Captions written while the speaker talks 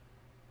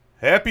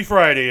Happy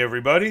Friday,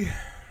 everybody.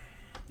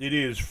 It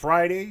is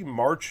Friday,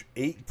 March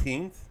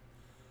 18th,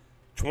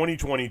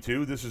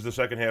 2022. This is the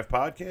Second Half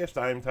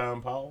Podcast. I'm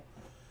Tom Powell.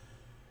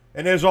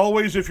 And as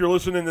always, if you're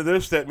listening to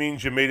this, that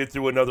means you made it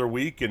through another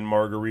week and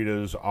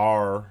margaritas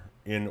are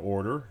in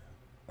order.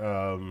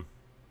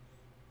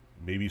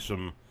 Maybe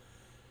some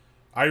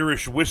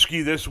Irish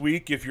whiskey this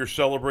week if you're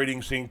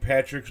celebrating St.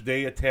 Patrick's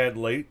Day a tad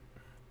late.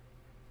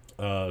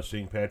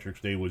 St.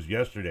 Patrick's Day was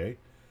yesterday.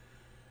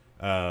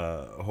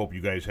 I hope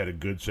you guys had a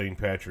good St.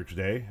 Patrick's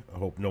Day. I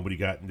hope nobody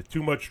got into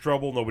too much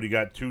trouble, nobody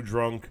got too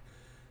drunk,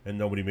 and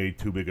nobody made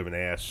too big of an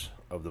ass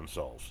of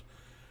themselves.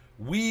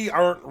 We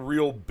aren't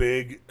real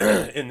big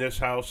in this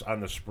house on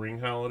the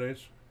spring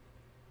holidays,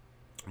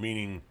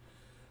 meaning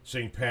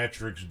St.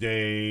 Patrick's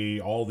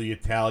Day, all the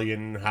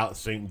Italian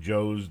St.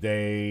 Joe's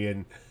Day,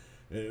 and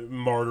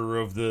Martyr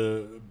of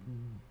the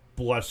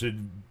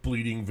Blessed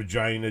Bleeding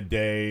Vagina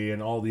Day,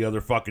 and all the other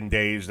fucking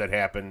days that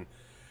happen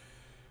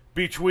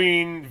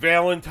between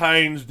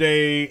Valentine's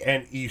Day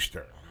and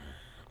Easter.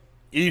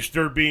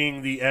 Easter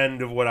being the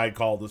end of what I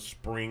call the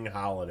spring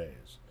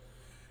holidays.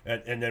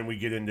 And then we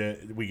get into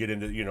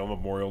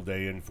Memorial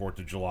Day and 4th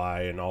of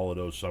July and all of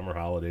those summer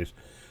holidays.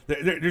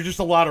 There's just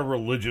a lot of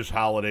religious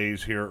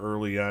holidays here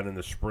early on in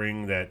the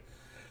spring that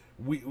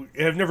we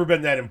have never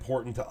been that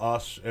important to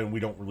us, and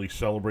we don't really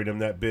celebrate them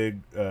that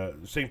big.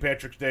 St.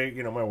 Patrick's Day,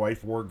 my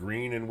wife wore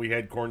green and we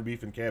had corned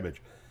beef and cabbage.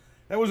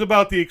 That was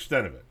about the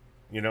extent of it,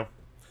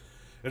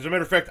 As a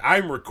matter of fact,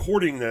 I'm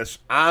recording this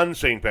on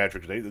St.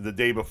 Patrick's Day, the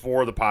day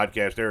before the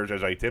podcast airs,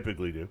 as I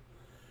typically do.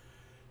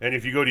 And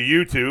if you go to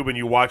YouTube and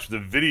you watch the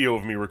video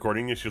of me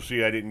recording this, you'll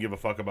see I didn't give a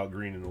fuck about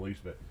green in the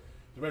least bit.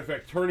 As a matter of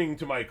fact, turning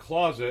to my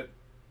closet,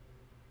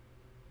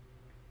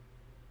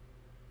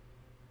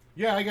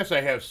 yeah, I guess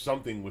I have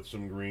something with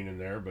some green in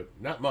there, but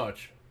not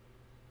much.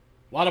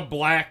 A lot of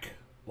black,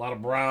 a lot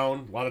of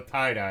brown, a lot of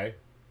tie-dye.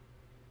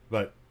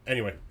 But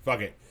anyway,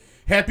 fuck it.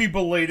 Happy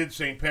belated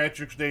St.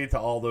 Patrick's Day to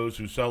all those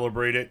who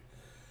celebrate it.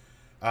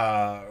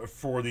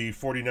 For the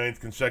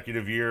 49th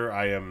consecutive year,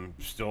 I am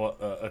still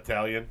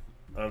Italian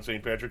on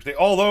St. Patrick's Day.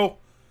 Although,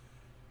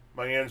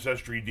 my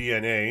ancestry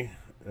DNA,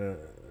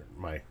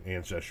 my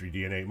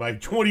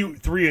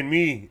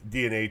 23andMe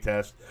DNA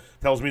test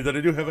tells me that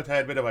I do have a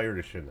tad bit of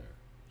Irish in there.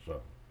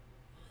 So,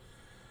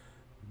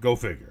 go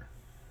figure.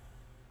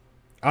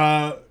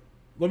 Let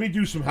me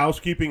do some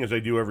housekeeping, as I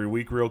do every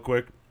week, real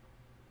quick.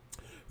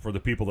 For the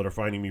people that are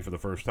finding me for the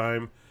first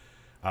time,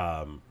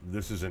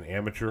 this is an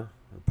amateur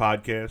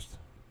podcast.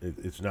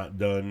 It's not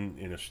done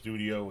in a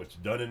studio. It's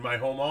done in my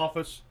home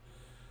office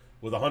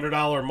with a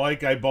 $100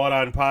 mic I bought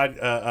on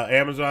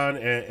Amazon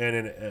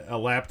and a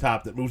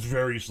laptop that moves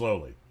very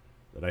slowly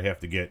that I have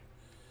to get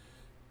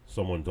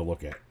someone to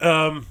look at.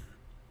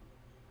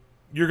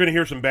 You're going to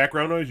hear some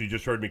background noise. You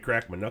just heard me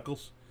crack my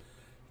knuckles.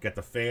 Got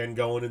the fan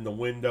going in the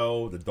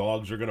window. The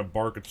dogs are going to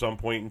bark at some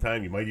point in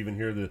time. You might even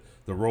hear the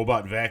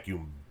robot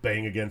vacuum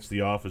bang against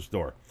the office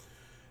door.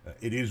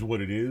 It is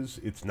what it is.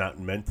 It's not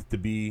meant to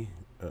be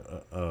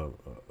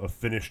a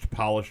finished,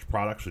 polished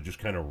product, so just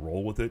kind of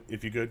roll with it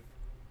if you could.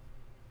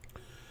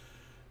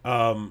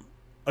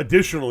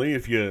 Additionally,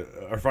 if you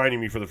are finding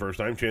me for the first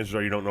time, chances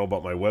are you don't know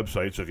about my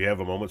website, so if you have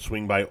a moment,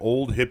 swing by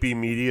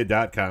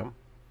oldhippiemedia.com.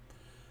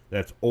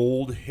 That's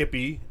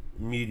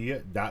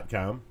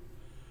oldhippiemedia.com.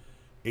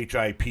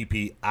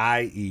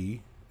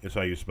 Hippie is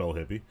how you spell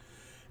hippie.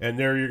 And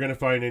there you're going to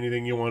find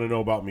anything you want to know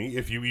about me,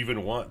 if you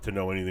even want to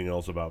know anything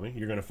else about me.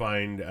 You're going to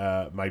find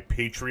my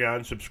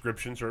Patreon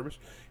subscription service.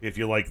 If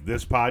you like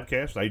this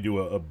podcast, I do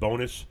a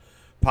bonus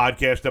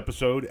podcast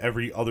episode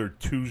every other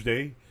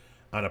Tuesday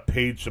on a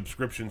paid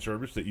subscription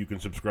service that you can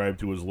subscribe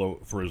to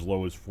for as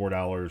low as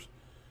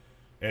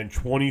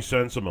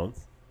 $4.20 a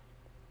month.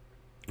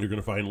 You're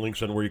going to find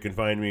links on where you can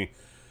find me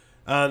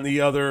on the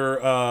other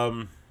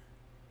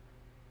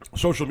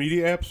social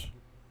media apps,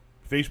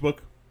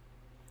 Facebook,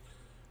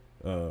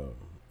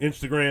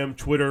 Instagram,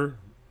 Twitter,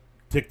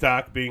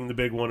 TikTok being the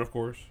big one, of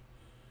course,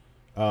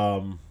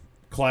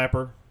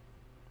 Clapper,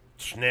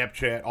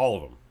 Snapchat, all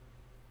of them.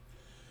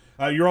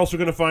 You're also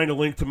going to find a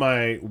link to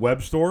my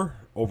web store,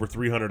 over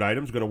 300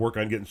 items. Going to work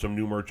on getting some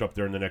new merch up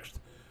there in the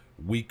next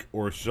week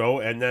or so,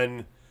 and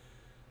then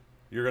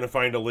you're going to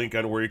find a link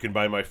on where you can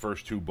buy my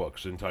first two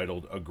books,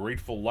 entitled A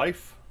Grateful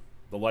Life,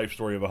 the life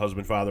story of a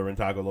husband, father, and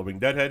taco-loving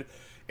deadhead,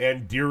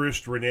 and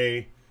Dearest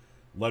Renee,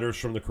 Letters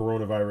from the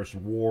Coronavirus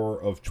War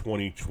of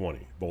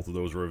 2020. Both of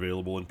those are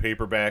available in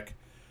paperback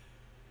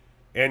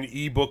and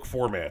ebook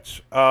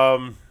formats.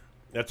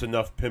 That's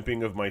enough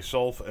pimping of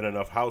myself and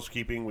enough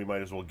housekeeping. We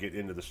might as well get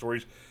into the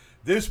stories.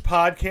 This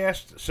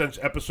podcast, since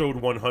episode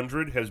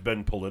 100, has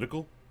been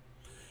political.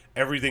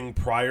 Everything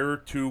prior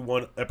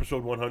to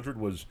episode 100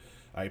 was,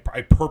 I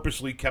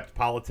purposely kept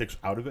politics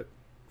out of it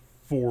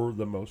for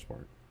the most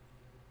part.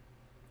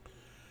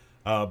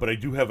 But I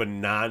do have a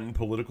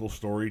non-political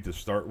story to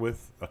start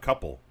with, a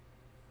couple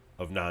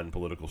of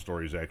non-political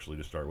stories actually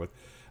to start with.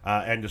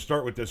 And to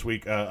start with this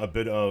week, a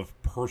bit of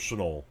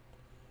personal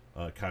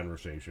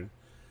conversation.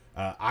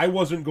 I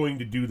wasn't going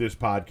to do this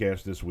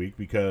podcast this week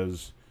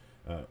because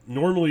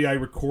Normally I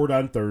record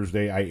on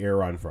Thursday, I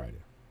air on Friday.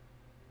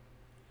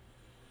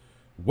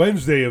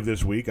 Wednesday of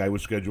this week, I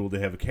was scheduled to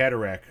have a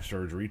cataract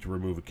surgery to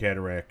remove a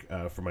cataract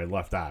from my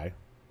left eye.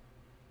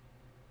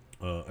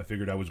 I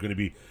figured I was going to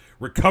be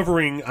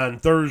recovering on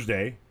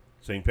Thursday,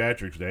 St.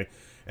 Patrick's Day,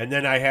 and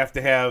then I have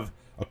to have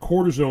a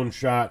cortisone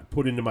shot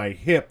put into my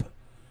hip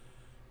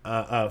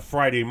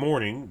Friday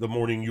morning, the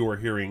morning you are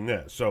hearing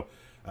this. So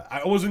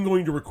I wasn't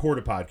going to record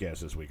a podcast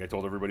this week. I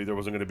told everybody there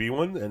wasn't going to be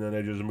one, and then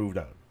I just moved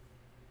on.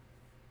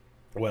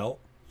 Well,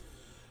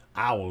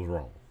 I was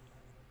wrong.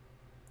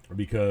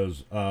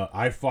 Because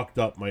I fucked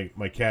up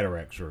my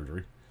cataract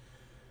surgery.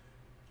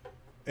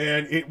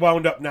 And it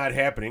wound up not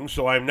happening,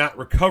 so I'm not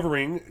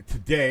recovering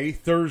today,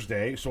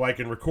 Thursday, so I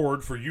can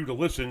record for you to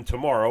listen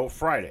tomorrow,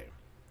 Friday,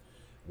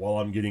 while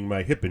I'm getting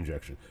my hip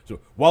injection. So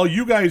while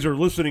you guys are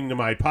listening to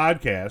my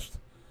podcast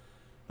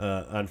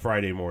on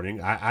Friday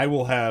morning, I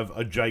will have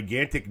a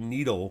gigantic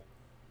needle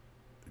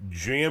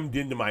jammed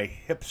into my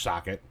hip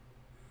socket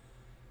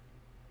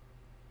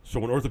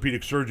so an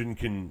orthopedic surgeon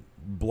can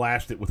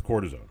blast it with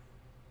cortisone.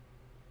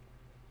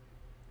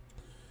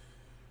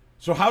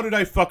 So how did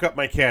I fuck up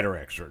my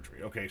cataract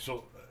surgery? Okay,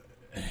 so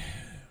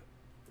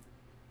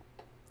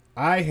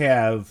I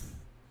have,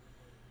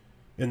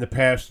 in the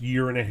past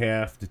year and a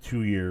half to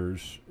 2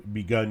 years,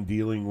 begun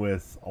dealing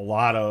with a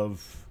lot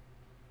of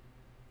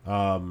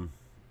my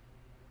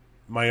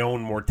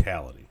own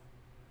mortality.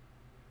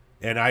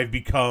 And I've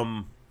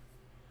become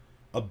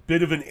a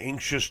bit of an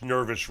anxious,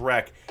 nervous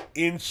wreck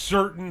in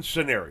certain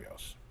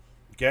scenarios.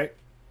 Okay?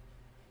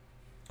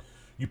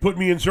 You put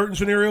me in certain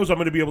scenarios, I'm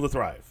going to be able to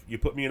thrive. You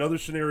put me in other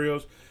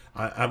scenarios,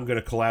 I'm going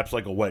to collapse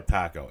like a wet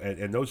taco.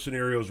 And those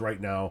scenarios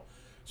right now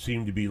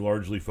seem to be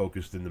largely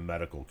focused in the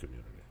medical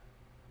community.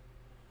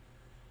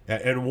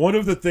 And one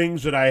of the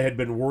things that I had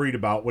been worried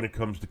about when it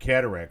comes to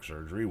cataract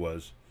surgery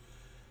was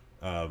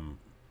I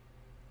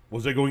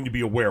going to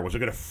be aware? Was I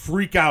going to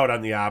freak out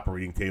on the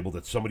operating table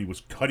that somebody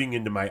was cutting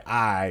into my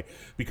eye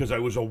because I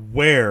was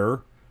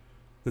aware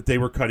that they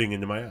were cutting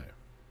into my eye?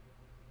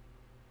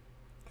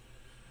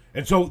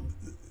 And so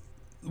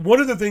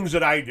one of the things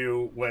that I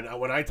do when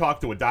I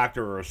talk to a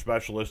doctor or a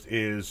specialist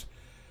is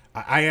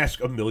I ask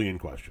a million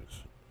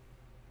questions.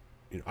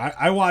 You know,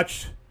 I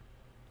watched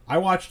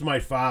my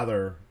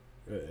father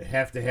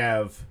have to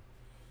have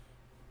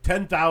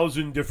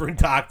 10,000 different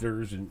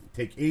doctors and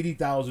take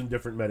 80,000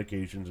 different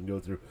medications and go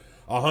through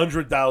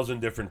 100,000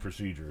 different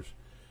procedures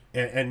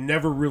and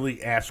never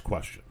really ask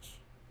questions.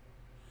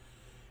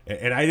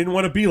 And I didn't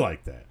want to be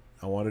like that.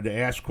 I wanted to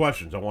ask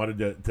questions. I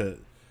wanted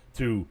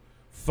to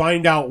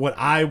find out what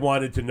I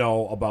wanted to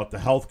know about the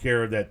health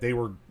care that they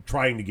were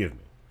trying to give me.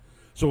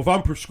 So if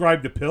I'm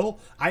prescribed a pill,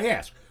 I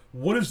ask,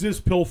 what is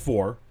this pill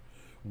for?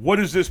 What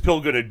is this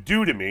pill going to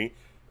do to me?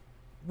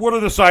 What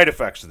are the side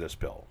effects of this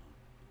pill?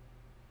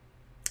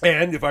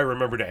 And if I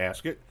remember to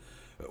ask it,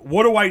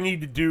 what do I need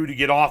to do to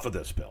get off of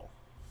this pill?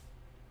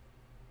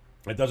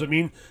 That doesn't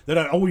mean that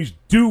I always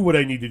do what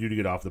I need to do to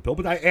get off the pill,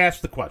 but I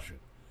ask the question.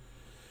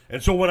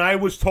 And so when I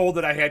was told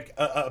that I had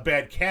a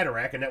bad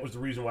cataract, and that was the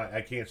reason why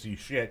I can't see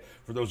shit,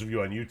 for those of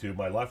you on YouTube,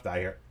 my left eye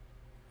here,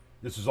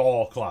 this is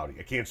all cloudy.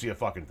 I can't see a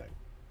fucking thing.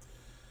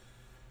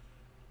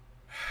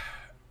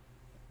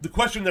 The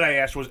question that I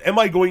asked was, am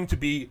I going to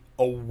be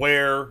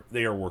aware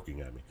they are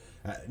working on me?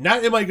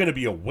 Not am I going to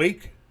be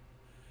awake?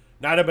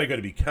 Not am I going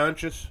to be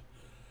conscious?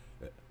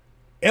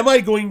 Am I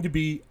going to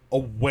be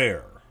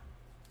aware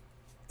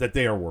that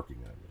they are working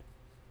on me?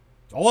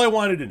 That's all I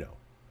wanted to know.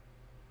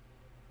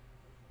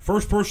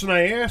 First person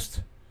I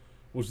asked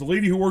was the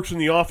lady who works in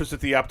the office at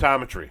the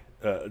optometrist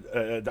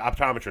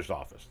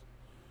office.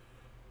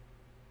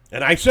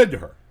 And I said to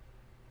her,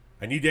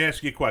 I need to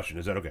ask you a question.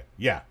 Is that okay?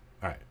 Yeah.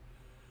 All right.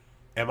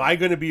 Am I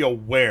going to be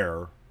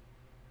aware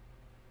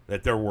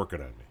that they're working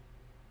on me?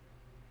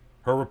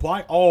 Her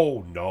reply,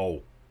 oh,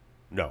 no.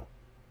 No.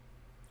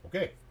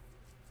 Okay.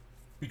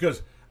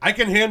 Because I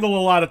can handle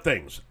a lot of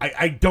things.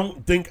 I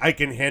don't think I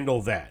can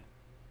handle that.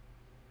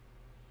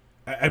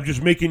 I'm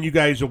just making you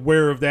guys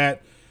aware of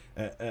that.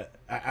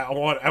 I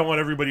want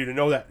everybody to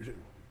know that.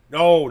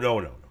 No.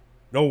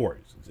 No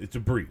worries. It's a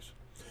breeze.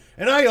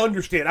 And I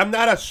understand. I'm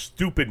not a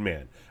stupid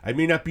man. I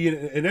may not be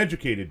an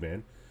educated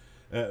man,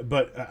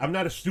 but I'm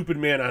not a stupid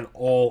man on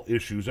all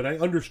issues. And I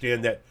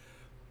understand that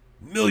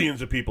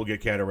millions of people get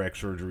cataract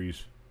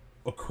surgeries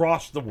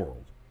across the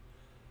world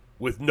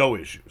with no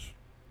issues.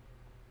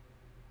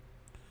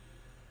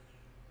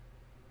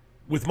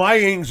 With my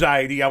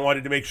anxiety, I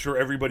wanted to make sure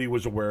everybody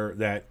was aware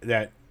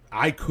that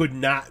I could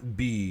not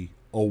be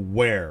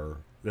aware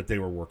that they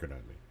were working on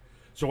me.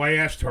 So I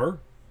asked her.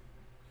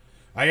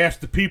 I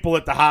asked the people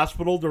at the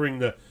hospital during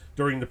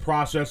the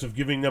process of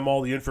giving them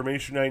all the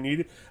information I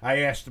needed. I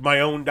asked my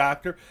own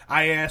doctor.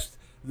 I asked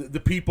the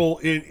people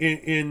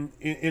in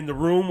the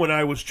room when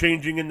I was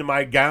changing into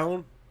my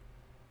gown.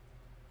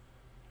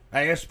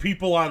 I asked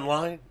people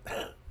online.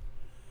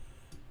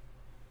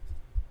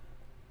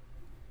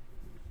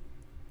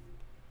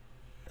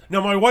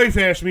 Now, my wife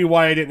asked me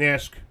why I didn't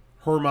ask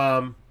her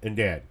mom and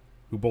dad,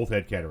 who both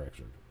had cataract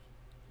surgery.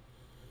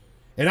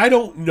 And I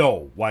don't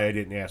know why I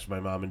didn't ask my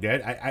mom and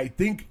dad. I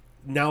think,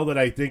 now that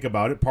I think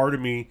about it, part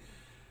of me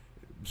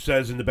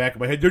says in the back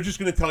of my head, they're just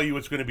going to tell you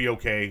it's going to be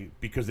okay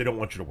because they don't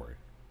want you to worry.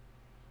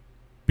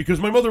 Because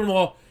my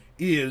mother-in-law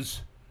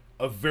is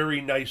a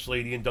very nice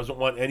lady and doesn't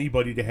want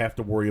anybody to have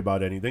to worry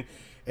about anything.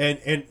 And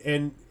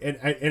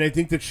I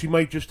think that she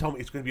might just tell me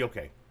it's going to be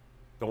okay.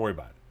 Don't worry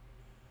about it.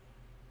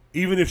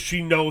 Even if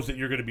she knows that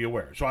you're going to be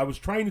aware. So I was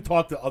trying to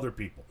talk to other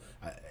people.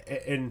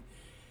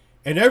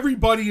 And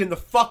everybody in the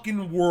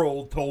fucking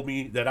world told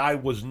me that I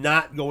was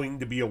not going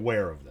to be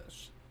aware of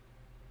this.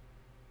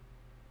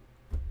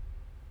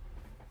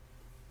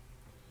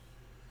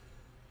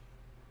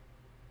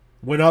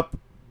 Went up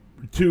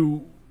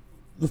to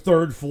the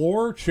third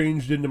floor,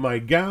 changed into my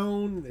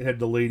gown, had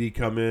the lady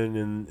come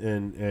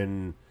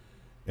in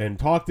and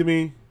talk to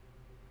me,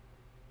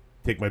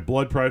 take my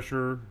blood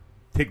pressure,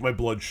 take my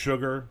blood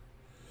sugar.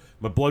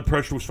 My blood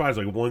pressure was fine. It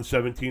was like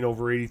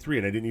 117/83,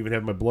 and I didn't even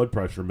have my blood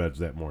pressure meds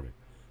that morning.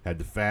 Had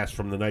to fast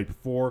from the night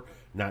before,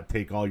 not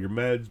take all your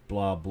meds,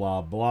 blah,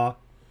 blah, blah.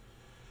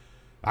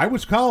 I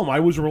was calm. I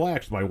was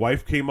relaxed. My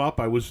wife came up.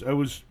 I'm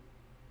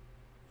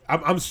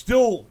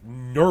still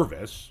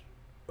nervous,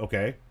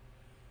 okay?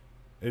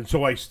 And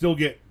so I still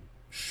get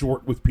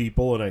short with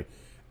people, and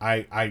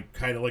I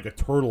kind of like a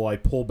turtle, I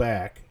pull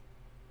back,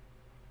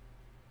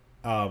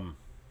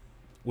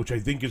 which I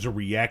think is a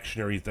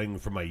reactionary thing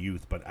from my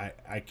youth, but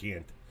I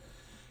can't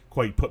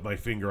quite put my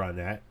finger on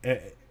that.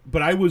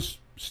 But I was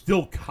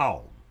still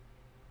calm.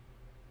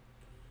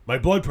 My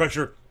blood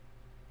pressure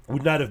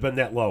would not have been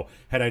that low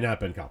had I not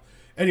been calm.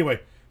 Anyway,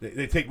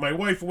 they take my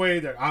wife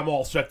away. I'm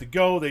all set to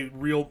go. They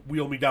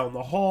wheel me down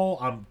the hall.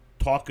 I'm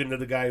talking to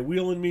the guy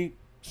wheeling me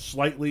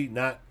slightly,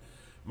 not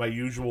my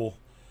usual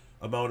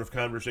amount of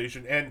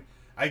conversation. And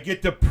I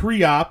get to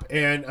pre-op,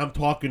 and I'm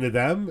talking to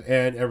them,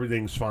 and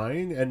everything's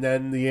fine. And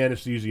then the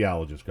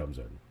anesthesiologist comes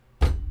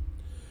in.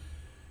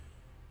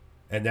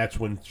 And that's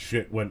when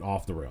shit went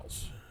off the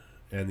rails.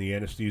 And the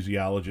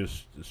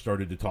anesthesiologist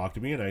started to talk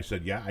to me, and I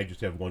said, yeah, I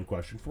just have one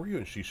question for you.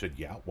 And she said,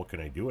 yeah, what can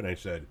I do? And I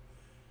said,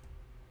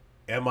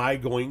 am I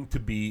going to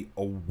be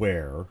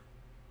aware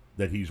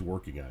that he's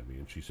working on me?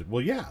 And she said,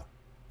 well, yeah,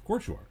 of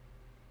course you are.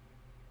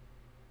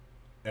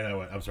 And I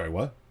went, I'm sorry,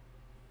 what?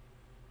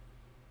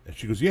 And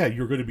she goes, yeah,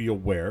 you're going to be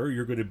aware.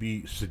 You're going to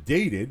be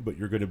sedated, but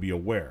you're going to be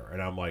aware.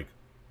 And I'm like,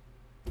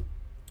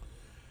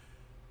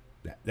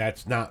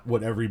 that's not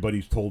what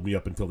everybody's told me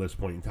up until this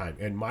point in time.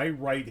 And my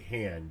right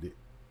hand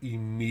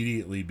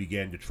immediately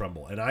began to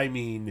tremble. And I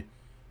mean,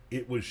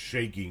 it was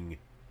shaking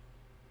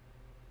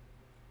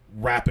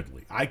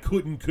rapidly. I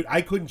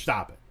couldn't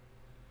stop it.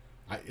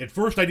 At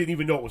first, I didn't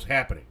even know it was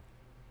happening.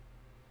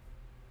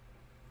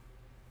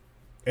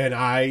 And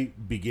I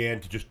began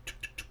to just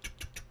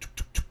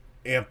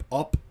amp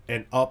up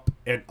and up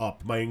and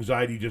up. My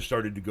anxiety just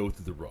started to go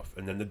through the roof.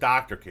 And then the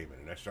doctor came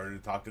in, and I started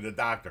to talk to the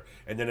doctor.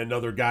 And then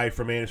another guy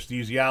from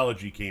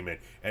anesthesiology came in,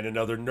 and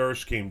another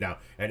nurse came down.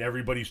 And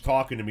everybody's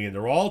talking to me, and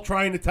they're all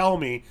trying to tell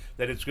me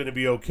that it's going to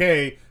be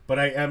okay, but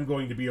I am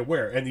going to be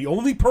aware. And the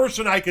only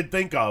person I could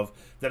think of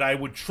that I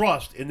would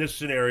trust in this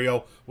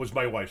scenario was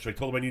my wife. So I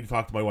told them I need to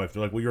talk to my wife.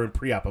 They're like, well, you're in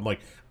pre-op. I'm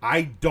like,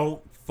 I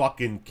don't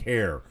fucking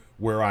care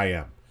where I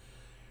am.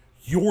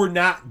 You're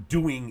not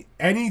doing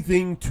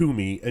anything to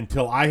me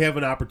until I have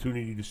an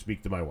opportunity to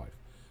speak to my wife.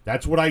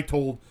 That's what I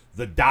told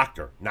the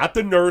doctor, not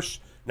the nurse,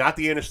 not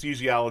the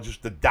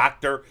anesthesiologist, the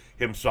doctor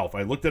himself.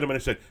 I looked at him and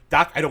I said,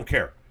 Doc, I don't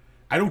care.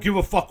 I don't give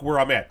a fuck where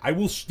I'm at. I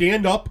will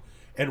stand up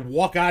and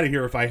walk out of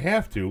here if I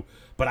have to,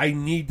 but I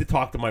need to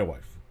talk to my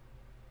wife.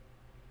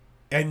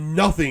 And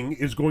nothing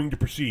is going to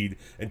proceed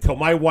until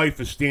my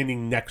wife is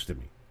standing next to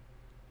me.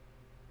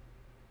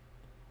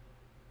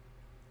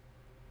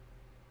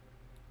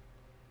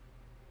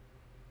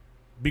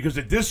 Because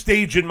at this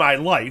stage in my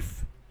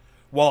life,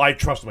 while I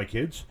trust my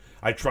kids,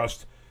 I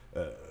trust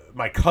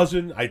my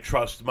cousin, I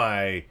trust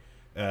my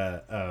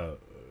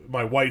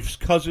wife's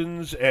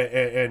cousins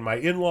and my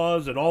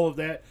in-laws and all of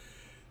that,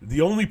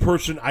 the only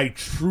person I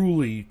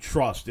truly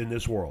trust in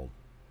this world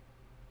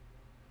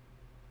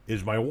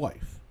is my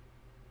wife.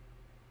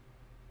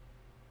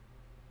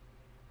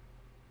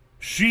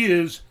 She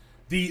is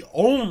the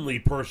only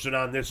person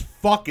on this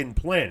fucking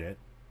planet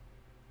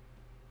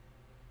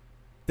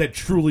that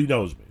truly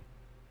knows me.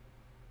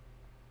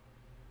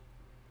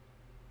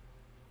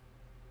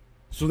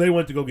 So they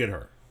went to go get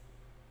her.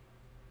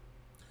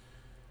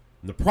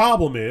 And the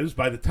problem is,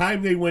 by the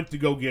time they went to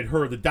go get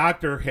her, the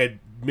doctor had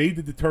made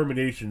the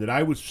determination that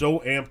I was so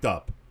amped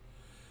up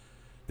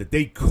that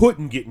they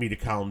couldn't get me to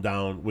calm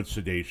down with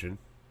sedation.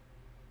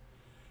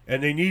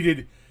 And they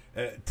needed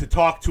to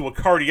talk to a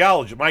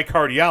cardiologist, my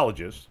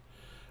cardiologist,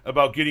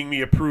 about getting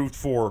me approved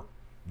for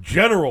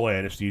general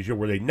anesthesia,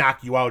 where they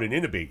knock you out and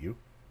intubate you,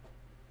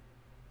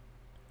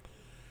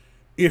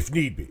 if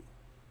need be.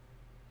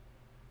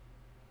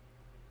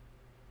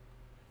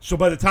 So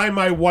by the time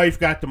my wife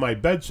got to my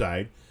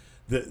bedside,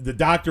 the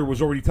doctor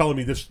was already telling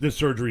me this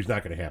surgery is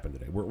not going to happen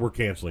today. We're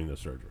canceling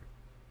this surgery.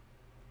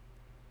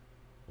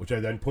 Which I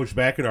then pushed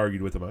back and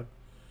argued with him on.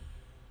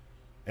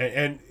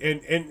 And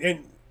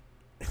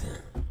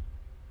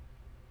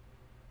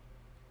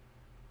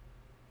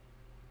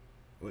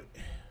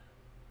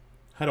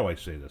how do I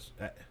say this?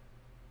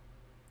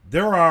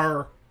 There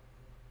are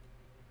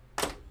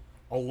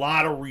a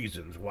lot of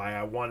reasons why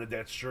I wanted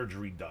that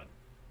surgery done.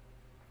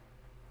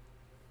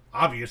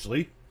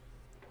 Obviously,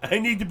 I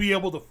need to be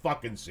able to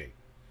fucking see.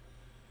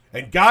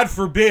 And God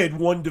forbid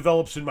one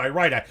develops in my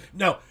right eye.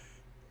 Now,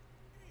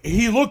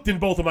 he looked in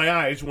both of my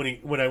eyes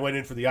when I went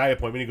in for the eye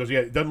appointment. He goes, yeah,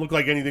 it doesn't look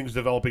like anything's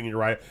developing in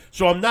your eye.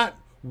 So I'm not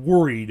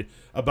worried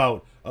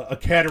about a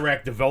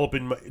cataract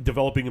developing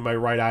in my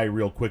right eye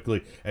real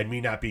quickly and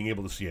me not being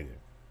able to see anything.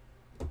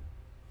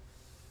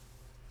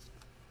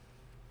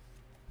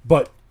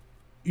 But,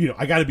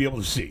 I got to be able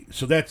to see.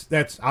 So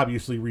that's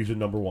obviously reason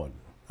number one.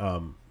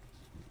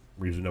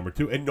 Reason number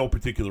two, in no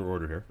particular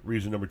order here.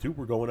 Reason number two,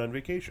 we're going on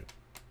vacation.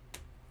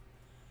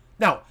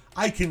 Now,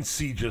 I can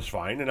see just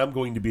fine, and I'm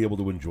going to be able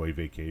to enjoy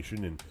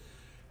vacation, and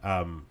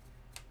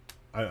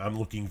I'm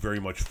looking very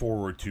much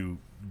forward to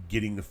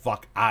getting the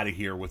fuck out of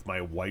here with my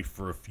wife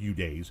for a few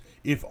days,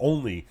 if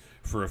only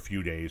for a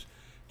few days,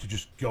 to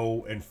just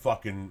go and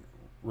fucking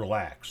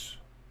relax.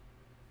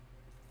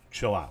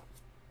 Chill out.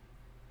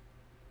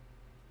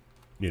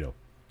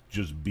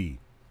 Just be.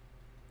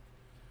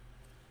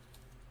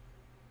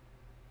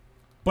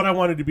 But I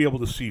wanted to be able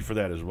to see for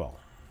that as well.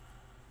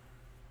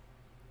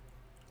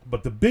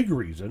 But the big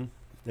reason,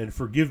 and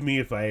forgive me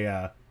if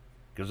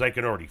because I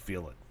can already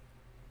feel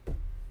it,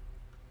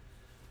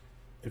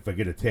 if I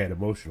get a tad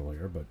emotional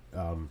here, but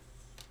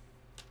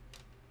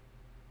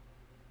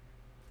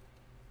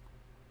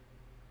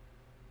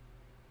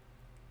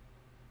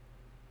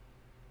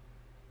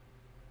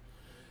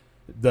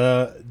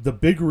the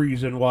big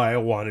reason why I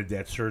wanted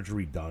that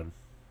surgery done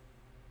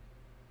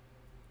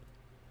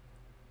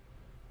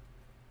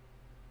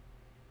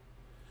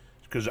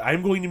because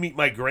I'm going to meet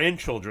my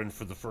grandchildren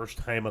for the first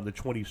time on the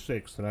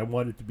 26th, and I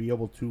wanted to be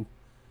able to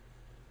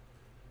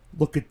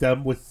look at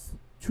them with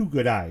two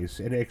good eyes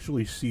and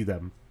actually see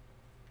them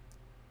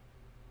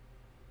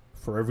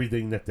for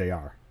everything that they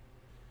are.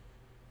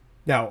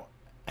 Now,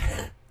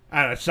 I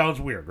don't know, it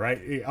sounds weird,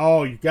 right?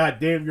 Oh,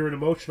 goddamn, you're an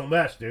emotional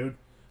mess, dude.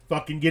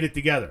 Fucking get it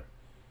together.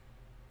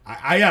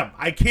 I am.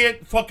 I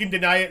can't fucking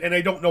deny it, and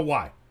I don't know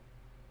why.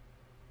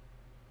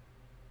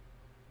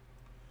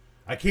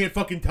 I can't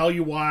fucking tell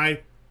you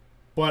why,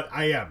 but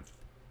I am.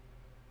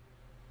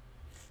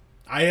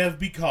 I have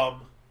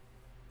become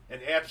an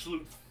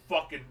absolute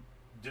fucking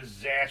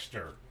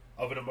disaster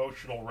of an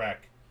emotional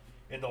wreck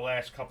in the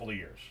last couple of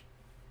years.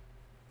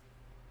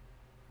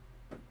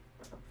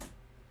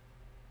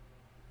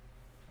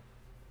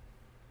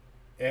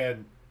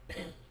 And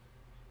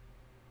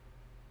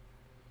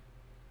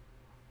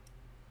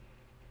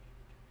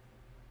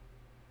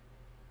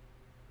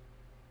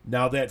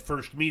now that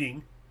first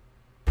meeting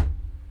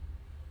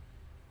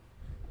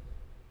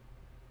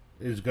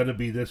is going to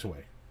be this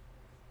way.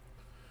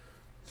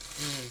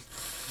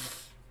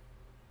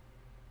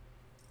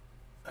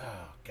 Oh,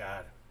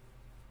 God.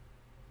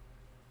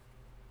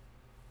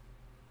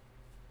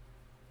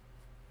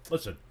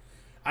 Listen,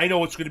 I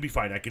know it's going to be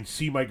fine. I can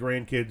see my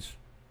grandkids.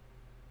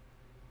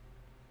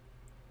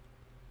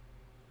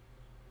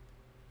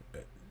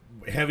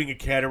 Having a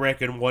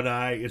cataract in one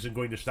eye isn't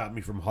going to stop me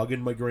from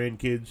hugging my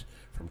grandkids,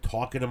 from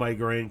talking to my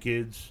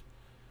grandkids,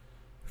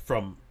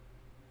 from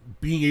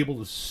being able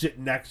to sit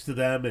next to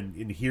them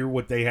and hear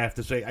what they have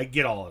to say. I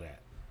get all of that.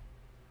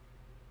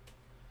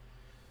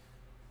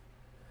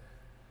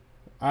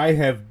 I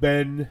have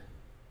been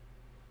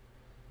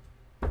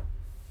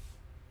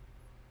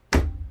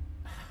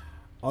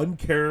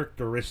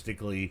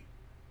uncharacteristically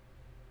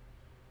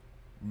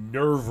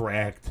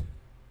nerve-wracked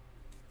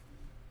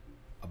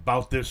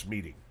about this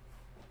meeting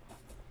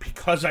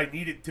because I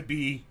need it to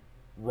be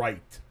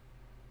right.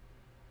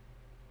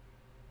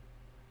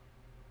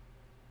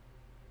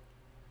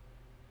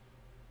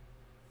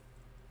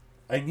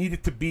 I need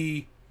it to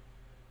be...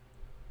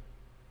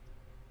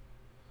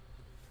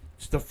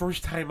 It's the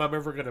first time I'm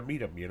ever going to meet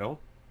them, you know?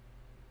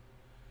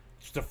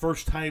 It's the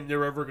first time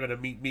they're ever going to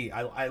meet me.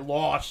 I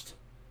lost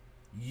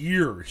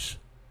years.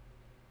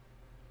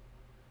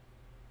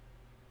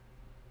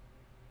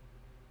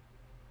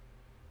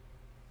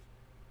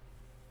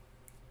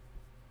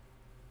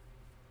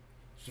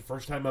 It's the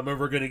first time I'm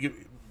ever going to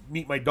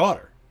meet my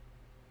daughter,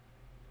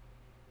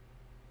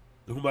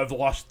 whom I've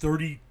lost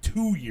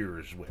 32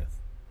 years with.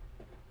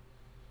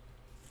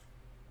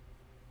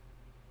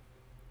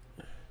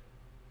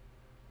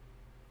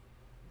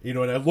 You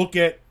know, and I look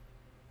at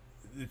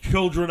the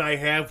children I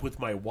have with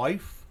my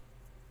wife,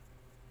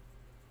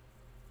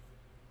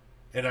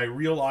 and I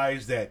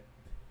realize that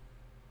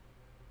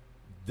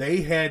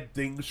they had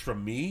things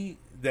from me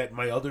that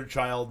my other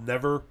child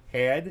never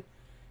had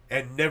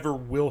and never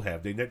will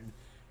have.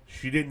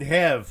 She didn't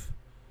have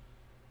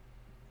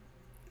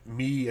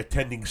me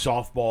attending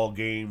softball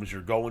games or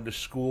going to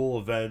school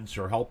events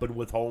or helping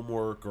with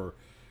homework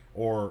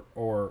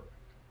or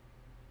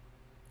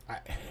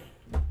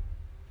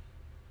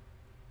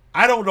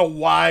I don't know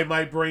why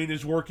my brain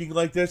is working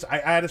like this.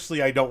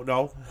 I don't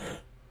know.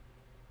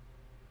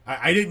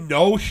 I didn't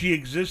know she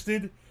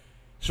existed,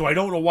 so I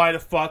don't know why the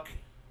fuck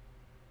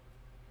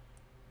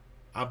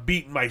I'm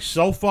beating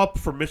myself up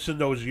for missing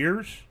those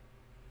years.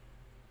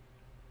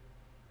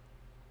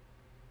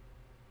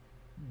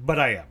 But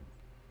I am.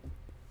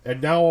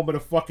 And now I'm going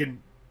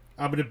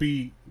to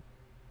be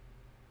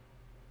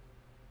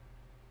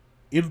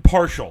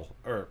impartial.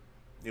 Or,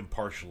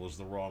 impartial is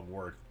the wrong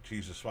word.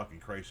 Jesus fucking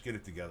Christ, get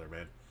it together,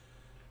 man.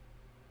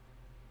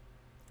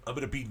 I'm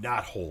going to be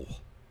not whole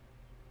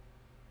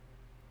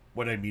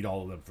when I meet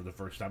all of them for the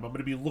first time. I'm going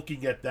to be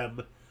looking at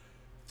them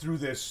through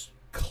this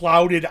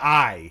clouded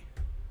eye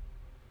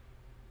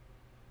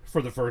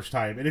for the first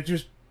time, and it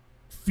just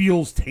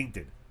feels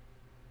tainted.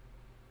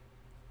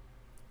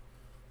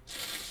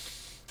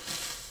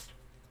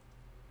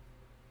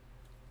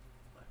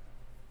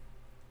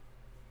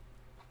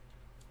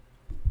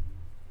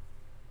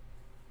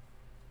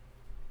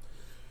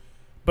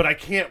 But I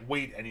can't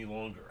wait any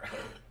longer.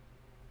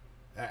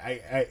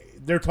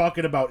 They're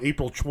talking about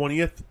April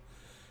 20th,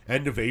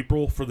 end of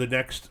April, for the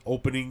next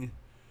opening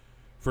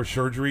for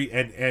surgery,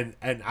 and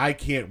I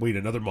can't wait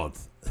another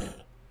month.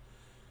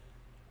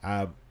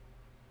 I've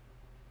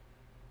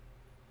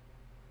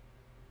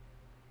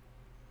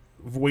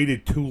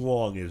waited too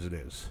long as it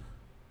is.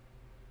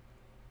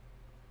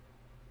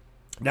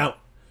 Now,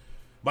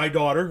 my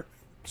daughter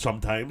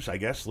sometimes, I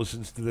guess,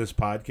 listens to this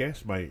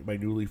podcast, my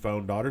newly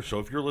found daughter. So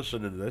if you're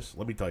listening to this,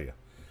 let me tell you,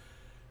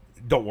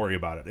 don't worry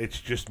about it. It's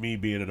just me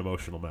being an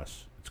emotional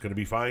mess. It's going to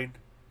be fine.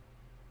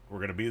 We're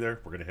going to be there.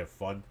 We're going to have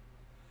fun.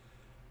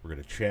 We're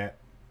going to chat.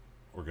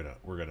 We're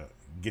going to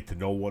get to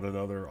know one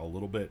another a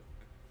little bit.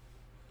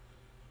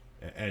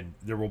 And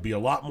there will be a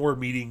lot more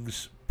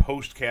meetings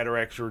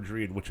post-cataract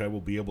surgery in which I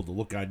will be able to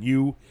look on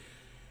you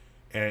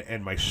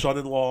and my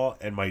son-in-law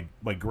and my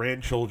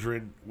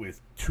grandchildren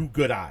with two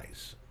good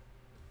eyes.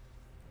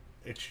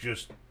 It's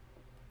just...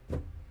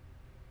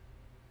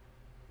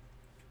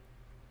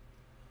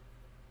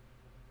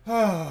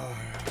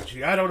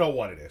 gee, I don't know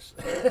what it is.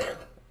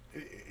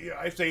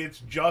 I say it's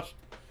just...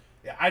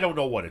 I don't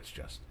know what it's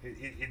just.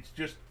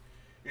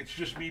 It's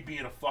just me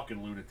being a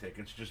fucking lunatic.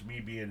 It's just me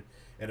being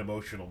an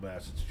emotional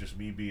mess. It's just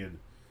me being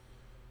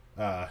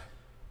an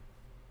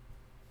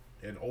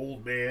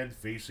old man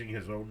facing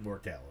his own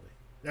mortality.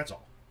 That's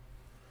all.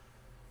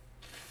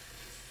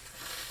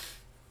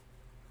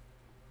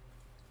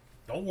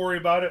 Don't worry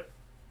about it.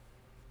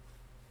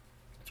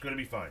 It's going to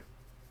be fine.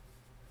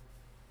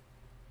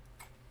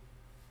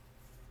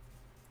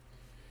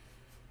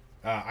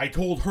 I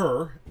told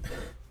her,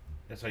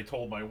 as I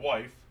told my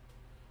wife,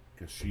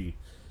 because she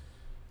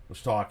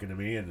was talking to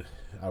me and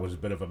I was a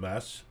bit of a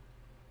mess.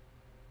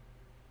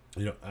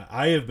 You know,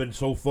 I have been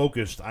so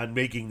focused on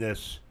making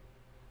this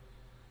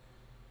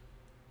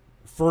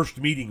first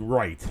meeting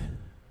right,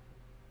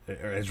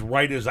 as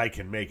right as I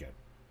can make it,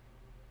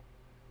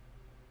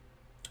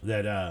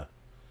 that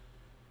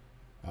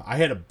I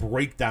had a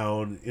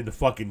breakdown in the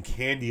fucking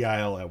candy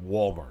aisle at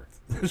Walmart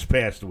this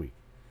past week.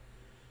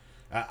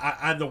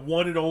 On the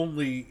one and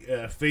only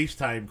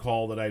FaceTime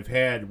call that I've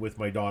had with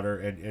my daughter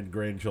and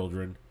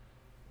grandchildren,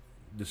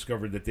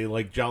 discovered that they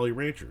like Jolly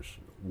Ranchers.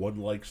 One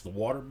likes the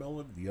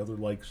watermelon, the other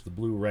likes the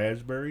blue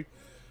raspberry.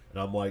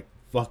 And I'm like,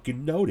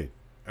 fucking noted.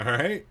 All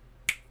right?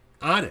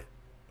 On it.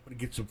 I'm going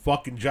to get some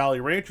fucking Jolly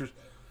Ranchers.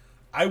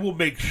 I will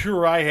make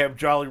sure I have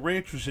Jolly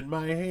Ranchers in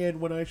my hand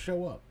when I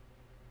show up.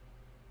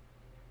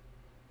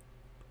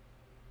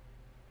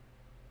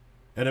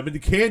 And I'm in the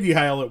candy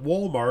aisle at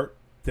Walmart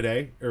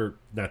today, or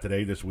not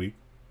today, this week.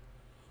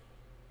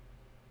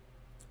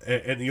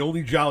 And the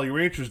only Jolly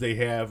Ranchers they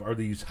have are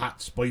these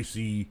hot,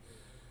 spicy,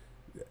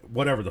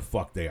 whatever the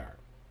fuck they are.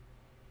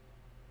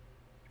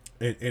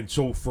 And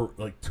so for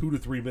like 2 to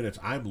 3 minutes,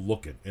 I'm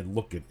looking and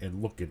looking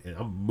and looking, and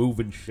I'm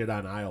moving shit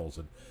on aisles,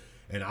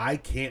 and I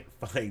can't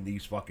find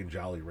these fucking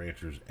Jolly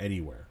Ranchers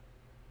anywhere.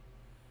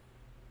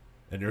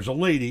 And there's a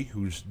lady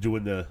who's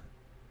doing the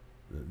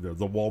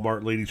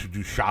Walmart ladies who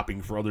do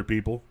shopping for other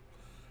people.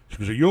 She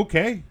goes, "Are you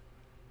okay?"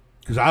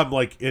 Because I'm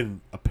like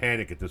in a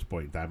panic at this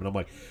point in time, and I'm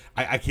like,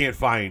 I can't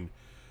find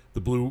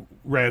the blue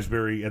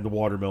raspberry and the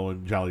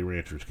watermelon Jolly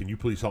Ranchers. Can you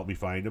please help me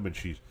find them? And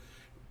she's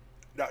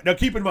now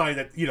keep in mind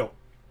that, you know,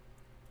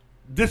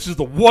 this is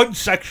the one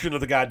section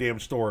of the goddamn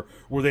store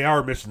where they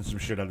are missing some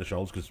shit on the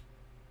shelves because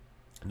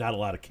not a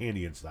lot of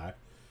candy in stock,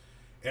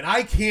 and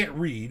I can't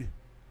read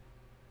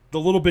the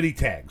little bitty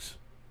tags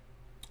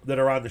that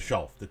are on the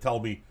shelf that tell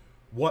me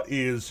what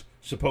is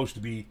supposed to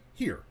be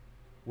here,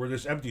 where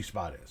this empty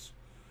spot is.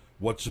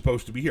 What's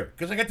supposed to be here?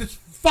 Because I got this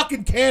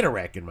fucking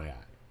cataract in my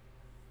eye.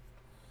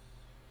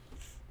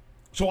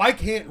 So I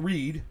can't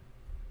read.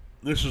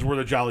 This is where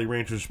the Jolly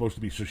Ranchers are supposed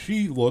to be. So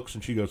she looks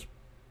and she goes,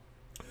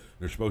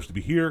 "They're supposed to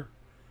be here.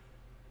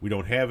 We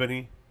don't have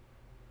any."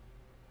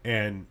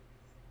 And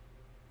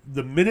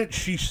the minute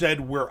she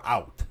said we're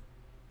out,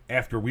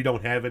 after we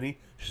don't have any,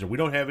 she said, "We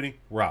don't have any,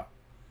 we're out."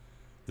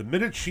 The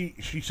minute she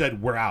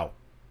said we're out,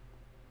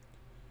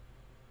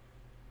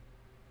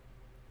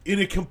 in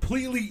a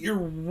completely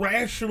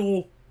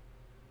irrational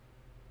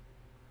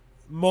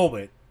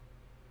moment,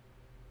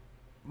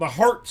 my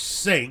heart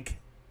sank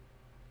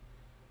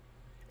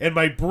and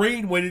my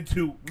brain went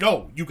into,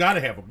 "No, you gotta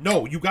have them.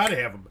 No, you gotta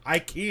have them. I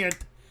can't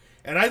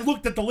And I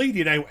looked at the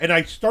lady and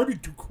I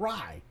started to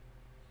cry.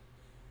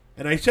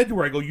 And I said to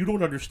her, I go, you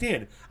don't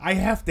understand. I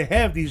have to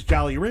have these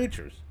Jolly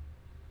Ranchers.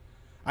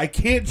 I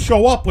can't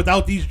show up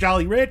without these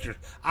Jolly Ranchers.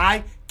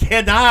 I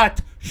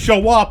cannot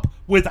show up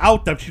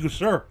without them. She goes,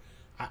 sir,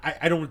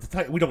 I don't want to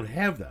tell you, we don't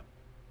have them.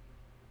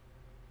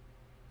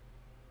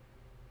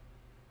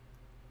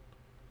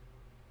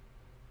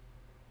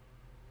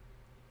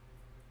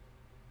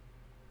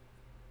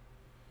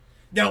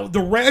 Now,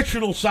 the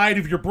rational side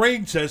of your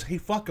brain says, hey,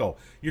 fucko,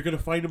 you're going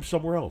to find them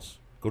somewhere else.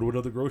 Go to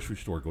another grocery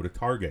store. Go to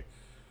Target.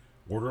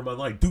 Order them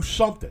online. Do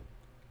something.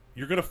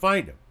 You're going to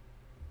find them.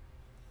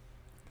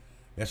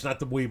 That's not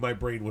the way my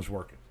brain was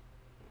working.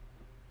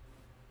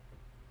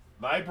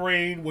 My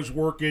brain was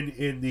working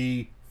in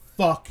the,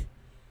 fuck,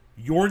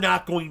 you're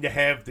not going to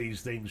have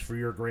these things for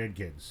your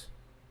grandkids.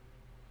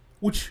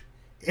 Which,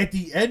 at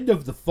the end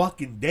of the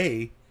fucking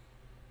day,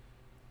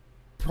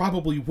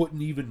 probably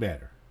wouldn't even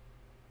matter.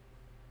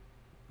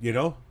 You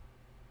know?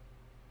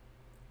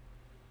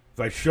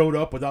 If I showed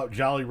up without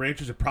Jolly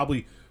Ranchers, it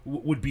probably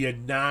would be a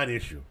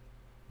non-issue.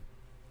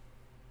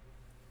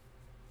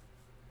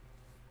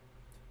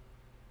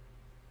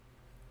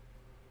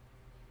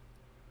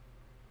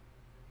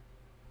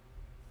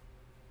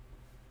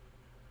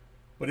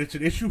 But it's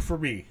an issue for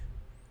me.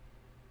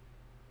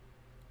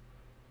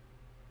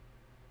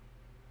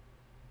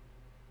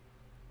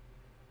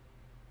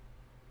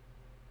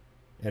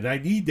 And I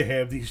need to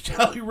have these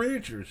Jolly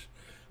Ranchers.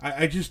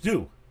 I just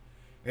do.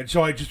 And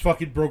so I just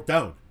fucking broke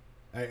down.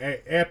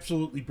 I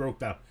absolutely broke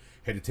down.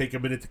 Had to take a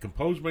minute to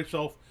compose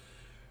myself,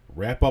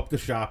 wrap up the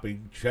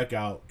shopping, check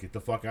out, get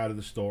the fuck out of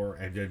the store,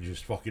 and then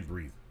just fucking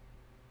breathe.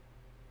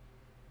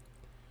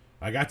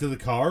 I got to the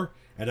car,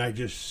 and I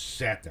just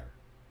sat there.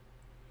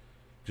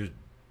 Just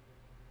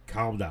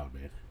calm down,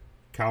 man.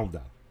 Calm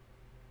down.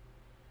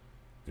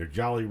 They're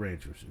Jolly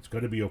Ranchers. It's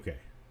going to be okay.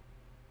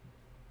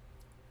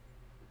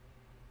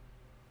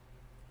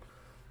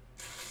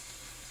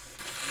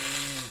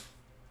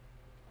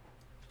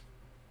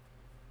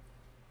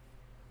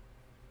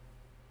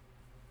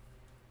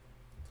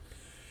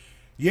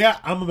 Yeah,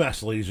 I'm a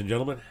mess, ladies and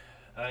gentlemen.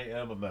 I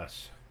am a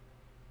mess.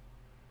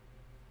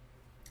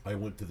 I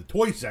went to the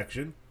toy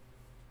section.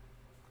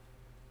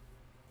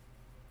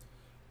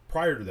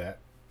 Prior to that,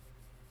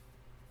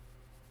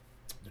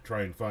 to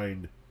try and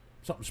find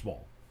something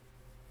small.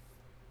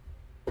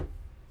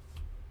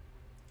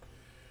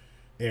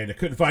 And I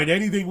couldn't find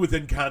anything with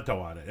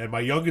Encanto on it. And my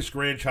youngest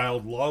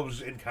grandchild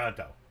loves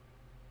Encanto.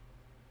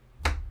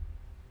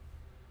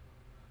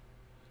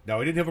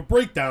 Now, I didn't have a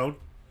breakdown.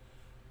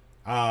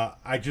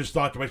 I just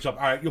thought to myself,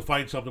 all right, you'll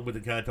find something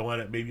with Encanto on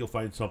it. Maybe you'll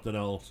find something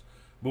else.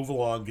 Move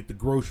along, get the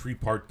grocery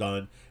part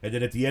done. And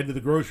then at the end of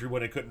the grocery,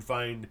 when I couldn't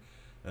find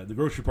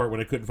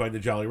the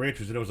Jolly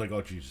Ranchers, and I was like,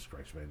 oh, Jesus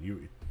Christ,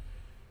 man.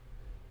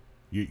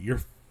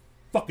 You're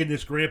fucking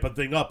this grandpa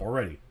thing up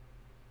already.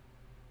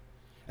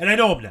 And I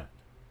know I'm not.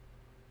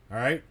 All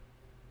right?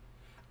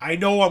 I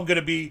know I'm going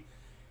to be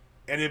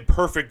an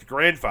imperfect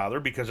grandfather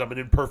because I'm an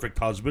imperfect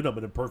husband. I'm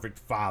an imperfect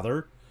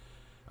father.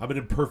 I'm an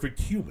imperfect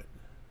human.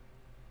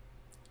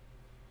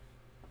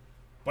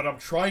 But I'm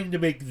trying to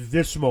make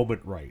this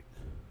moment right.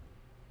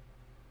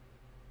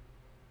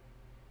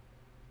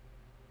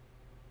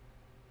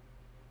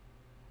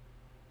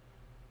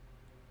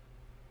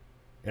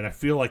 And I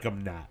feel like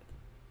I'm not.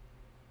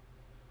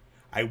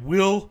 I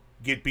will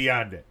get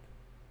beyond it.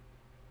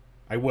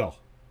 I will.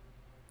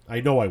 I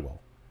know I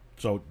will.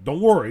 So don't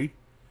worry,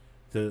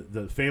 to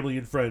the family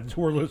and friends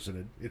who are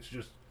listening. It's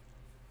just,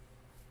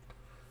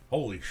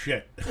 holy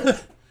shit.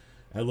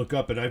 I look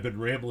up and I've been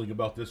rambling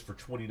about this for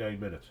 29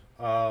 minutes.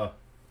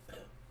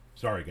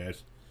 Sorry,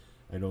 guys.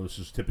 I know this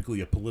is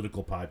typically a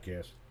political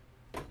podcast.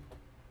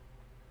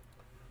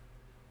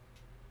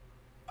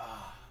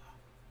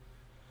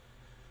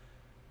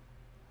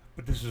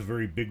 But this is a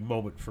very big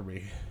moment for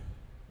me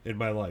in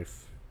my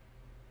life.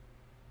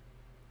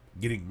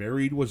 Getting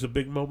married was a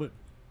big moment,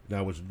 and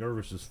I was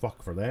nervous as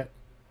fuck for that.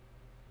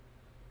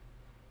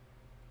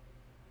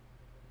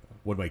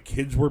 When my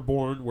kids were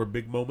born were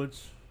big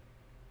moments,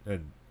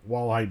 and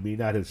while I may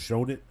not have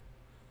shown it,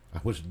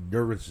 I was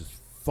nervous as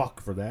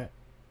fuck for that.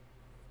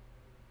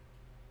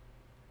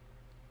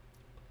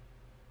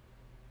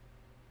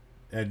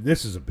 And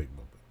this is a big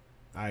moment.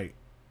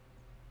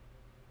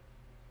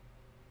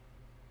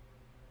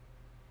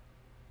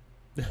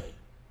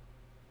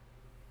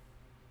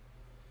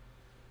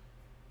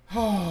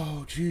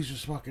 Oh,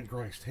 Jesus fucking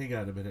Christ. Hang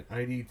on a minute.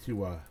 I need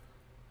to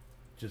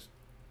just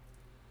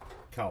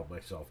calm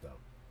myself down.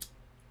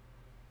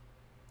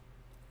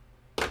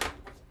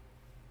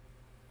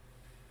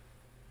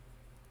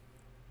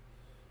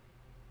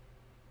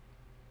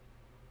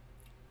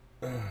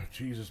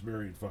 Jesus,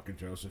 Mary, and fucking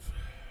Joseph.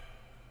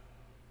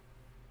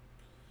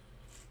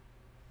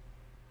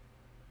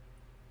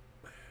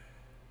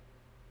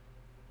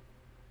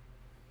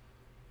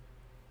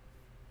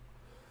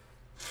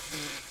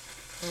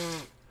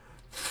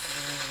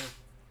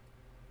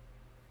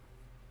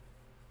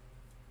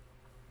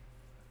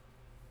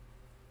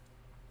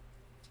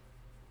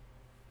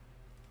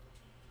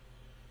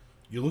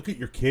 you look at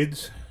your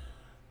kids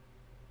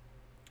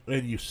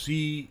and you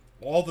see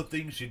all the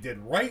things you did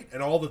right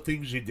and all the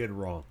things you did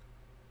wrong.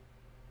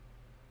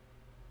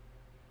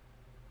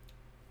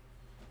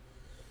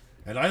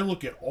 And I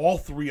look at all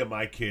three of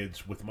my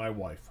kids with my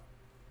wife,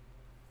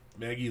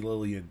 Maggie,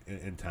 Lily,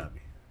 and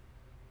Tommy.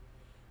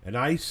 And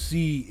I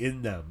see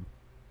in them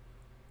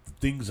the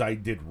things I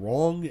did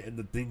wrong and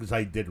the things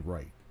I did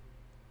right.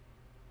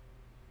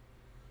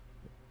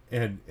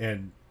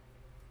 And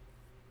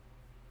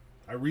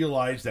I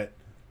realize that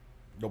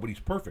nobody's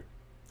perfect.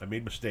 I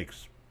made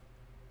mistakes.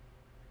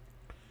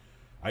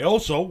 I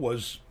also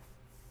was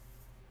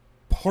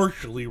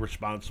partially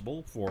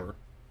responsible for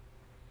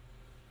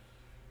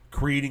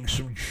creating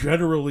some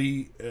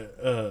generally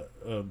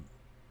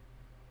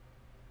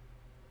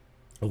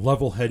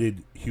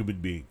level-headed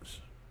human beings.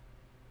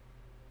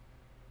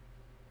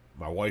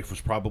 My wife was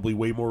probably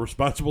way more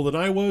responsible than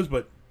I was,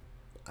 but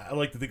I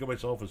like to think of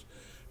myself as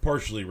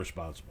partially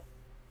responsible.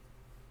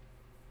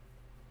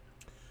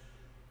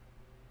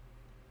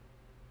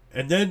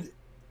 And then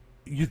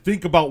you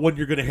think about when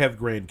you're going to have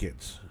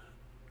grandkids,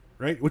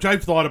 right? Which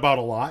I've thought about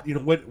a lot. You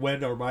know,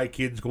 when are my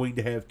kids going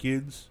to have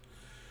kids?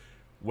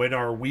 When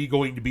are we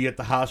going to be at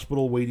the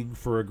hospital waiting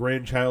for a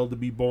grandchild to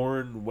be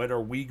born? When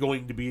are we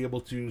going to be able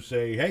to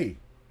say, hey,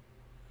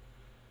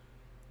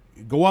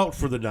 go out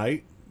for the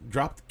night,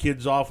 drop the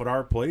kids off at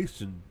our place,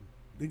 and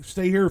they can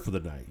stay here for the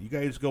night. You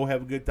guys go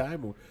have a good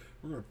time.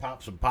 We're going to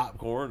pop some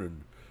popcorn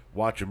and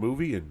watch a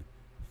movie and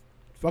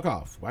fuck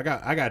off. I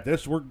got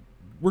this. We're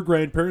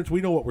grandparents. We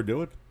know what we're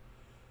doing.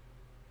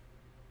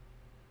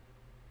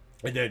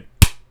 And then,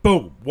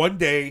 boom, one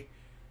day,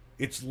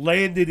 it's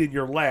landed in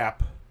your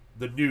lap,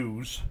 the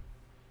news,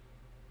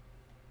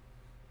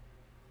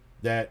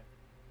 that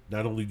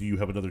not only do you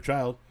have another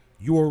child,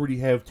 you already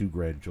have 2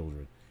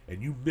 grandchildren.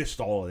 And you missed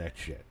all of that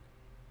shit.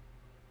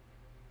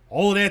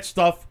 All of that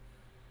stuff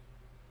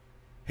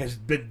has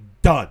been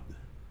done.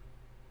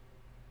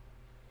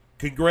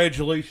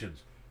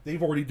 Congratulations.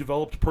 They've already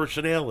developed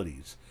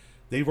personalities.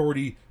 They've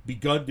already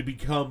begun to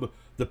become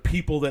the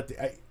people that...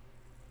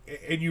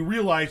 and you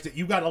realize that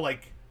you got to,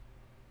 like,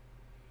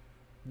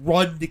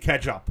 run to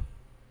catch up.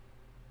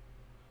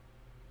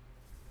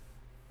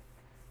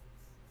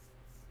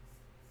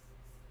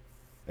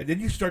 And then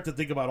you start to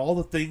think about all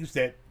the things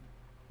that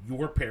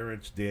your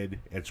parents did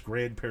as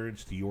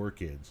grandparents to your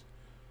kids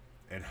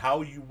and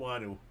how you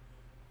want to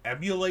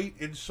emulate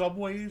in some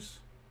ways,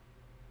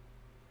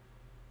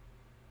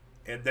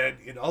 and then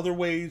in other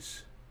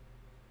ways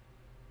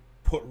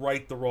put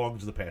right the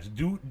wrongs of the past.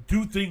 Do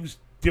things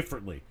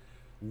differently.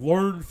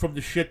 Learn from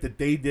the shit that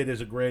they did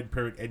as a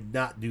grandparent and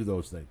not do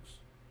those things.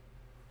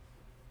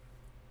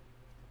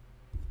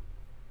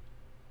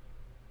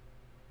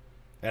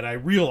 And I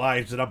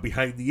realize that I'm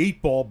behind the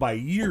 8 ball by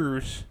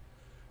years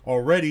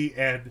already,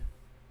 and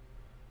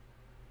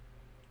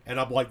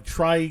I'm like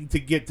trying to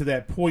get to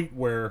that point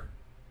where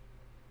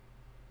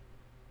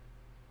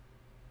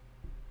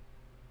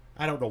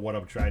I don't know what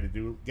I'm trying to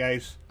do,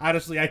 guys.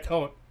 Honestly, I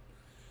don't.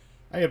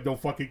 I have no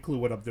fucking clue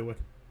what I'm doing.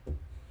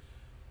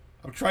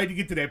 I'm trying to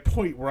get to that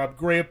point where I'm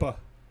grandpa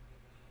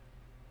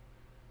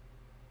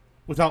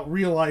without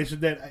realizing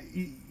that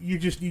you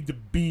just need to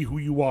be who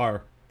you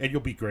are and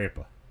you'll be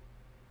grandpa.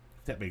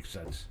 If that makes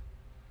sense.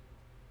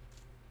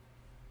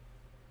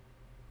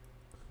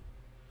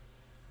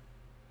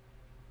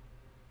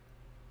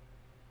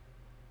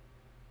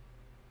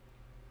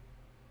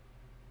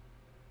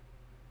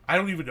 I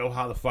don't even know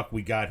how the fuck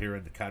we got here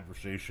in the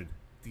conversation.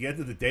 At the end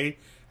of the day,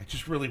 I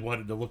just really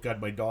wanted to look on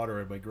my daughter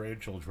and my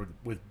grandchildren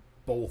with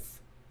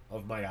both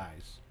of my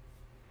eyes.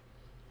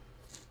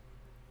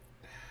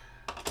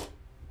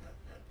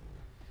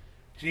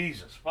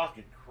 Jesus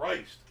fucking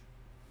Christ.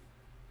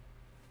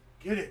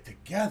 Get it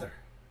together.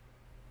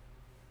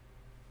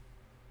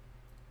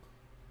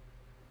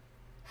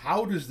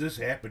 How does this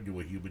happen to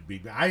a human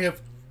being? I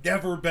have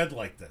never been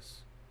like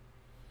this.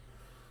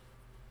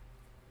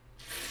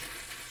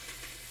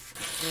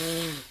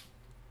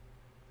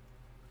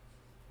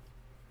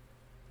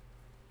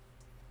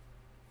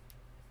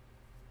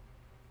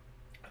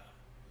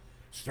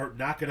 Start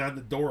knocking on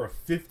the door of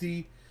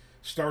 50,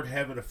 start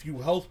having a few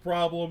health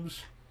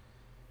problems,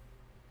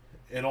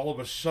 and all of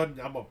a sudden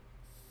I'm a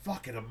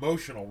fucking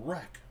emotional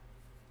wreck.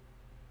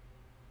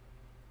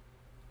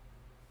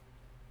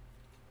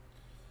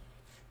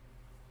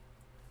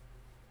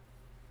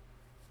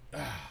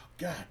 Ah,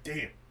 God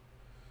damn.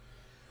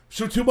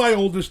 So to my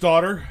oldest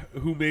daughter,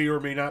 who may or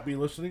may not be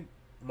listening,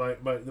 my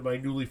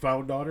newly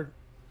found daughter,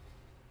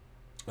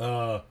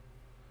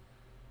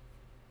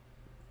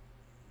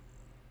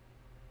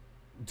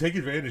 take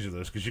advantage of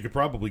this, because you could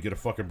probably get a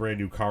fucking brand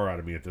new car out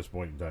of me at this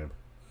point in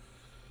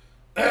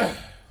time.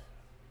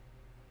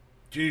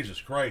 Jesus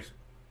Christ.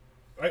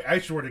 I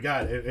swear to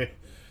God,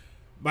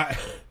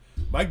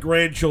 my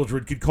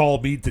grandchildren could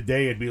call me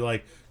today and be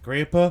like,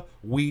 Grandpa,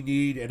 we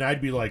need, and I'd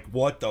be like,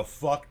 what the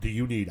fuck do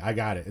you need? I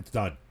got it. It's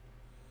done.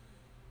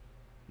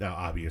 Now,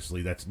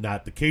 obviously, that's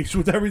not the case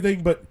with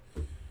everything, but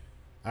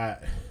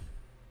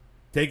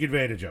take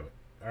advantage of it.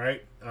 All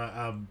right?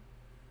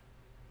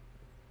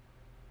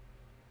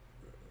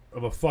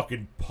 of a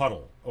fucking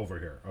puddle over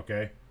here,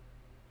 okay?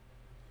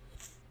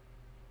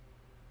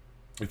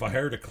 If I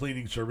hired a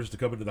cleaning service to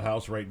come into the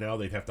house right now,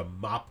 they'd have to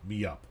mop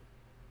me up.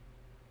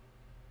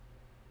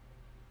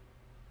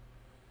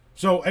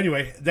 So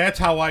anyway, that's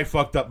how I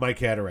fucked up my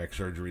cataract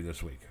surgery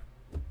this week.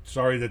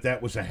 Sorry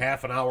that was a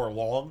half an hour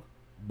long,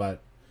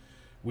 but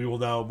we will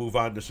now move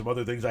on to some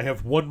other things. I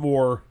have one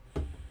more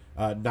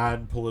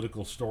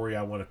non-political story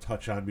I want to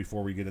touch on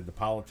before we get into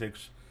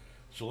politics.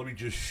 So let me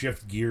just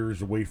shift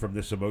gears away from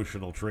this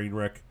emotional train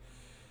wreck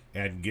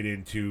and get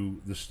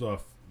into the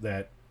stuff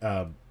that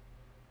I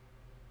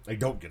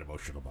don't get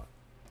emotional about.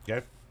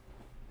 Okay?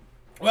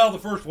 Well, the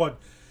first one,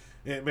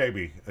 it may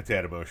be a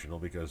tad emotional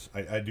because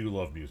I do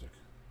love music.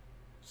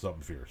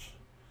 Something fierce.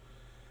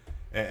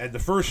 And the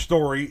first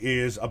story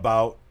is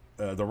about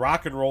the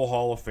Rock and Roll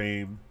Hall of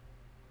Fame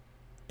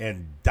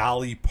and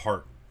Dolly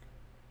Parton.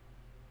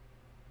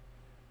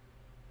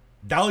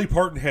 Dolly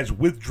Parton has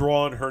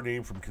withdrawn her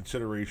name from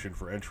consideration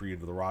for entry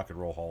into the Rock and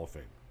Roll Hall of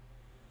Fame.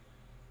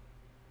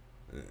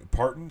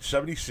 Parton,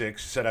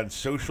 76, said on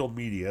social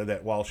media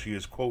that while she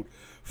is, quote,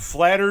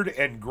 flattered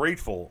and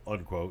grateful,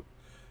 unquote,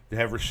 to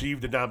have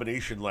received a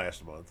nomination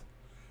last month,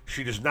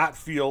 she does not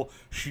feel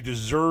she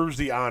deserves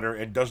the honor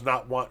and does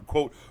not want,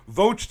 quote,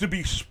 votes to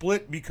be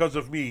split because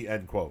of me,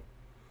 end quote.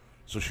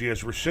 So she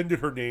has rescinded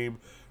her name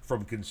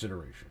from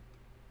consideration.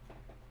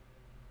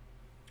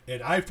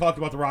 And I've talked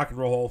about the Rock and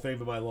Roll Hall of Fame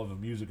and my love of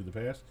music in the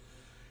past.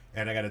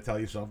 And I got to tell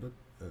you something.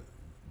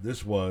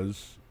 This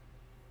was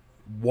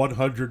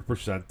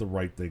 100% the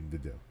right thing to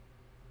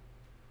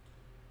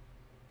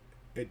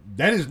do.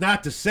 That is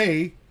not to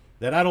say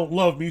that I don't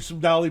love me some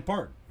Dolly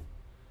Parton.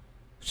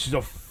 She's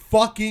a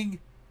fucking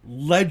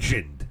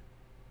legend.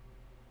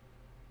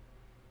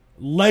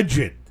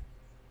 Legend.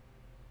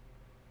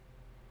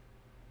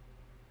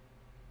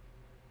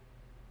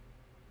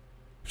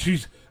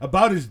 She's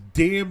about as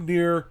damn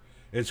near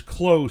as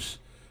close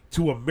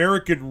to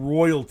American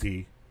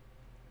royalty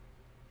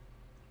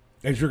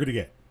as you're going to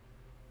get.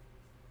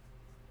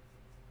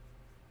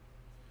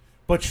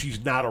 But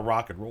she's not a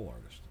rock and roll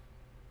artist.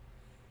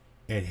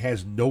 And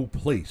has no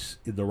place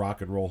in the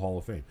Rock and Roll Hall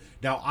of Fame.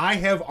 Now, I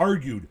have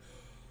argued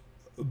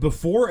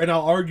before, and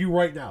I'll argue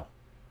right now.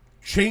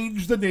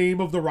 Change the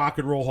name of the Rock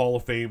and Roll Hall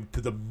of Fame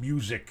to the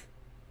Music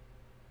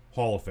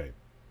Hall of Fame.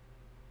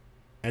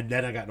 And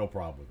then I got no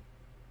problem with it.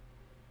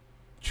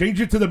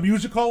 Change it to the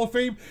Music Hall of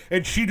Fame,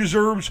 and she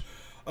deserves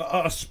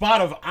a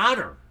spot of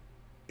honor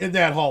in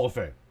that Hall of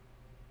Fame.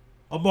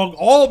 Among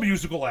all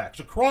musical acts,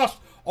 across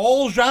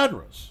all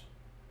genres.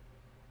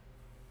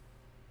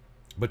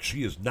 But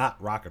she is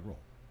not rock and roll.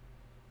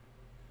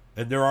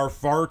 And there are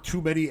far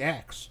too many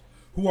acts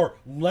who are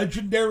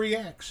legendary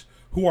acts,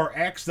 who are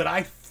acts that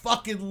I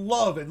fucking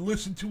love and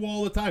listen to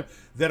all the time,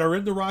 that are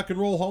in the Rock and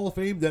Roll Hall of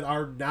Fame that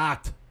are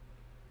not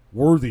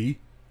worthy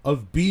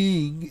of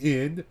being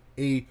in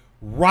a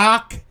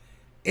Rock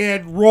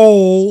and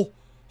Roll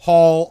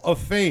Hall of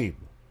Fame.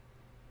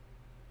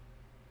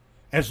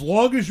 As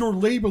long as you're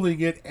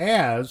labeling it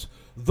as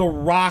the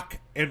Rock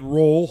and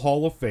Roll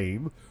Hall of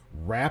Fame,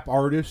 rap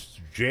artists,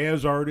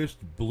 jazz artists,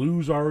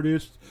 blues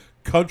artists,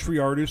 country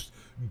artists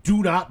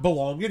do not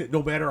belong in it,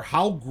 no matter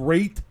how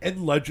great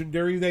and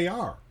legendary they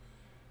are.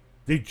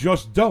 They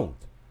just don't,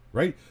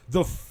 right?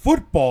 The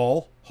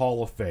Football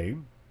Hall of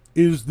Fame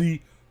is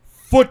the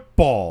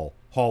Football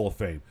Hall of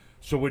Fame.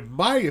 So in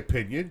my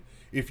opinion,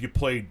 if you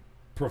played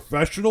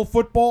professional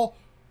football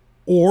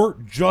or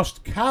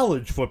just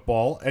college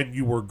football and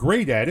you were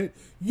great at it,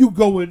 you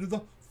go into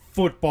the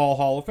Football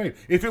Hall of Fame.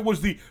 If it was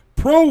the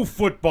Pro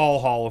Football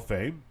Hall of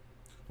Fame,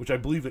 which I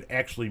believe it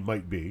actually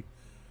might be,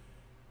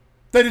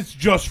 then it's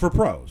just for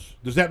pros.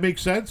 Does that make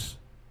sense?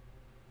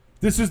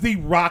 This is the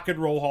Rock and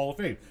Roll Hall of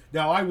Fame.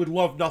 Now, I would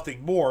love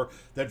nothing more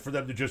than for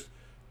them to just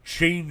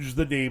change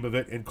the name of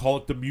it and call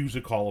it the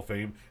Music Hall of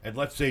Fame, and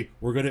let's say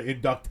we're going to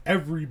induct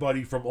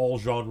everybody from all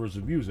genres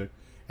of music,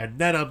 and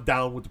then I'm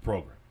down with the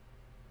program.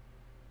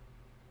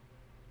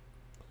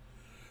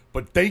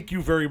 But thank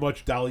you very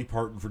much, Dolly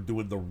Parton, for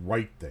doing the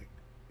right thing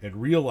and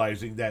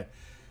realizing that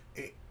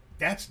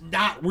that's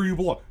not where you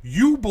belong.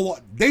 You belong.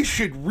 They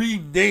should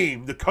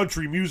rename the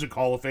Country Music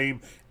Hall of Fame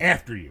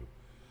after you.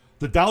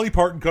 The Dolly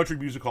Parton Country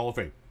Music Hall of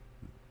Fame.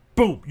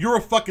 Boom. You're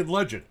a fucking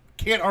legend.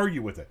 Can't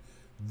argue with it.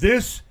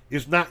 This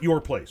is not your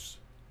place.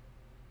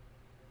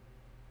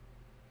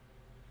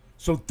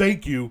 So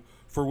thank you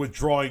for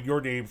withdrawing your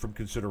name from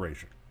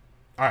consideration.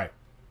 All right.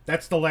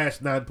 That's the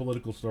last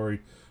non-political story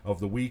of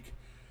the week.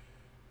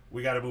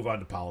 We got to move on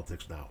to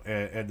politics now.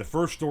 And the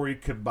first story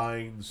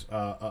combines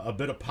a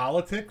bit of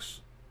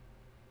politics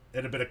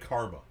and a bit of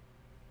karma,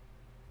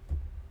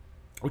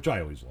 which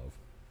I always love.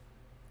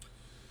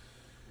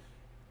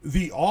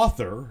 The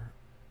author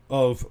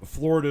of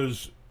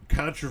Florida's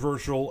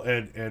controversial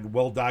and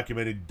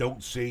well-documented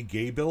Don't Say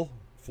Gay bill,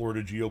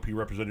 Florida GOP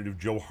Representative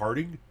Joe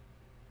Harding,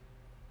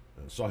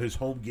 saw his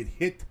home get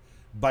hit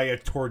by a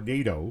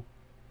tornado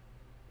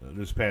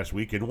this past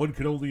week, and one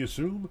can only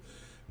assume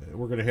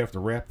we're going to have to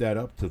wrap that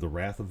up to the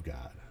wrath of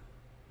God.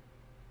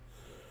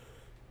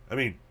 I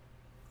mean,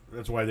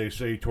 That's why they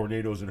say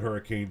tornadoes and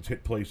hurricanes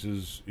hit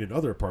places in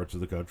other parts of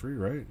the country,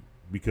 right?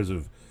 Because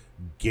of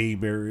gay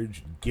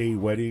marriage, gay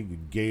wedding,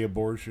 and gay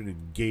abortion,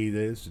 and gay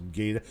this, and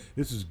gay that.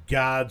 This is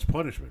God's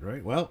punishment,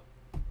 right? Well,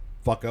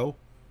 fucko.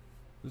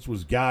 This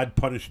was God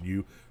punishing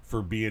you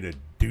for being a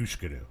douche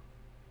canoe.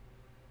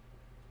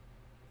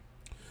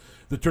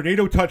 The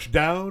tornado touched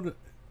down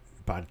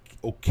on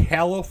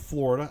Ocala,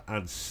 Florida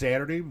on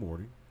Saturday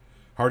morning.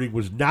 Harding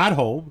was not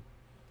home,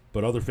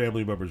 but other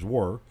family members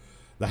were.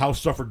 The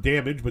house suffered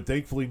damage, but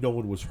thankfully no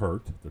one was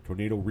hurt. The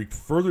tornado wreaked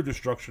further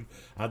destruction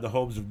on the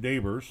homes of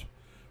neighbors,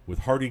 with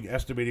Harding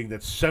estimating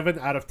that 7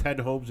 out of 10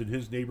 homes in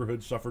his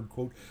neighborhood suffered,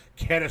 quote,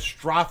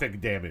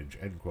 catastrophic damage,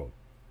 end quote.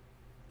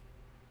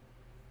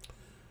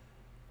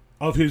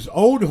 Of his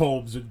own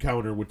home's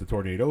encounter with the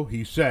tornado,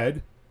 he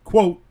said,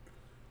 quote,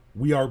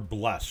 we are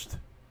blessed.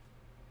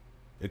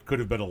 It could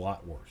have been a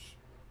lot worse.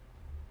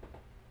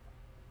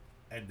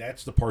 And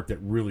that's the part that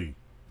really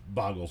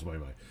boggles my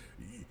mind.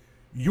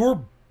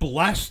 You're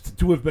blessed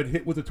to have been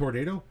hit with a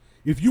tornado?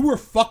 If you were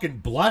fucking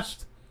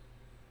blessed,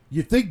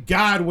 you think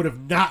God would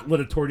have not let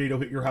a tornado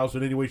hit your house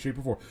in any way, shape,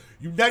 or form.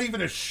 You're not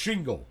even a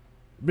shingle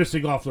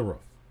missing off the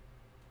roof.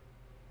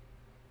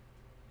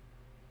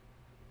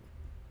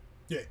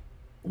 Yeah.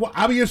 Well,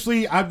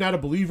 obviously, I'm not a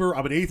believer.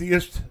 I'm an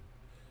atheist.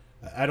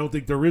 I don't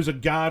think there is a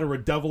God or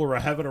a devil or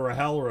a heaven or a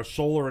hell or a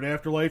soul or an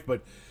afterlife.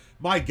 But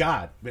my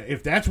God,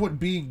 if that's what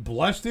being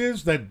blessed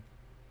is, then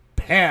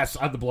pass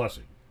on the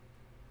blessing.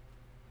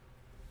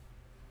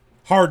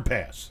 Hard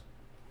pass.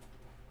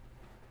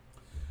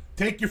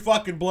 Take your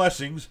fucking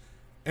blessings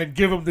and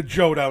give them to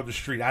Joe down the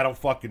street. I don't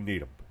fucking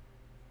need them.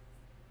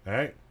 All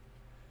right?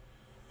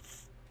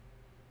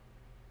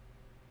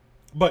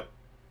 But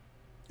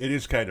it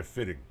is kind of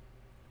fitting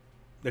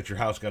that your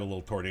house got a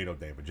little tornado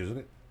damage, isn't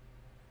it?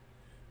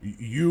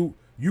 You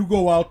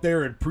go out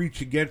there and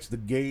preach against the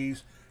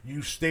gays.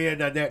 You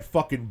stand on that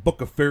fucking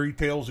book of fairy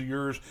tales of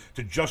yours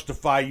to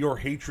justify your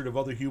hatred of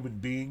other human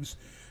beings.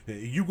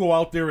 You go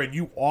out there and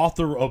you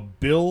author a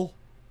bill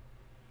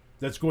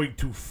that's going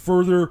to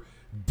further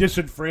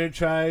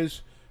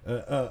disenfranchise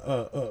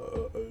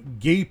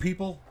gay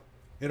people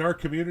in our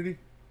community.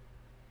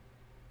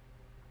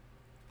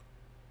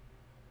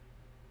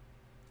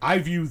 I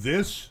view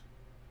this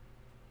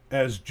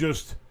as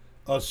just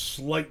a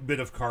slight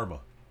bit of karma.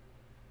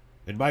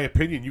 In my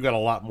opinion, you got a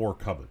lot more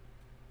coming.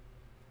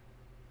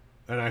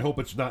 And I hope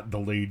it's not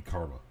delayed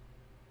karma.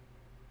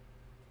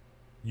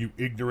 You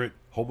ignorant,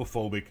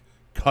 homophobic,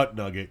 cut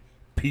nugget,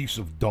 piece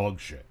of dog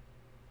shit.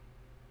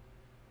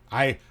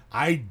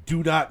 I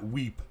do not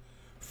weep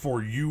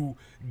for you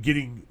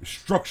getting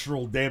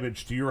structural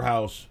damage to your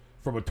house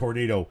from a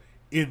tornado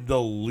in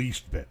the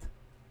least bit.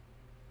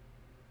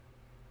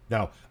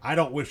 Now, I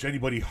don't wish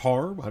anybody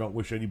harm. I don't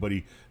wish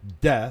anybody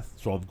death.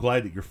 So I'm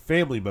glad that your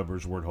family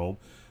members weren't home.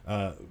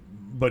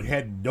 But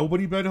had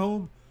nobody been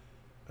home,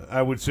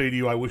 I would say to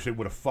you, I wish they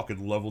would have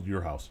fucking leveled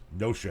your house.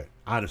 No shit.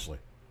 Honestly.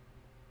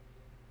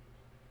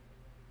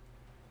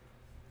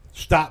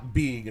 Stop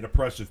being an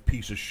oppressive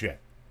piece of shit.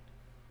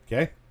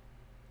 Okay?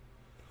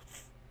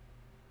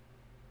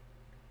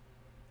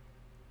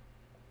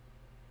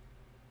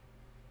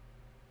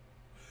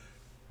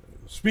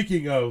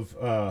 Speaking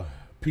of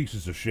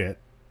pieces of shit,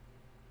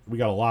 we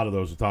got a lot of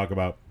those to talk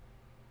about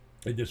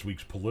in this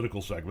week's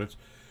political segments.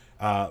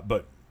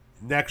 But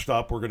next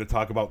up, we're going to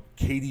talk about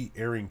Katie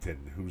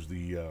Arrington, who's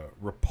the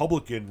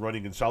Republican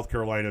running in South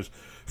Carolina's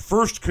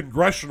 1st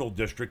congressional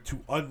district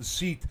to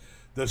unseat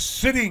the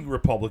sitting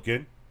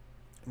Republican,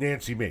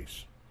 Nancy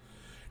Mace.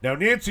 Now,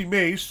 Nancy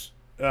Mace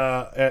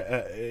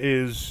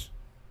is,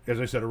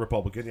 as I said, a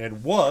Republican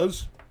and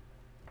was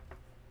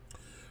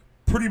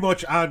pretty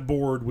much on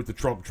board with the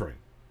Trump train.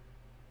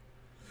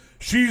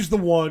 She's the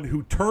one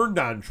who turned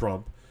on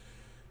Trump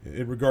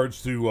in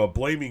regards to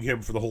blaming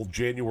him for the whole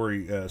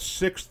January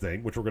 6th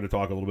thing, which we're going to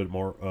talk a little bit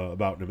more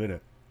about in a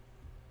minute.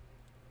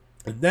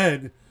 And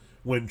then,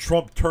 when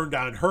Trump turned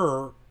on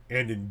her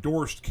and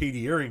endorsed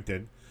Katie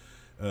Arrington,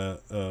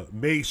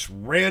 Mace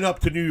ran up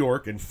to New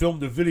York and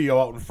filmed a video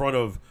out in front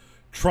of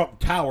Trump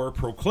Tower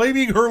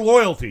proclaiming her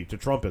loyalty to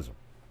Trumpism.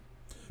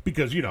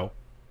 Because, you know,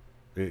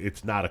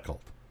 it's not a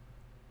cult.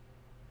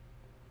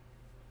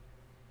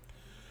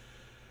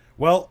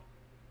 Well,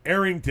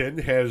 Arrington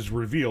has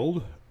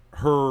revealed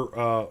her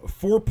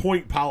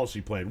 4-point policy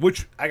plan,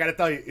 which I got to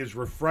tell you is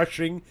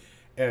refreshing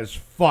as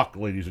fuck,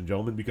 ladies and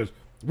gentlemen, because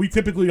we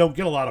typically don't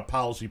get a lot of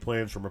policy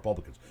plans from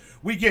Republicans.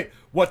 We get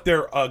what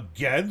they're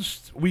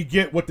against. We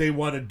get what they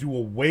want to do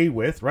away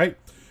with, right?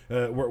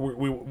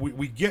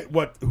 We get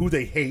who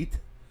they hate,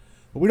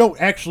 but we don't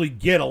actually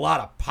get a lot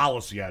of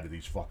policy out of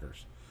these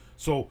fuckers.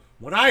 So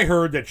when I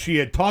heard that she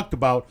had talked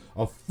about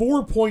a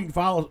 4-point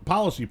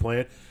policy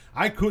plan,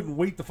 I couldn't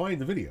wait to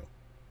find the video.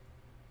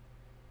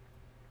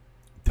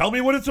 Tell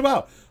me what it's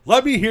about.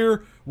 Let me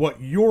hear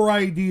what your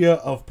idea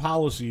of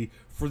policy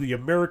for the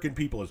American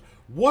people is.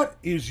 What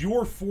is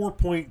your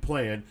 4-point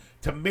plan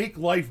to make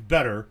life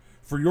better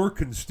for your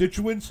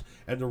constituents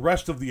and the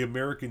rest of the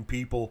American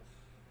people?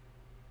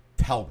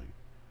 Tell me.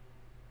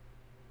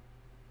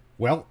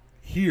 Well,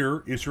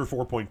 Here is her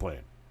 4-point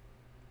plan.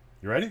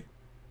 You ready?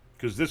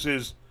 Because this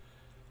is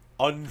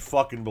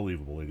unfucking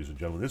believable, ladies and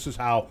gentlemen. This is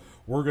how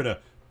we're going to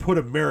put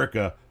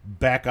America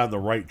back on the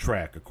right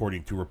track,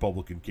 according to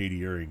Republican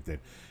Katie Arrington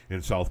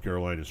in South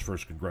Carolina's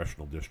 1st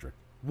Congressional District.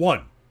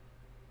 1,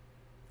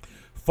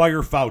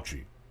 fire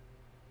Fauci.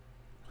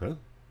 Huh?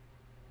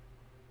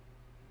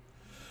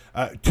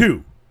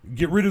 2,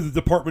 get rid of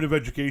the Department of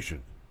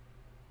Education.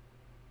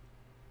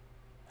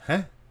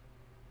 Huh?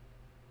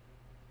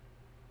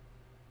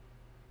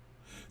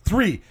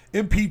 3,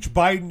 impeach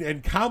Biden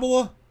and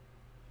Kamala.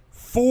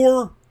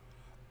 4,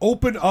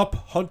 open up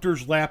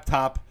Hunter's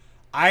laptop.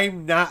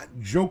 I'm not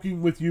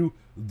joking with you.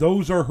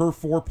 Those are her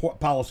 4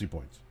 policy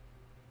points.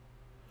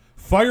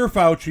 Fire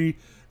Fauci,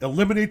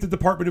 eliminate the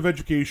Department of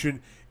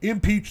Education,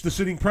 impeach the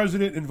sitting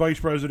president and vice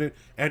president,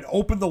 and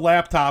open the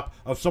laptop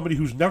of somebody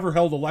who's never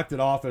held elected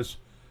office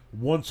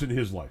once in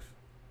his life.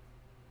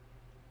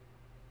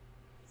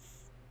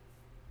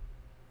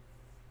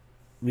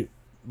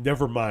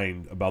 Never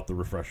mind about the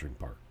refreshing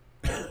part.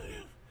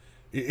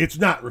 It's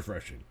not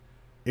refreshing.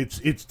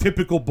 It's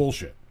typical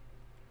bullshit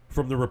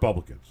from the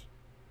Republicans.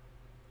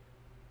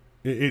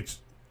 It's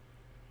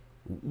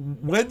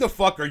when the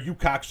fuck are you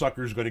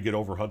cocksuckers going to get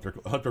over Hunter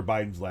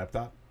Biden's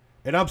laptop?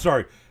 And I'm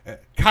sorry,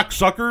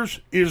 cocksuckers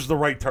is the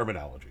right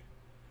terminology.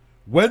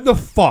 When the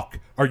fuck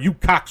are you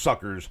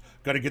cocksuckers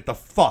going to get the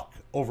fuck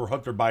over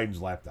Hunter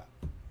Biden's laptop?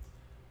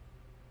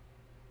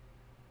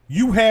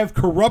 You have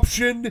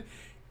corruption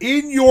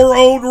in your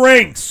own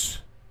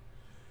ranks.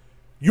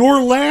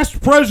 Your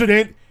last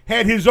president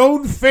had his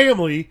own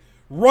family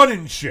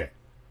running shit.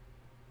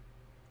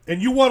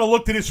 And you want to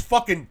look to this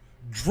fucking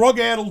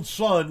drug-addled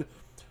son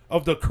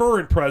of the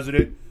current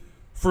president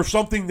for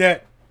something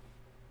that,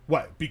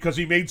 what, because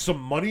he made some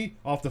money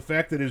off the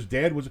fact that his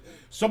dad was,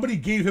 somebody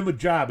gave him a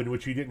job in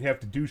which he didn't have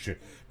to do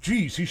shit.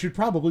 Geez, he should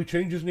probably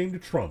change his name to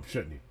Trump,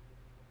 shouldn't he?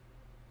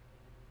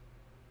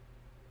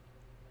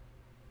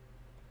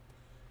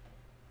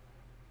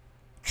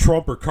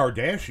 Trump or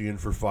Kardashian,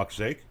 for fuck's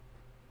sake.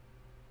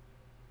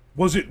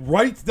 Was it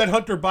right that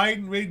Hunter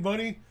Biden made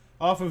money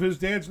off of his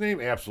dad's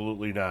name?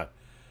 Absolutely not.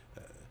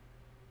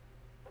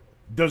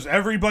 Does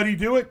everybody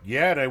do it?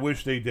 Yeah, and I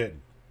wish they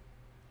didn't.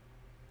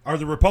 Are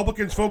the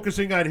Republicans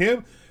focusing on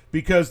him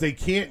because they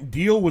can't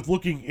deal with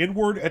looking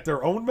inward at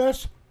their own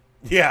mess?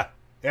 Yeah,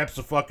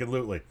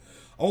 abso-fucking-lutely.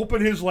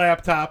 Open his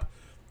laptop,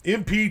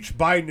 impeach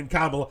Biden and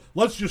Kamala.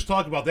 Let's just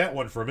talk about that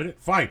one for a minute.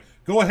 Fine,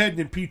 go ahead and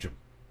impeach him.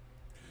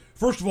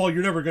 First of all,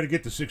 you're never going to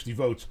get to 60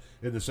 votes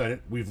in the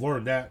Senate. We've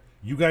learned that.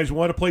 You guys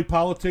want to play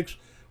politics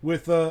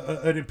with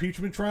an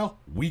impeachment trial?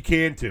 We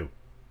can too.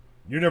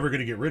 You're never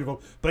going to get rid of them.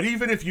 But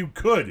even if you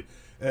could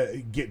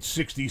get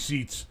 60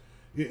 seats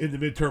in the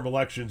midterm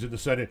elections in the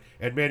Senate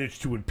and manage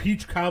to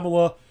impeach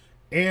Kamala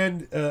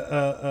and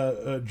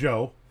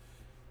Joe,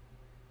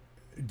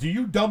 do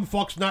you dumb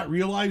fucks not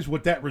realize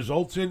what that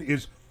results in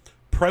is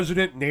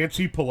President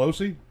Nancy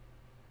Pelosi?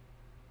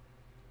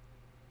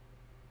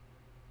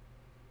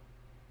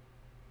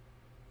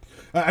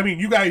 I mean,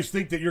 you guys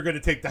think that you're going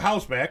to take the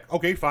House back.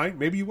 Okay, fine.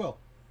 Maybe you will.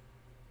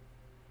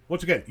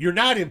 Once again, you're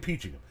not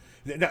impeaching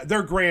them. Now,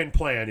 their grand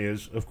plan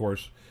is, of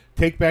course,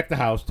 take back the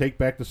House, take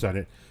back the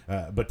Senate,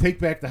 but take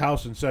back the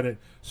House and Senate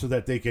so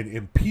that they can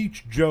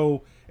impeach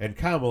Joe and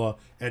Kamala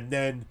and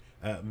then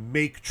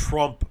make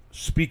Trump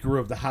Speaker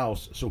of the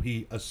House so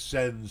he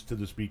ascends to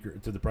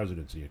the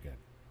presidency again.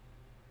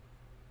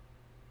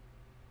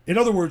 In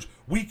other words,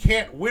 we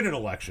can't win an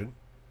election.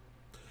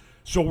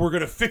 So we're going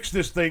to fix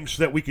this thing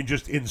so that we can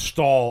just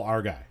install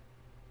our guy.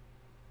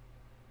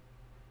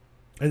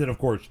 And then, of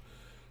course,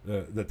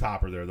 the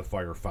topper there, the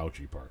fire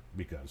Fauci part,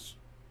 because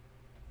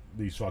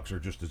these fucks are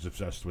just as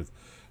obsessed with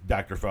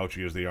Dr.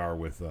 Fauci as they are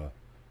with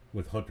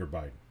Hunter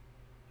Biden.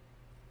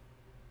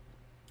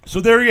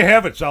 So there you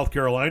have it, South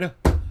Carolina.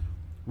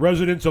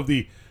 Residents of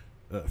the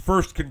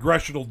 1st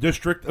Congressional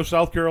District of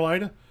South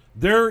Carolina.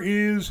 There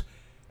is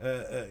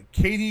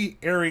Katie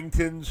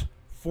Arrington's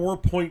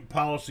 4-point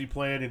policy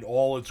plan in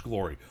all its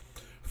glory.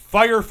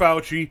 Fire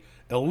Fauci,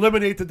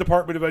 eliminate the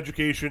Department of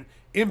Education,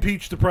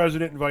 impeach the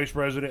president and vice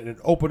president, and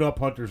open up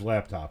Hunter's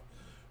laptop.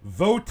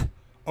 Vote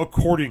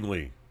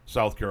accordingly,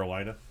 South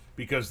Carolina,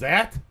 because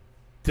that,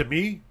 to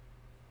me,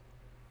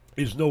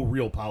 is no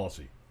real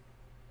policy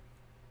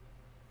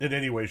in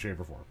any way, shape,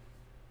 or form.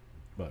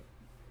 But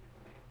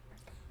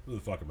who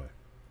the fuck am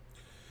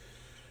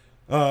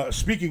I?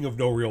 Speaking of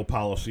no real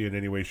policy in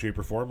any way, shape,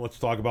 or form, let's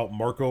talk about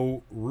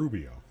Marco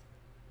Rubio.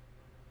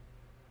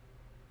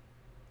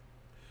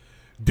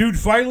 Dude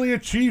finally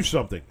achieved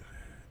something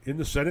in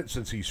the Senate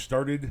since he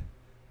started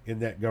in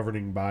that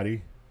governing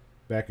body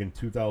back in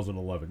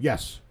 2011.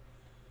 Yes,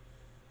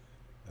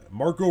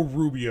 Marco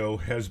Rubio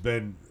has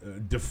been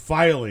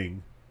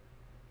defiling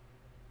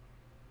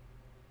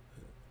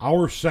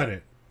our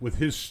Senate with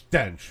his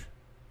stench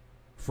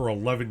for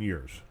 11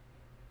 years.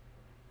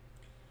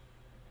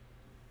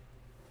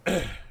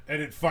 And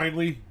it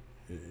finally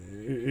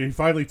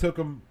took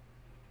him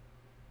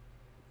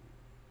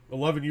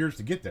 11 years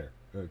to get there.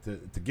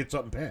 To get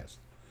something passed.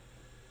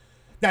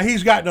 Now,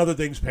 he's gotten other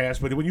things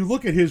passed, but when you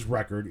look at his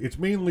record, it's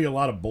mainly a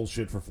lot of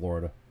bullshit for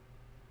Florida.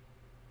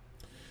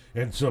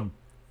 And some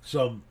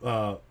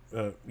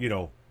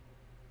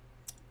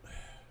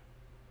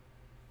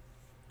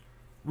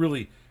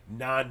really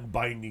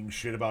non-binding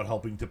shit about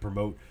helping to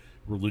promote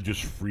religious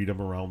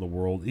freedom around the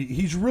world.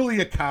 He's really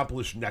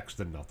accomplished next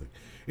to nothing.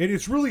 And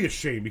it's really a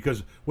shame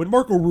because when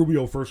Marco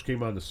Rubio first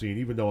came on the scene,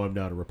 even though I'm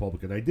not a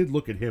Republican, I did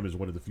look at him as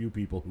one of the few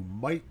people who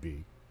might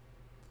be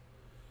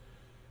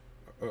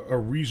a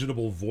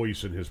reasonable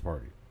voice in his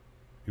party.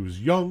 He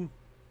was young,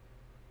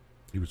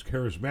 he was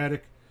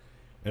charismatic,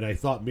 and I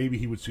thought maybe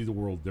he would see the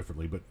world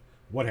differently. But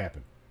what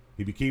happened?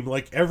 He became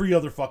like every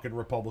other fucking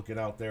Republican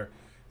out there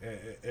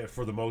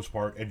for the most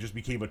part and just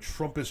became a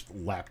Trumpist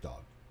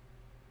lapdog.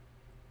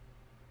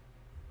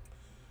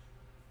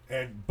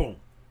 And boom.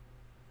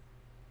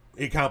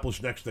 He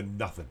accomplished next to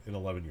nothing in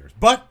 11 years.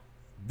 But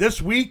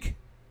this week,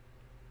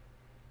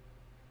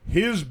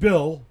 his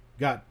bill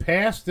got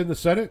passed in the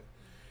Senate,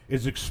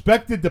 is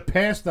expected to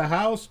pass the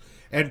House,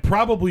 and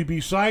probably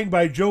be signed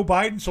by Joe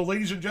Biden. So,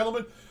 ladies and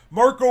gentlemen,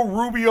 Marco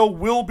Rubio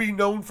will be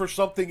known for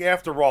something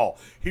after all.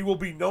 He will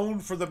be known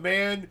for the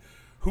man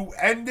who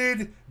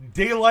ended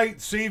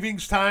daylight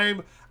savings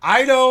time.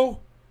 I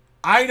know.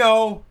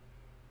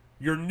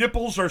 Your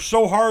nipples are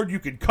so hard you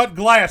can cut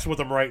glass with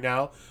them right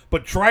now,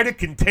 but try to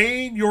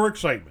contain your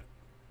excitement.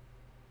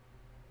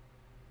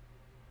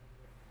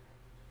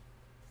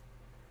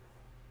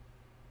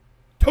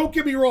 Don't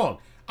get me wrong.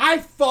 I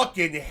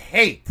fucking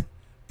hate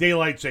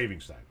daylight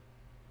savings time.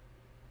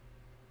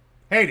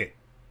 Hate it.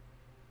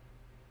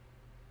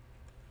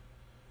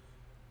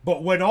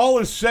 But when all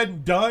is said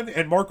and done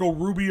and Marco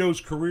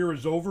Rubio's career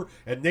is over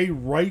and they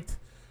write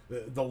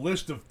the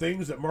list of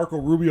things that Marco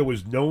Rubio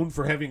is known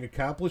for having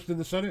accomplished in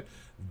the Senate,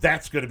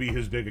 that's going to be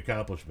his big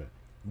accomplishment.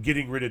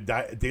 Getting rid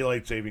of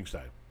daylight savings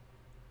time.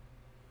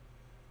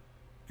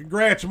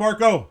 Congrats,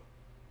 Marco.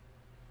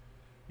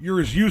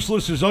 You're as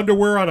useless as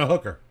underwear on a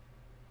hooker.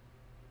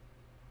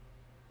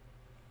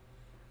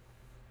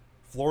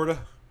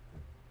 Florida,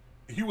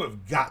 you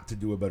have got to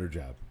do a better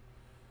job.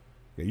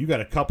 Okay, you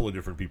got a couple of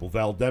different people.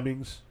 Val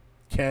Demings,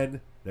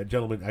 Ken, that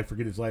gentleman, I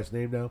forget his last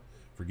name now.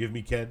 Forgive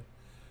me, Ken.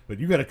 But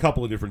you got a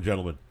couple of different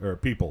gentlemen, or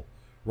people,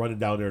 running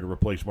down there to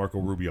replace Marco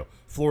Rubio.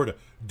 Florida,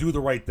 do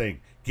the right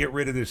thing. Get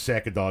rid of this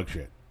sack of dog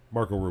shit.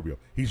 Marco Rubio.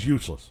 He's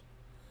useless.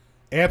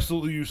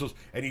 Absolutely useless.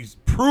 And he's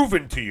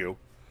proven to you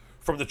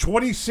from the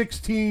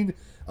 2016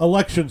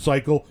 election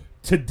cycle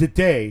to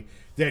today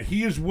that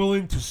he is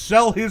willing to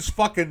sell his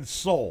fucking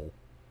soul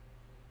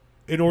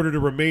in order to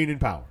remain in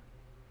power.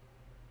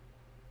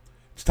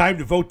 It's time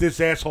to vote this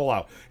asshole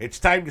out. It's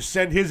time to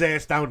send his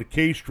ass down to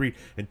K Street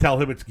and tell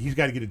him he's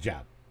got to get a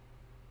job.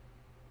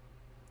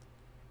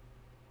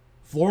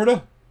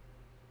 Florida,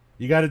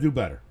 you got to do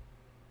better.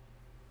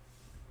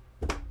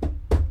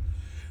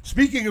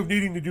 Speaking of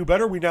needing to do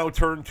better, we now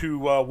turn to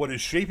what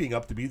is shaping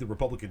up to be the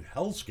Republican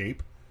hellscape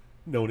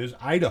known as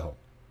Idaho.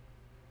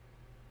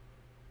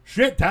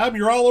 Shit, Tom,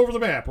 you're all over the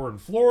map. We're in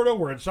Florida,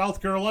 we're in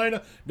South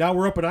Carolina, now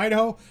we're up in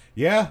Idaho.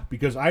 Yeah,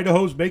 because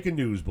Idaho's making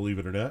news, believe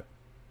it or not.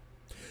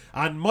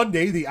 On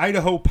Monday, the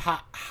Idaho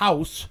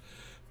House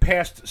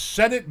passed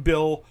Senate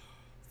Bill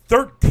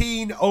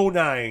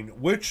 1309,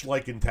 which,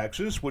 like in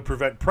Texas, would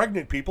prevent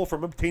pregnant people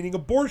from obtaining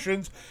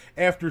abortions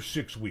after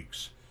 6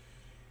 weeks.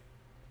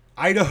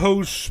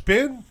 Idaho's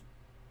spin?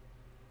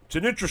 It's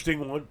an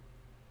interesting one.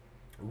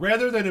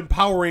 Rather than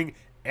empowering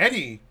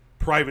any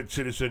private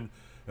citizen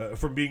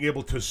from being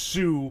able to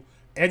sue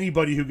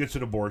anybody who gets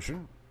an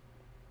abortion,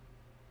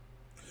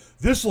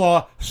 this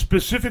law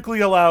specifically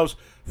allows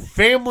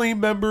family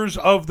members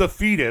of the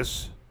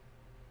fetus,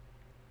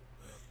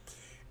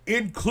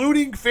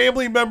 including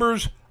family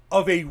members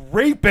of a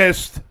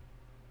rapist,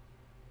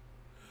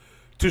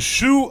 to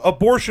sue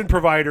abortion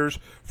providers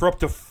for up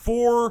to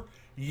 4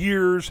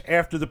 years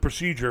after the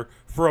procedure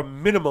for a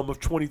minimum of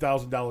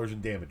 $20,000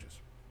 in damages.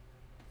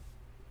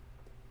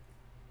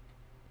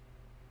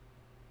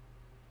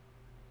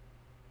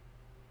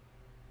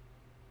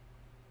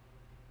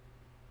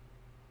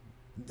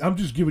 I'm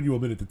just giving you a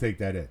minute to take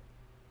that in.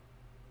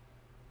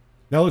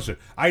 Now listen,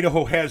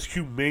 Idaho has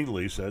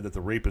humanely said that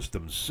the rapists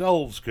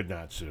themselves could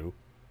not sue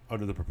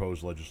under the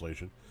proposed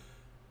legislation.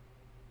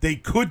 They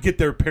could get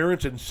their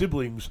parents and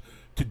siblings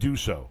to do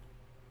so,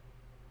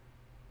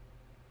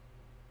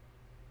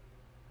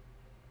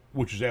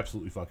 which is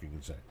absolutely fucking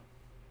insane.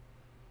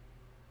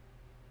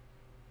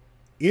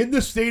 In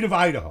the state of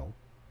Idaho,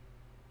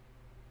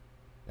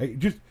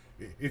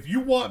 if you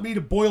want me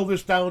to boil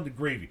this down to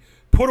gravy,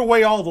 put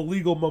away all the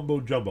legal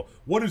mumbo-jumbo.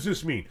 What does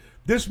this mean?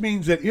 This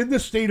means that in the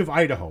state of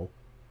Idaho,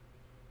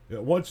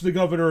 once the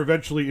governor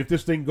eventually, if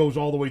this thing goes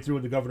all the way through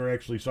and the governor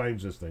actually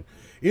signs this thing,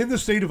 in the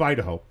state of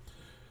Idaho,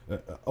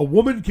 a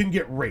woman can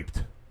get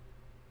raped,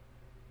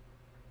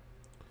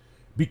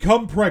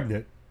 become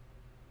pregnant,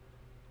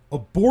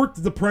 abort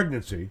the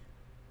pregnancy,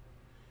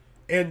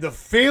 and the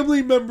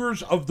family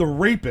members of the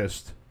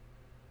rapist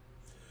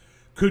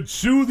could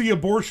sue the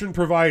abortion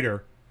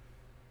provider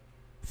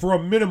for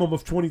a minimum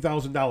of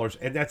 $20,000,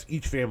 and that's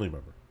each family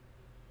member.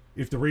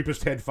 If the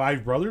rapist had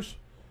 5 brothers,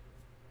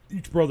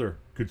 each brother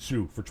could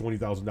sue for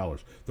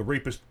 $20,000. The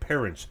rapist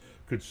parents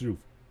could sue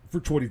for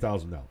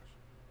 $20,000.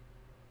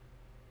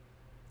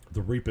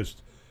 The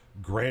rapist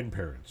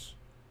grandparents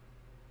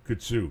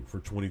could sue for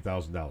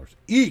 $20,000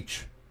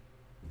 each,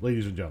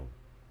 ladies and gentlemen.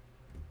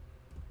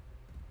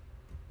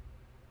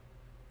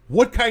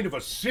 What kind of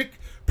a sick,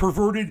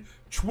 perverted,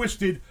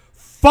 twisted,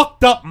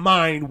 fucked up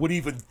mind would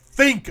even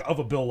think of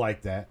a bill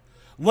like that,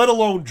 let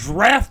alone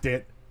draft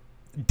it,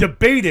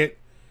 debate it,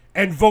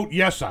 and vote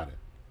yes on it?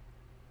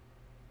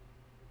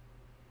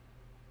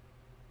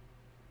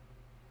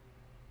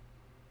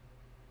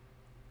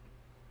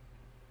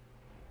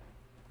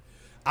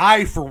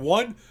 I, for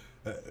one,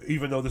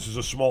 even though this is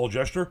a small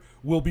gesture,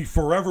 will be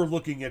forever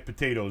looking at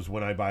potatoes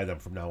when I buy them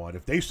from now on.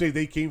 If they say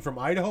they came from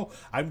Idaho,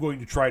 I'm going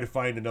to try to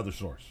find another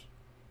source.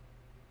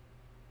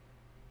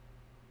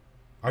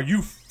 Are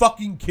you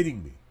fucking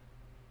kidding me?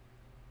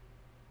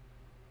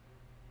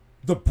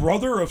 The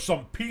brother of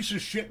some piece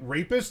of shit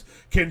rapist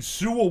can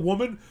sue a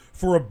woman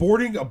for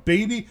aborting a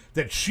baby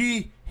that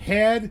she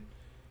had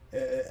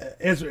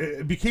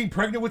became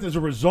pregnant with as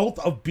a result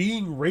of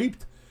being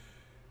raped?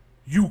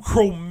 You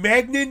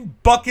Cro-Magnon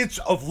buckets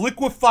of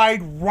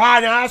liquefied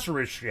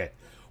rhinoceros shit.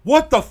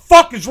 What the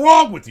fuck is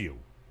wrong with you?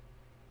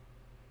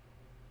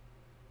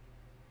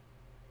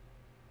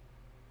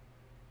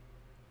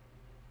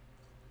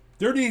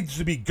 There needs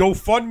to be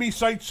GoFundMe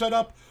sites set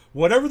up.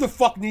 Whatever the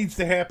fuck needs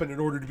to happen in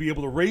order to be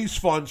able to raise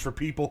funds for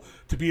people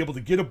to be able to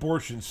get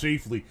abortion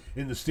safely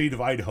in the state of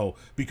Idaho,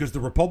 because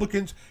the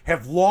Republicans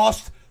have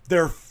lost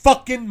their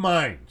fucking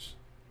minds.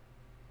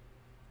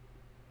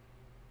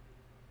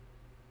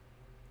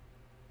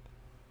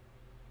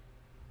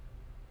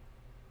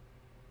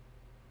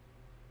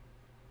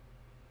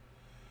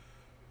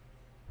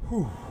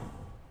 Whew.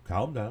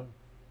 Calm down.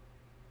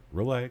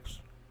 Relax.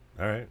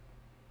 All right.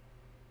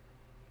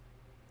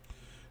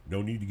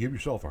 No need to give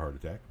yourself a heart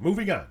attack.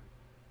 Moving on.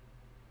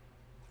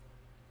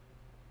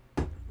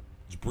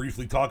 Let's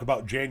briefly talk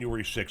about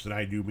January 6th, and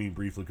I do mean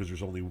briefly because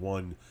there's only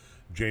one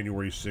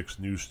January 6th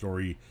news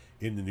story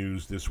in the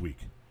news this week.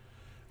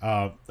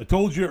 I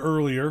told you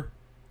earlier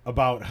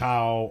about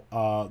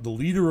how the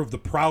leader of the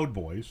Proud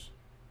Boys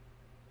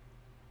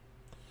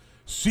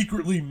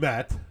secretly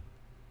met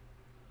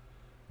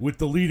with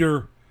the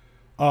leader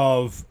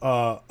of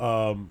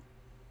the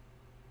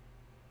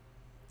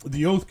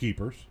Oath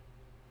Keepers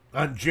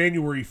on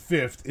January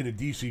 5th in a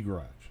D.C.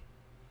 garage.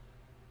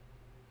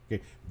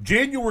 Okay.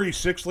 January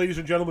 6th, ladies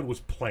and gentlemen, was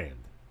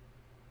planned.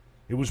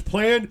 It was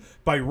planned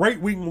by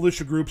right-wing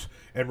militia groups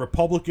and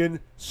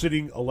Republican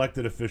sitting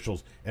elected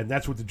officials, and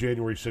that's what the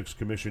January 6th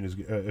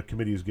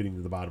committee is getting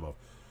to the bottom of.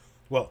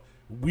 Well,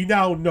 we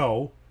now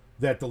know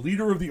that the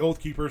leader of the Oath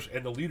Keepers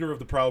and the leader of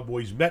the Proud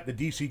Boys met in the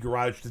D.C.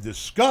 garage to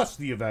discuss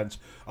the events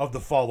of the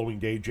following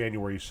day,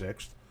 January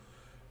 6th,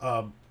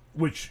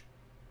 which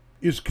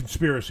is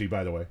conspiracy,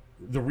 by the way.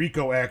 The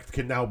RICO Act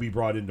can now be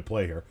brought into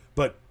play here.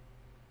 But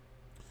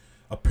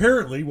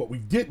apparently what we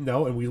didn't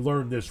know, and we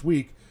learned this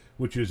week,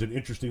 which is an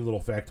interesting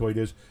little factoid,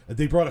 is that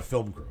they brought a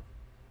film crew.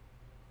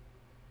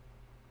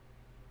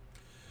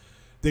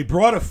 They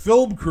brought a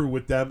film crew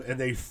with them, and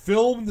they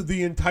filmed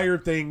the entire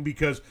thing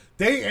because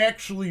they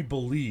actually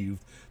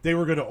believed they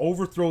were going to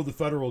overthrow the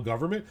federal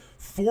government,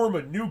 form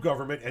a new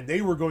government, and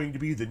they were going to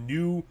be the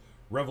new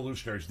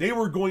revolutionaries. They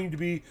were going to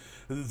be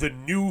the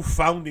new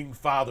founding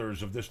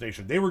fathers of this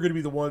nation. They were going to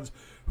be the ones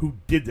who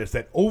did this,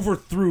 that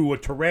overthrew a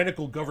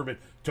tyrannical government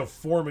to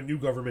form a new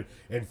government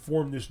and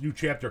form this new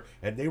chapter,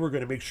 and they were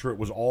going to make sure it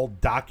was all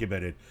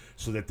documented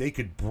so that they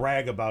could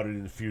brag about it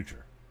in the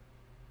future.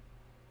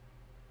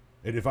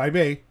 And if I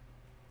may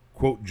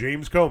quote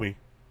James Comey,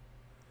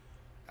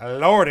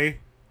 lordy,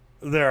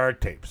 there are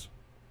tapes.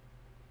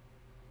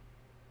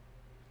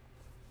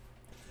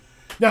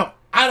 Now,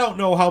 I don't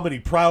know how many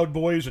Proud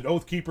Boys and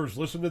Oath Keepers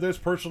listen to this.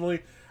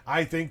 Personally,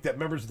 I think that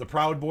members of the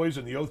Proud Boys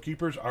and the Oath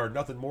Keepers are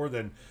nothing more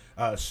than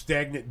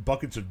stagnant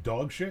buckets of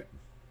dog shit.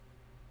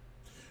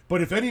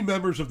 But if any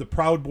members of the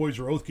Proud Boys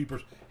or Oath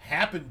Keepers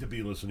happen to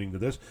be listening to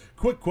this,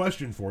 quick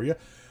question for you.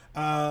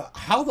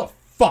 How the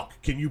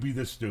fuck can you be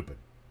this stupid?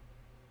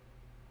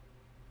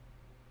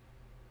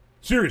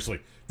 Seriously,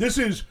 this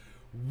is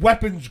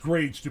weapons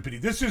grade stupidity.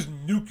 This is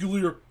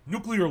nuclear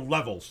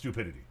level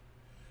stupidity.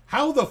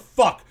 How the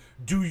fuck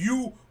do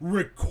you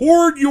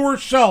record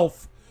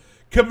yourself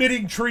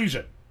committing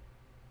treason?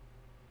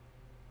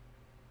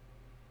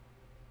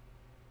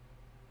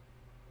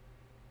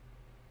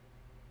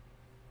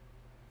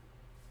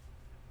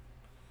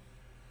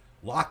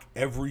 Lock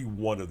every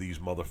one of these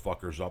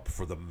motherfuckers up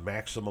for the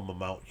maximum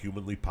amount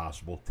humanly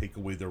possible. Take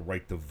away their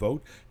right to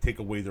vote. Take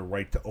away their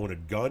right to own a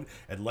gun.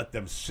 And let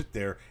them sit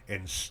there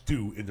and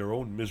stew in their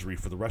own misery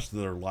for the rest of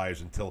their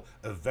lives until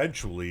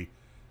eventually,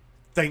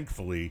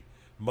 thankfully,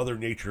 Mother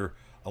Nature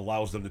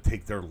allows them to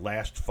take their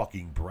last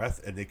fucking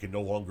breath and they can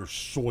no longer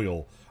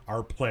soil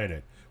our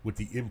planet with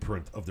the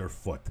imprint of their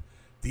foot.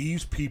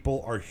 These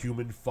people are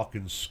human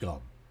fucking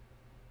scum.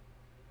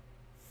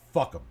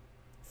 Fuck them.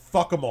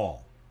 Fuck them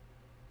all.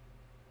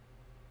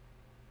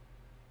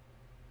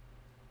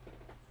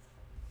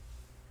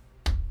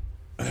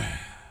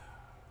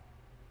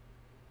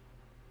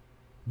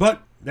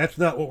 That's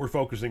not what we're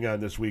focusing on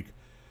this week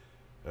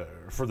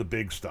for the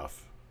big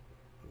stuff.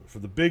 For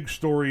the big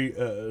stories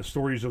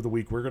of the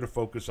week, we're going to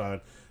focus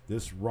on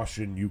this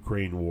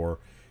Russian-Ukraine war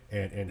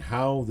and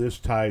how this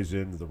ties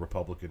into the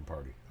Republican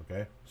Party.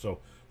 Okay? So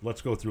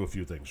let's go through a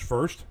few things.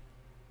 First,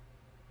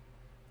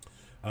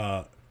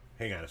 hang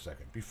on a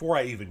second. Before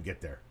I even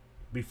get there,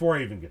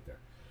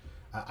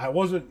 I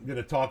wasn't going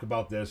to talk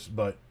about this,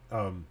 but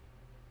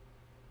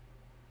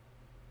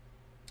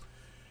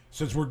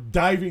since we're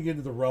diving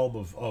into the realm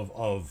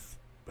of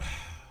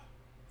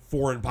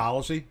foreign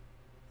policy,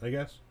 I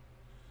guess.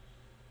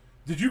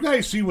 Did you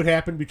guys see what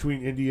happened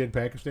between India and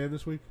Pakistan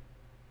this week?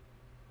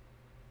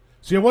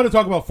 See, I want to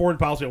talk about foreign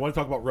policy. I want to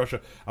talk about Russia.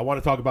 I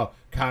want to talk about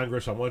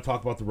Congress. I want to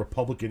talk about the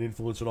Republican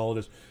influence and all of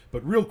this.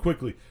 But real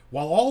quickly,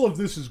 while all of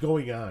this is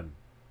going on,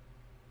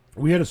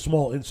 we had a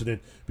small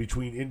incident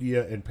between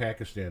India and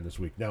Pakistan this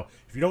week. Now,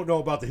 if you don't know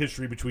about the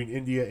history between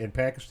India and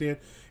Pakistan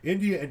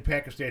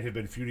have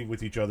been feuding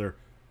with each other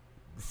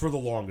for the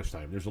longest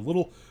time. There's a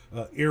little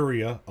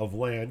area of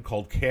land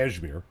called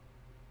Kashmir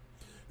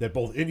that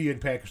both India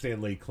and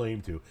Pakistan lay claim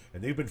to,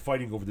 and they've been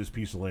fighting over this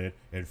piece of land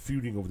and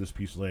feuding over this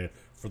piece of land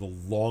for the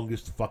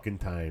longest fucking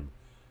time.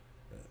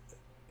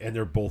 And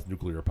they're both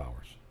nuclear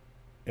powers.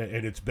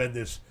 And it's been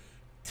this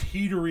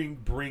teetering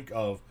brink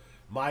of,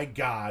 my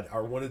God,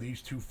 are one of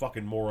these two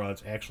fucking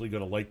morons actually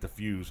going to light the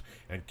fuse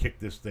and kick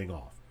this thing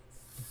off?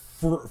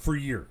 For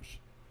years.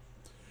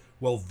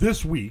 Well,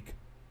 this week,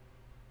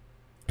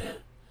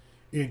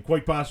 in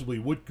quite possibly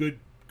what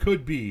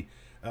could be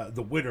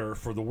the winner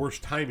for the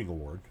worst timing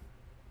award,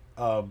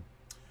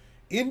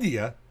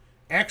 India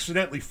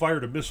accidentally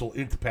fired a missile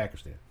into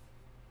Pakistan.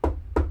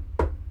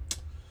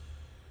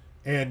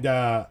 And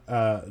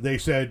they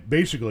said,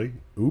 basically,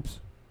 oops,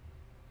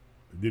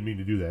 didn't mean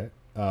to do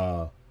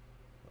that.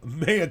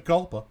 Mea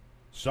culpa.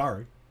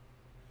 Sorry.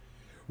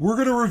 We're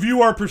going to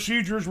review our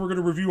procedures, we're going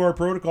to review our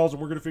protocols,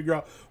 and we're going to figure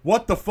out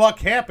what the fuck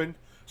happened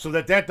so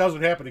that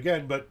doesn't happen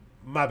again, but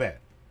my bad.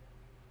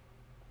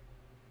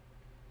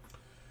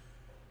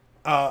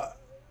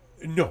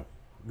 No.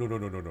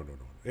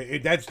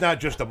 That's not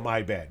just a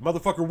my bad.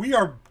 Motherfucker, we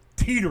are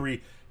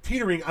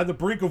teetering on the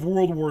brink of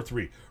World War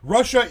III.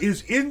 Russia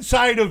is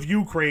inside of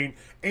Ukraine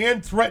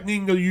and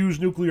threatening to use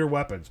nuclear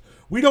weapons.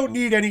 We don't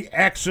need any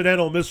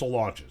accidental missile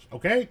launches,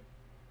 okay?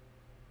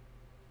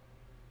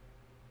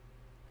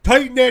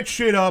 Tighten that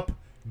shit up.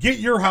 Get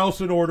your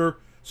house in order.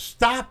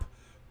 Stop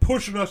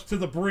pushing us to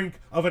the brink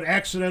of an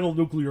accidental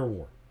nuclear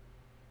war.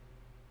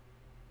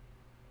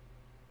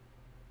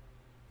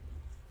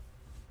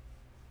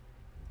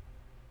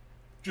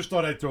 Just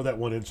thought I'd throw that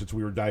one in since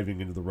we were diving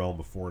into the realm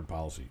of foreign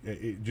policy.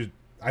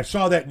 I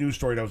saw that news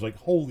story and I was like,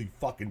 holy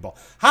fucking ball.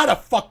 How the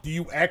fuck do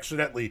you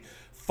accidentally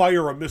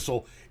fire a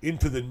missile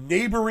into the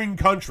neighboring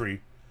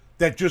country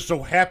that just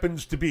so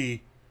happens to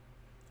be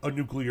a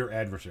nuclear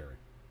adversary?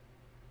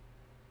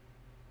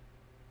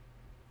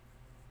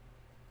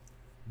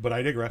 But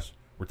I digress.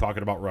 We're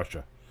talking about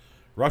Russia.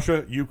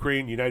 Russia,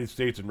 Ukraine, United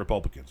States, and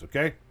Republicans,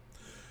 okay?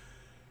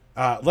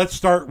 Let's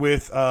start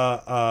with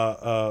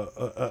a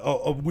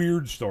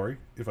weird story,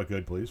 if I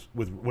could, please,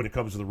 when it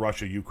comes to the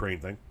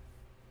Russia-Ukraine thing.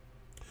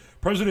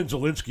 President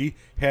Zelensky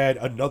had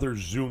another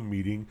Zoom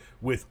meeting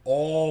with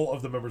all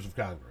of the members of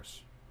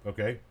Congress,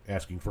 okay?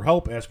 Asking for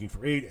help, asking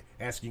for aid,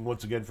 asking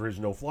once again for his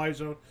no-fly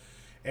zone.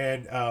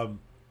 And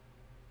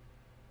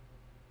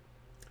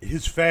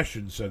his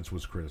fashion sense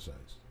was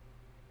criticized.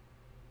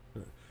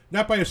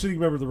 Not by a sitting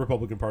member of the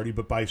Republican Party,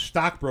 but by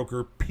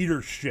stockbroker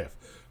Peter Schiff,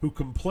 who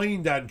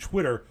complained on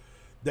Twitter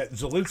that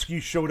Zelensky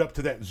showed up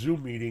to that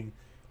Zoom meeting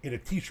in a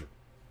t-shirt.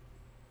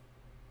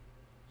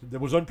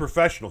 That was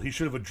unprofessional. He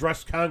should have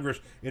addressed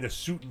Congress in a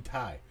suit and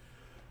tie.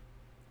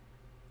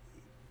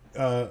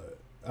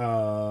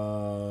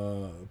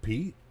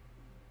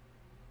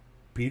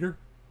 Peter?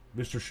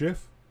 Mr.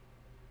 Schiff?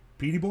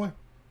 Petey boy?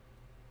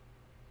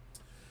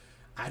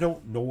 I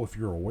don't know if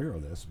you're aware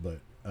of this,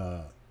 but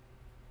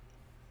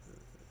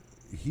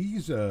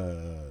he's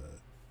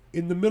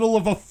in the middle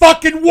of a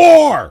fucking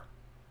war!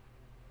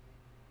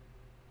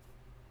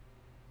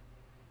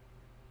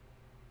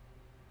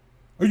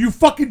 Are you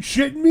fucking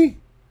shitting me?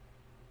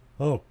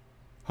 Oh,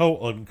 how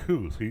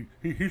uncouth.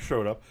 He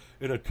showed up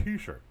in a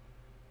t-shirt.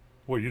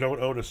 Well, you don't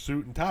own a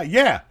suit and tie?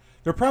 Yeah,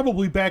 they're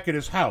probably back at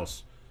his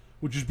house,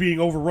 which is being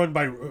overrun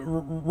by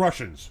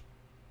Russians.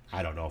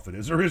 I don't know if it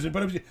is or isn't,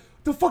 but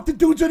the fuck, the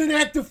dude's in an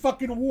active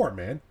fucking war,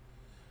 man.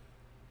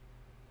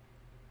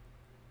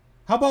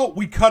 How about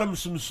we cut him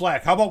some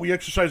slack? How about we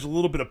exercise a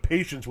little bit of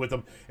patience with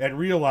him and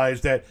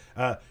realize that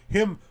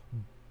him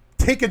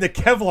taking the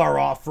Kevlar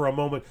off for a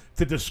moment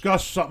to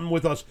discuss something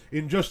with us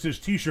in just his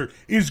t-shirt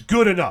is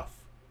good enough.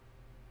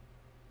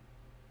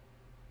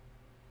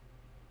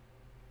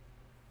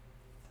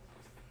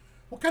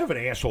 What kind of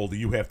an asshole do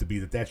you have to be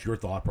that that's your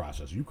thought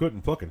process? You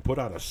couldn't fucking put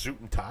on a suit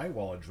and tie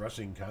while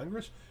addressing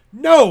Congress?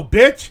 No,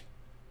 bitch!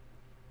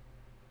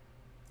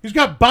 He's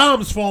got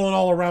bombs falling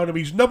all around him.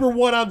 He's number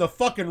one on the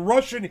fucking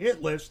Russian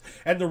hit list,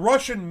 and the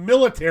Russian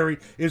military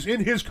is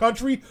in his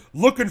country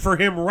looking for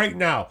him right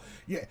now.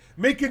 Yeah,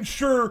 making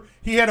sure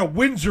he had a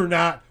Windsor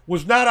knot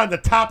was not on the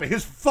top of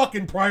his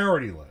fucking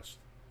priority list.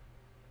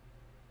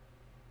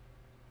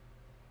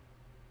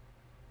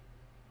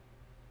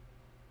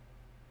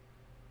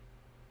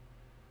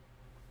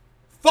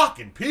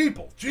 Fucking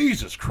people.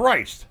 Jesus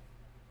Christ.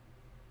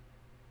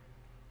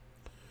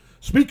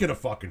 Speaking of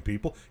fucking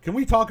people, can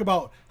we talk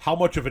about how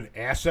much of an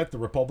asset the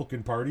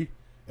Republican Party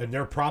and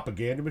their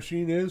propaganda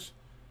machine is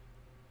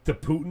to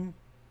Putin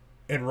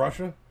and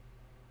Russia?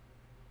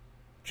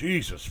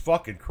 Jesus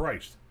fucking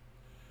Christ.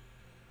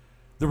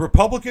 The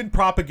Republican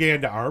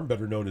propaganda arm,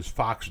 better known as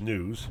Fox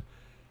News,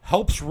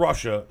 helps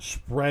Russia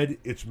spread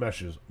its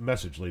message,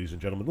 ladies and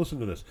gentlemen. Listen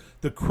to this.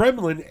 The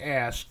Kremlin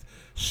asked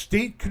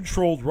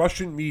state-controlled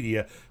Russian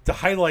media to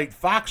highlight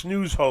Fox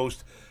News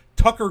host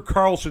Tucker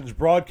Carlson's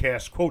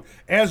broadcast, quote,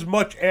 as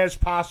much as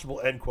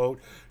possible, end quote,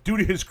 due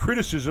to his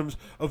criticisms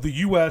of the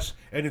U.S.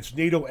 and its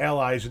NATO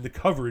allies in the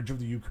coverage of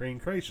the Ukraine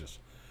crisis.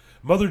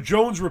 Mother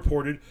Jones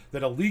reported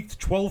that a leaked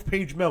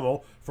 12-page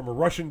memo from a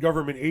Russian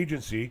government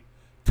agency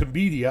to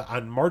media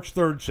on March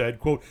 3rd said,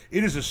 quote,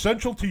 it is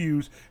essential to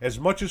use as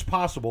much as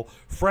possible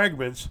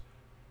fragments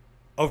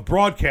of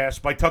broadcasts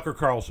by Tucker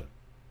Carlson.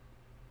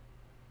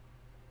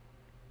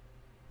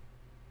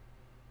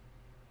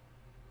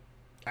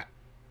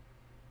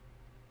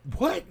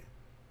 What?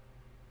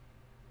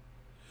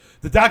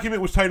 The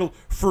document was titled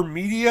For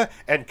Media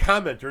and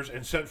Commenters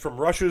and sent from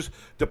Russia's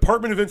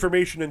Department of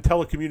Information and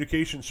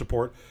Telecommunications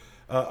Support,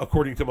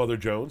 according to Mother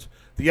Jones.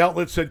 The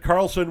outlet said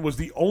Carlson was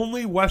the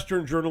only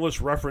Western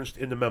journalist referenced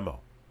in the memo.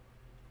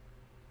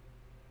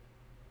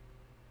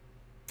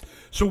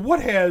 So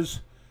what has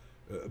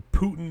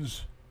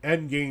Putin's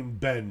endgame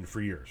been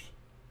for years?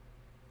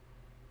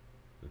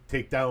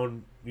 Take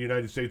down the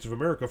United States of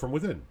America from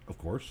within, of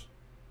course.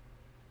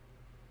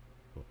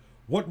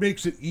 What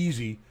makes it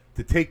easy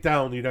to take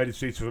down the United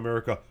States of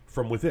America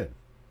from within?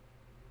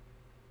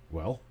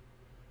 Well,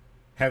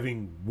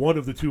 having one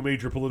of the two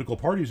major political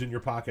parties in your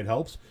pocket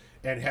helps,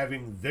 and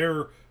having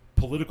their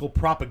political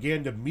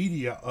propaganda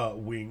media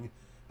wing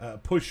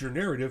push your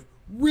narrative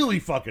really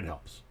fucking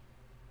helps.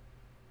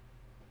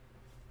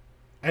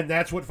 And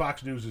that's what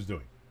Fox News is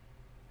doing.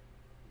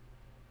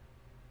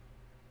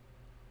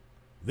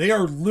 They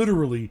are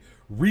literally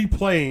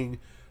replaying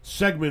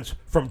segments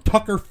from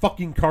Tucker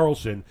fucking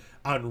Carlson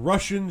on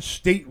Russian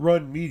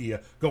state-run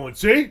media going,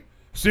 see,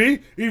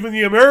 even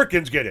the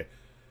Americans get it.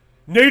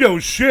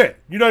 NATO's shit.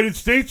 United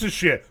States is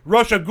shit.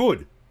 Russia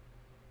good.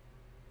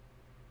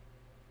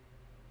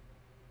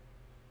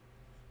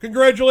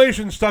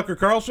 Congratulations, Tucker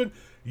Carlson.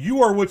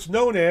 You are what's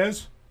known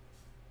as,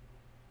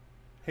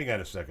 hang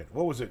on a second.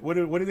 What was it? What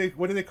do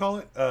they call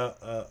it?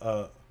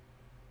 A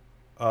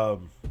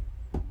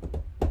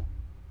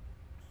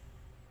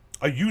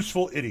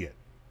useful idiot.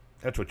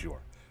 That's what you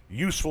are.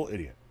 Useful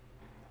idiot.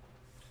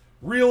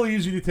 Real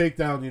easy to take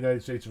down the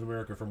United States of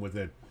America from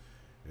within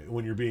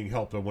when you're being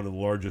helped by one of the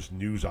largest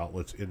news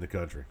outlets in the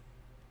country.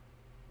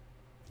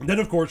 And then,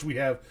 of course, we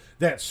have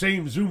that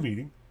same Zoom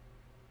meeting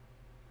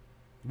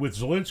with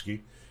Zelensky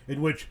in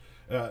which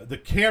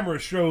the camera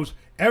shows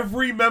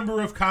every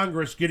member of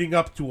Congress getting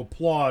up to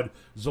applaud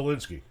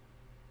Zelensky.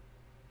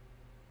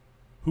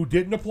 Who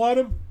didn't applaud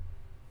him?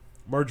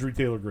 Marjorie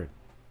Taylor Greene.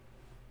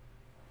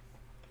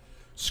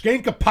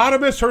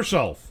 Skankopotamus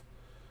herself.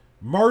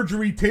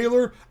 Marjorie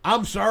Taylor,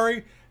 I'm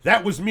sorry,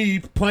 that was me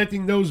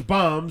planting those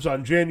bombs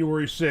on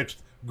January 6th,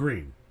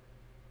 Greene.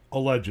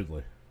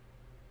 Allegedly.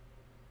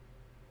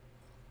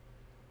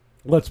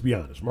 Let's be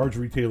honest,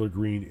 Marjorie Taylor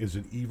Greene is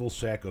an evil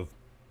sack of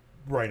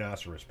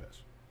rhinoceros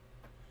piss.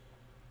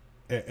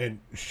 And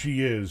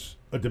she is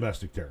a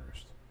domestic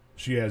terrorist.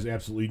 She has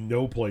absolutely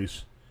no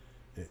place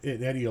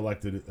in any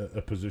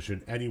elected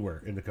position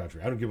anywhere in the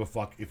country. I don't give a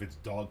fuck if it's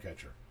dog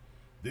catcher.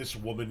 This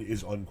woman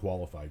is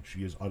unqualified.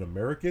 She is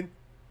un-American.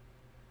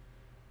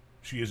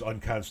 She is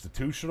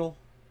unconstitutional,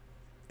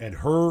 and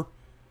her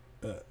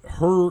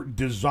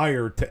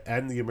desire to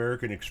end the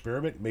American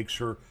experiment makes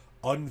her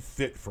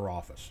unfit for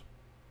office.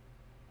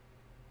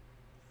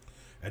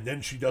 And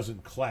then she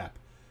doesn't clap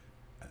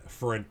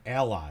for an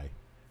ally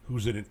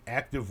who's in an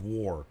active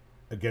war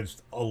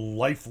against a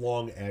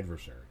lifelong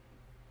adversary.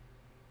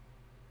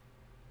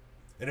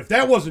 And if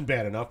that wasn't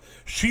bad enough,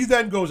 she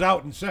then goes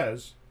out and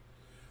says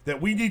that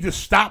we need to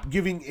stop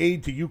giving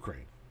aid to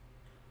Ukraine.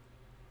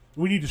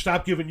 We need to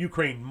stop giving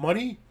Ukraine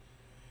money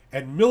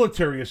and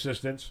military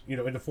assistance,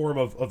 in the form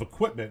of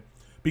equipment,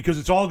 because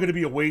it's all going to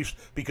be a waste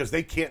because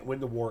they can't win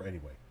the war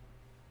anyway.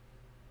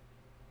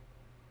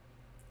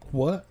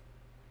 What?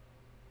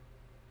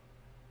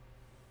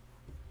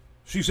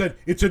 She said,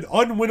 it's an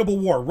unwinnable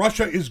war.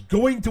 Russia is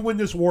going to win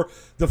this war.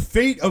 The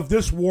fate of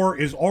this war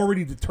is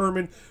already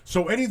determined,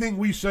 so anything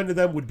we send to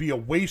them would be a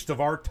waste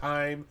of our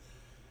time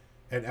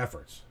and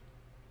efforts.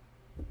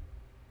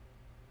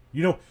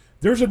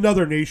 There's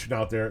another nation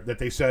out there that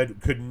they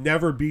said could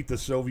never beat the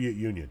Soviet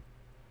Union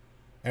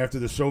after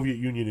the Soviet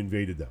Union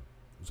invaded them.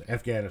 It was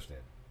Afghanistan.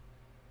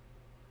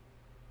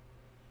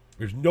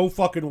 There's no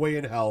fucking way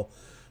in hell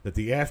that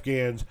the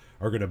Afghans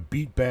are going to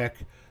beat back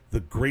the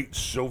great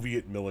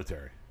Soviet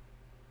military.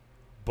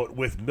 But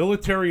with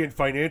military and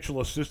financial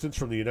assistance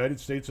from the United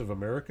States of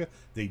America,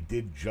 they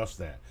did just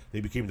that. They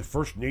became the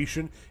first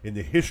nation in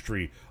the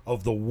history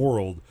of the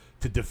world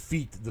to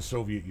defeat the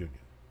Soviet Union.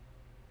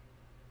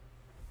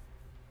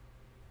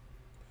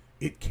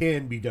 It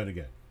can be done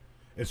again.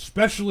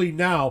 Especially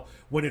now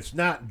when it's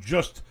not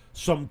just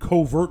some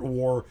covert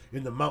war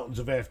in the mountains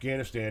of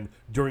Afghanistan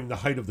during the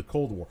height of the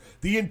Cold War.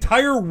 The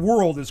entire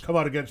world has come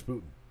out against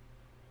Putin.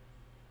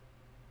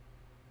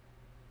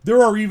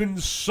 There are even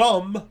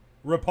some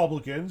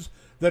Republicans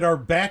that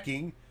are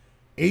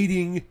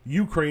aiding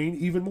Ukraine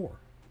even more.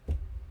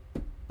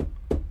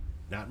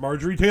 Not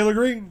Marjorie Taylor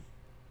Greene.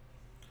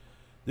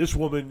 This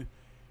woman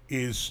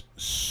is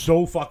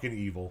so fucking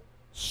evil,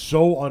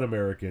 so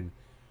un-American,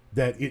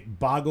 that it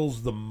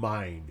boggles the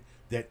mind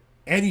that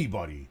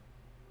anybody,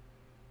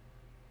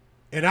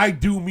 and I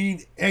do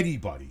mean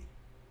anybody,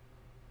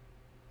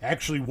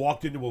 actually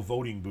walked into a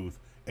voting booth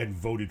and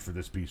voted for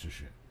this piece of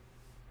shit.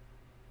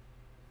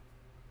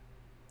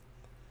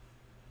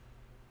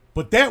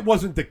 But that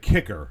wasn't the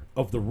kicker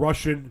of the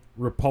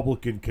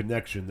Russian-Republican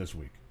connection this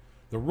week.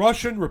 The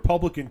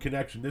Russian-Republican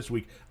connection this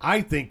week,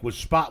 I think, was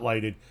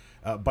spotlighted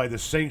by the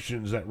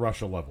sanctions that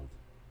Russia leveled.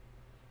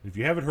 If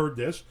you haven't heard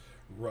this,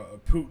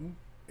 Putin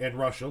and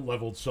Russia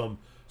leveled some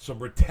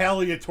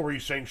retaliatory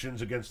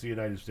sanctions against the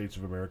United States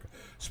of America,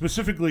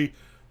 specifically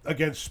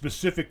against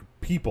specific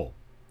people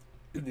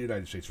in the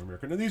United States of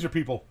America. Now, these are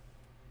people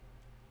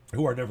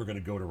who are never going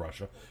to go to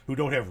Russia, who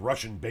don't have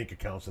Russian bank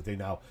accounts that they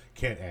now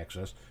can't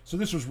access. So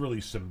this was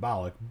really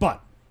symbolic.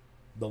 But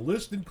the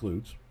list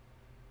includes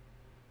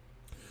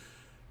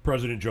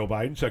President Joe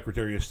Biden,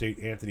 Secretary of State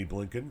Anthony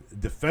Blinken,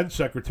 Defense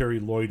Secretary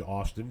Lloyd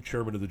Austin,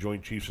 Chairman of the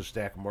Joint Chiefs of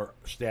Staff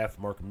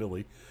Mark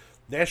Milley,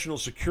 National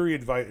Security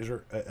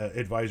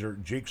Advisor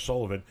Jake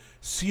Sullivan,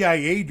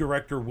 CIA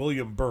Director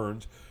William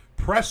Burns,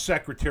 Press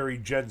Secretary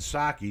Jen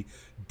Psaki,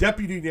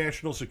 Deputy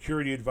National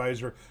Security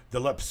Advisor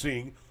Dilip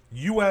Singh,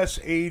 U.S.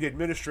 Aid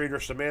Administrator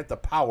Samantha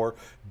Power,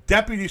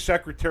 Deputy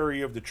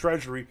Secretary of the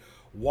Treasury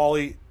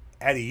Wally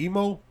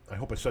Adeyemo, I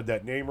hope I said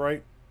that name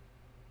right,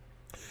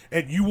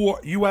 and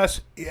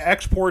U.S.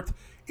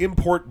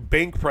 Export-Import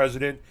Bank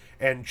President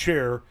and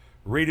Chair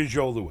Rita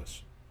Jo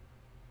Lewis.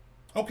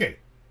 Okay,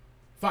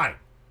 fine.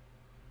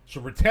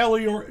 So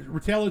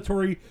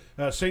retaliatory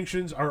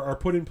sanctions are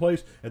put in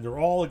place, and they're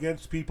all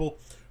against people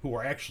who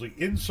are actually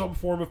in some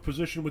form of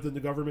position within the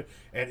government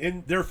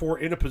and therefore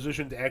in a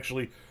position to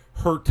actually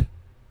hurt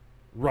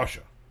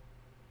Russia.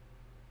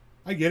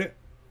 I get it.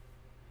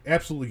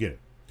 Absolutely get it.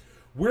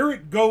 Where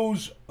it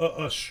goes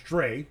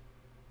astray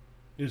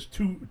is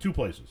two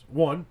places.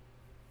 One,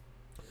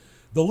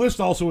 the list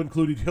also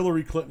included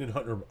Hillary Clinton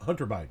and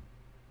Hunter Biden.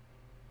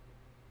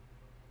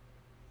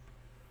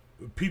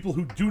 People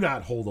who do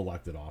not hold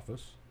elected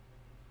office,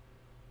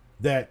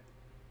 that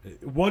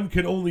one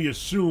can only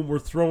assume were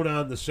thrown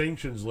on the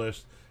sanctions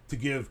list to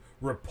give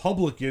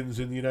Republicans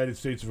in the United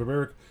States of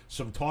America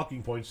some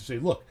talking points to say,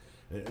 look,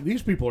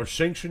 these people are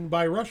sanctioned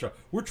by Russia.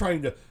 We're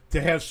trying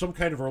to have some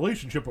kind of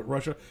relationship with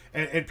Russia,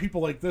 and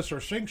people like this are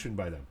sanctioned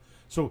by them.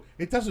 So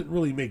it doesn't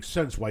really make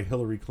sense why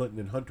Hillary Clinton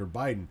and Hunter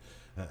Biden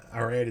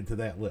are added to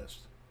that list.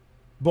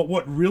 But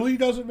what really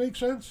doesn't make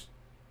sense,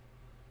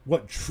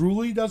 what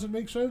truly doesn't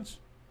make sense,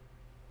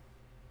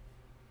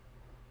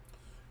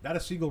 not a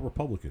single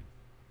Republican.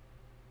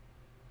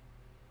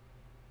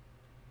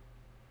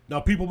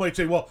 Now, people might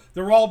say, well,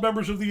 they're all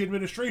members of the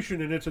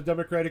administration and it's a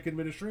Democratic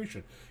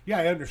administration. Yeah,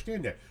 I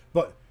understand that.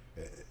 But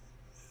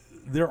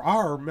there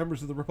are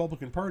members of the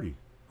Republican Party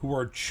who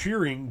are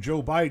cheering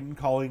Joe Biden,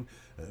 calling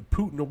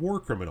Putin a war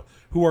criminal,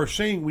 who are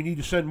saying we need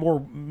to send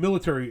more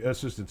military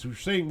assistance, who are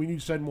saying we need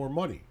to send more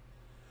money.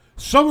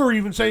 Some are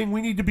even saying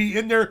we need to be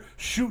in there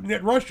shooting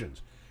at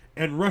Russians.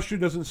 And Russia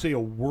doesn't say a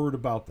word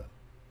about them.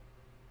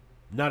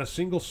 Not a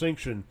single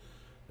sanction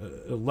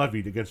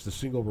levied against a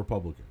single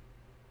Republican.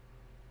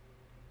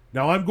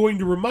 Now, I'm going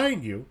to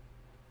remind you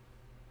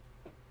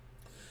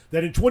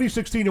that in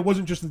 2016, it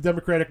wasn't just the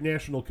Democratic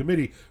National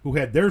Committee who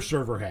had their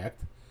server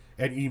hacked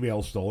and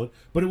emails stolen,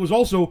 but it was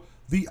also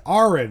the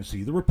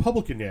RNC, the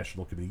Republican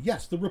National Committee.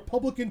 Yes, the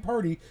Republican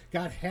Party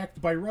got hacked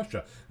by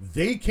Russia.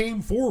 They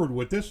came forward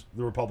with this,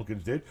 the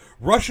Republicans did.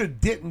 Russia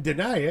didn't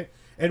deny it,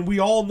 and we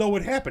all know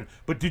what happened.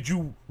 But did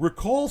you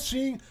recall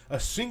seeing a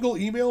single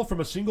email from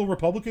a single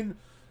Republican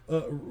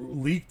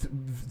leaked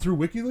through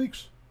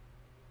WikiLeaks?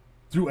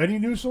 Through any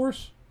news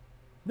source?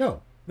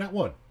 No, not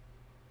one.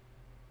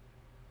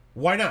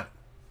 Why not?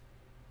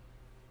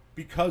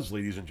 Because,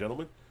 ladies and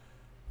gentlemen,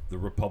 the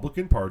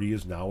Republican Party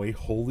is now a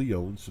wholly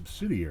owned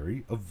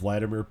subsidiary of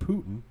Vladimir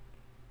Putin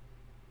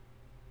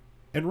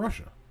and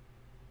Russia.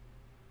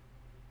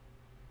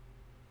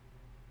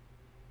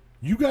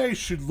 You guys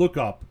should look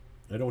up,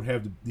 I don't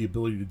have the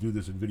ability to do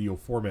this in video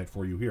format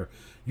for you here,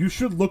 you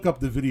should look up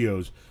the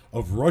videos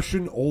of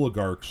Russian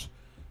oligarchs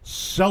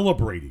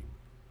celebrating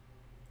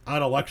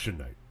on election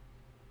night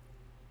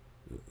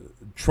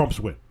Trump's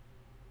win.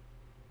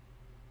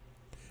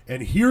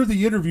 and hear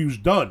the interviews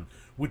done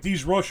with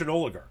these Russian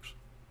oligarchs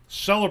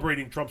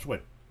celebrating Trump's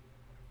win.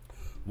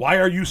 Why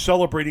are you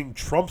celebrating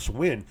Trump's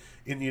win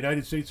in the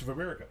United States of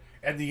America?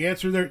 And the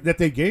answer that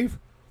they gave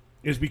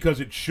is because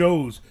it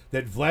shows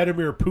that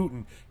Vladimir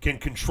Putin can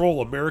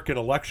control American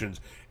elections,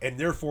 and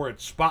therefore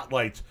it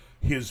spotlights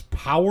his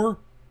power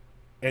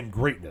and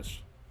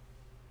greatness.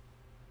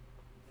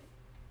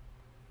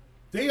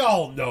 They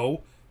all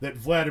know that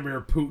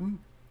Vladimir Putin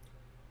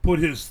put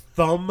his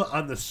thumb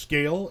on the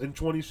scale in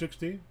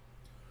 2016.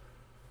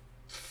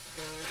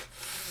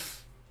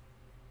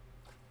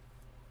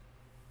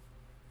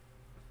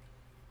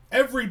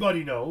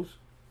 Everybody knows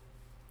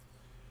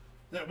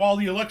that while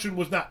the election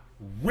was not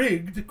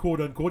rigged,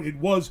 quote unquote, it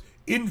was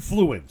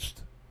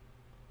influenced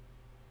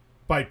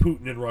by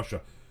Putin and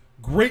Russia.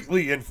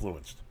 Greatly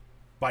influenced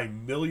by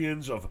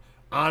millions of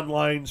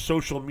online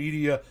social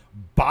media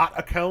bot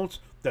accounts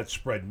that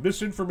spread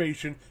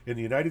misinformation in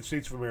the United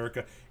States of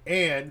America,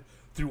 and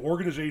through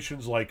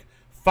organizations like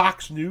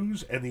Fox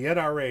News and the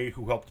NRA,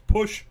 who helped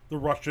push the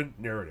Russian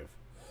narrative.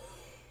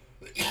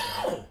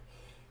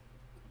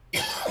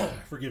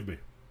 Forgive me.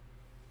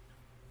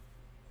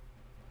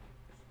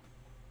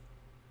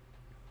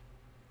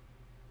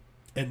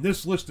 And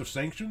this list of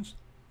sanctions,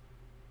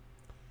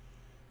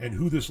 and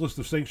who this list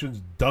of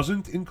sanctions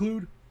doesn't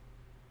include,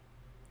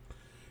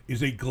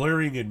 is a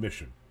glaring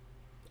admission.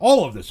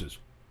 All of this is.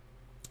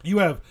 You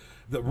have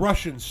the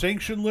Russian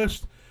sanction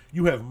list.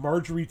 You have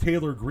Marjorie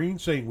Taylor Greene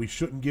saying we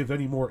shouldn't give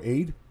any more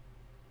aid.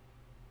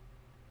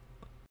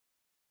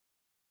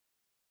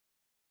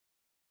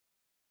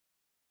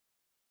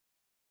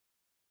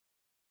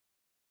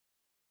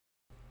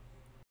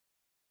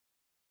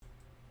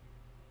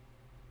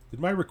 Did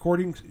my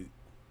recording...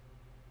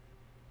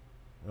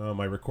 Oh,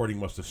 my recording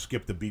must have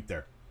skipped a beat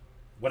there.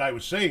 What I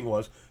was saying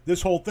was,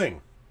 this whole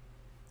thing,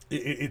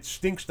 it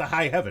stinks to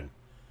high heaven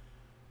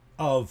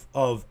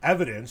of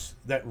evidence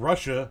that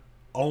Russia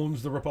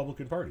owns the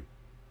Republican Party.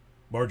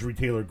 Marjorie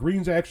Taylor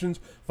Greene's actions,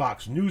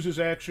 Fox News'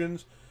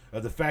 actions,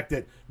 the fact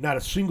that not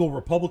a single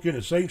Republican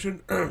is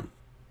sanctioned.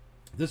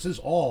 This is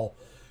all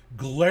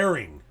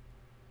glaring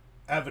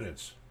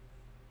evidence.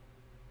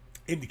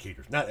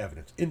 Indicators, not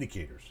evidence,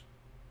 indicators,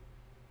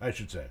 I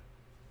should say,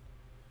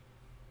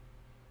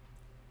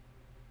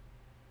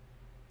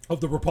 of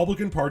the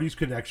Republican Party's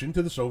connection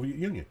to the Soviet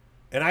Union.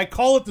 And I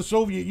call it the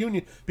Soviet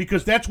Union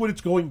because that's what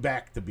it's going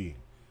back to being.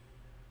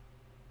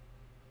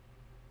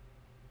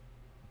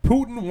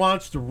 Putin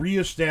wants to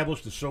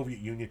reestablish the Soviet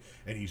Union,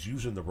 and he's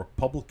using the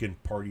Republican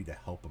Party to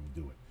help him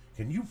do it.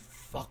 Can you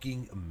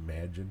fucking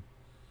imagine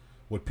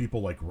what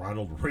people like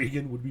Ronald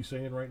Reagan would be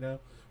saying right now?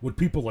 What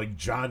people like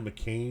John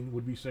McCain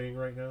would be saying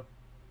right now?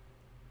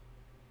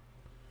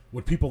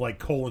 What people like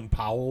Colin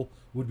Powell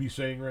would be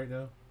saying right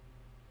now?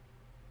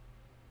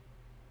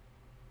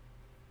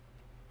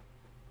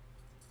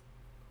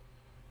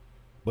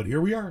 But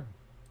here we are,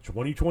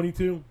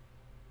 2022,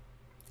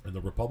 and the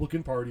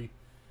Republican Party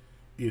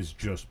is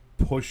just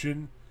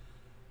pushing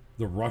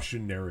the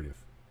Russian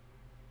narrative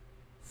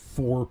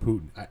for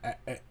Putin.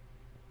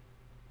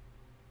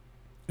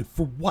 And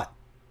for what?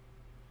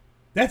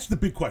 That's the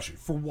big question.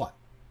 For what?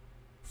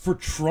 For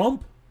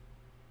Trump?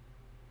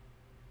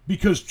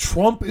 Because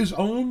Trump is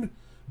owned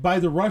by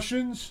the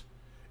Russians,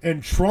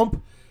 and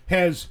Trump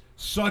has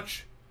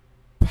such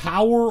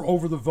power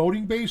over the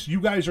voting base, you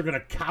guys are going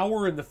to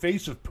cower in the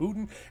face of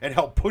Putin and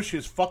help push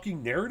his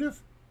fucking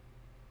narrative?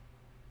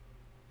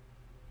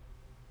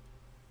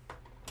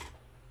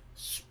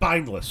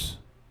 Spineless.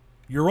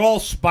 You're all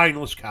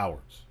spineless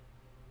cowards.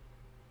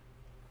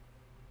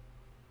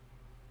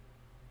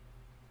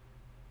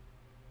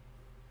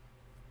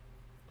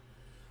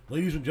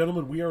 Ladies and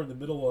gentlemen, we are in the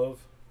middle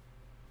of,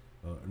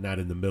 not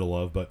in the middle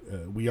of, but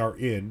we are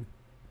in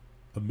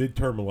a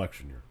midterm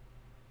election year.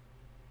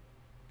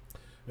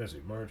 Let's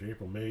see, March,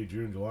 April, May,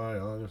 June, July,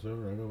 August,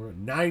 November,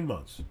 9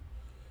 months.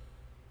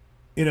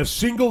 In a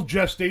single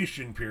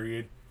gestation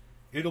period,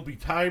 it'll be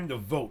time to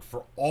vote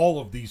for all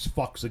of these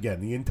fucks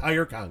again, the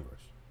entire Congress.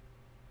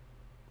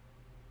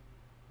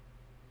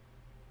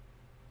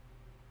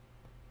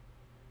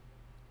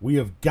 We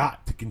have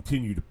got to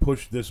continue to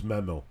push this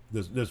memo,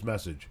 this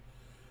message,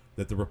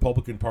 that the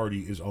Republican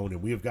Party is owned,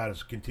 and we have got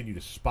to continue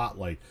to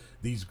spotlight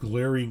these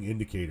glaring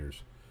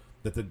indicators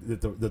that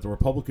the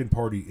Republican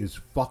Party is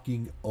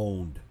fucking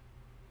owned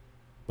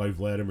by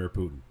Vladimir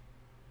Putin.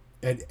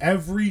 And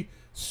every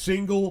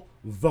single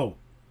vote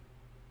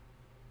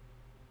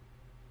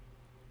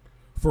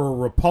for a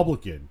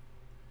Republican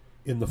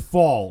in the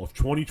fall of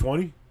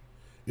 2020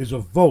 is a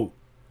vote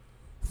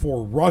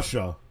for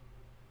Russia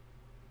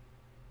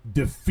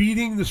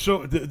defeating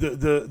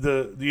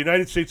the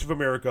United States of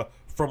America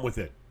from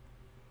within.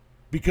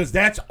 Because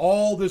that's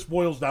all this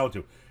boils down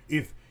to.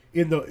 If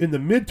in the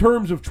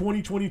midterms of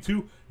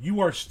 2022, you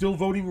are still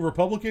voting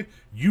Republican,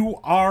 you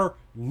are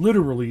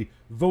literally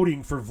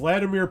voting for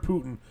Vladimir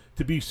Putin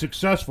to be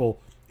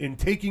successful in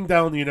taking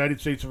down the United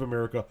States of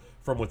America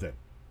from within.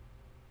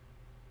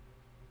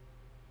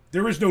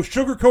 There is no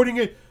sugarcoating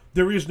it.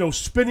 There is no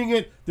spinning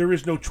it. There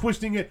is no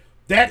twisting it.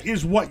 That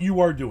is what you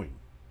are doing.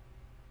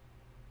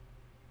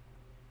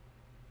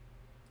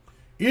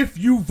 If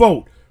you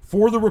vote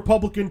for the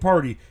Republican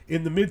Party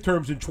in the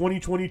midterms in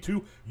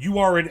 2022, you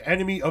are an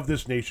enemy of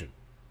this nation.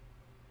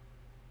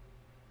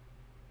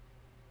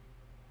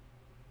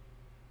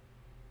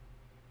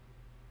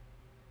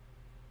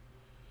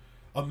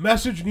 A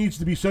message needs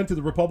to be sent to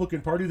the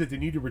Republican Party that they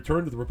need to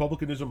return to the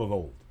republicanism of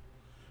old.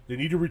 They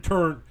need to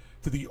return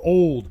to the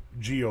old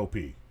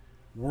GOP,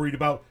 worried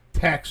about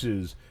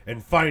taxes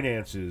and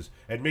finances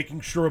and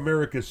making sure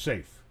America's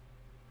safe,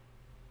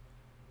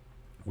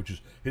 which is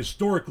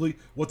historically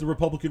what the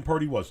Republican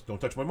Party was. Don't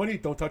touch my money,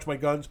 don't touch my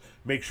guns,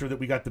 make sure that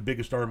we got the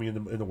biggest army in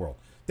the world.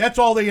 That's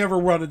all they ever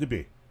wanted to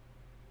be.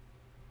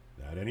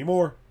 Not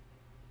anymore.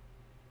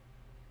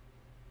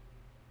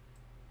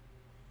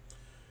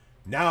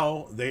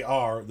 Now they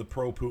are the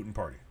pro-Putin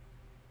party.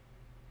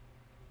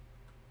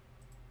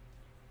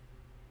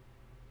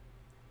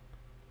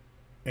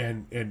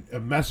 And a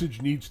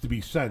message needs to be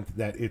sent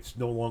that it's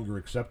no longer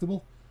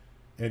acceptable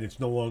and it's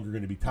no longer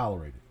going to be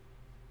tolerated.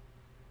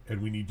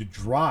 And we need to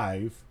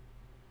drive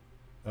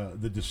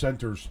the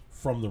dissenters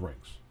from the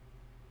ranks.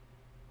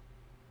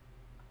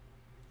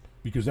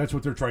 Because that's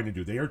what they're trying to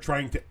do. They are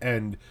trying to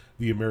end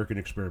the American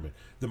experiment.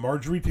 The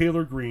Marjorie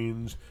Taylor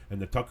Greens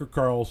and the Tucker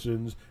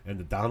Carlsons and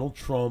the Donald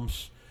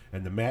Trumps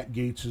and the Matt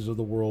Gaetzes of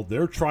the world,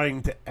 they're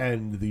trying to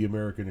end the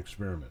American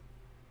experiment.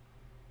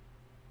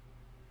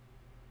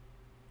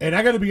 And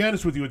I got to be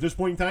honest with you, at this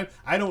point in time,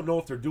 I don't know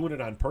if they're doing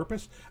it on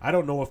purpose. I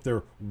don't know if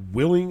they're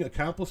willing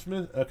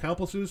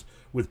accomplices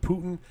with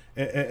Putin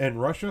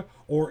and Russia,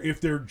 or if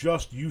they're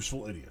just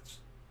useful idiots.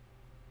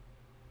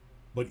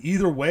 But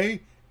either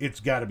way, it's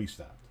got to be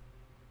stopped.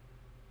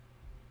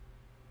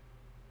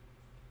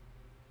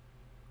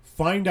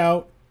 Find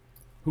out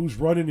who's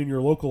running in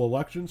your local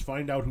elections.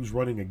 Find out who's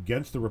running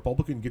against the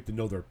Republican. Get to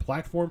know their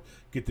platform.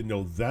 Get to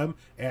know them.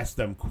 Ask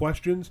them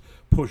questions.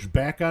 Push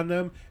back on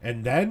them.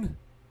 And then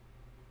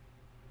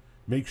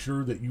make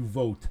sure that you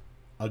vote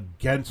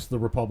against the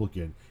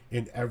Republican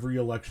in every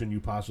election you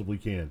possibly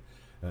can,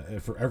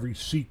 for every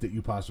seat that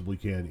you possibly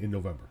can in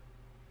November.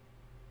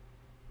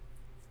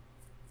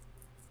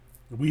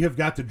 We have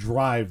got to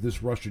drive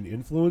this Russian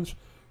influence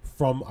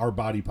from our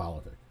body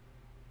politic.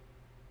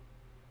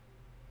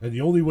 And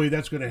the only way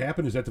that's going to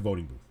happen is at the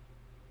voting booth.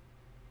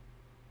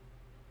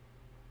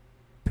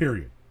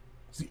 Period.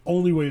 It's the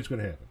only way it's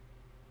going to happen.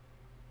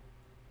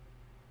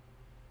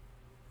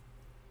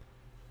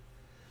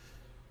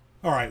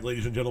 All right,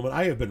 ladies and gentlemen,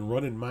 I have been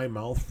running my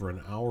mouth for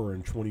an hour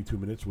and 22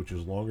 minutes, which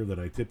is longer than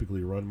I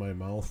typically run my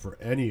mouth for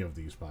any of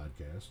these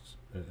podcasts.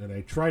 And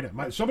I tried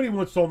it. Somebody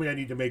once told me I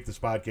need to make this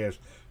podcast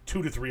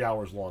 2 to 3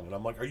 hours long. And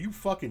I'm like, are you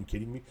fucking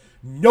kidding me?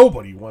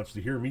 Nobody wants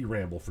to hear me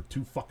ramble for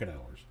 2 fucking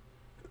hours.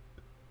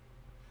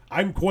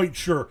 I'm quite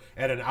sure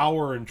at an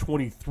hour and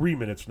 23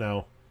 minutes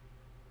now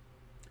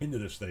into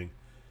this thing,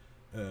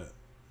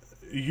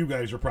 you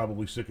guys are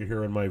probably sick of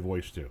hearing my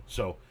voice too.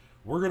 So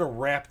we're going to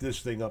wrap this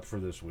thing up for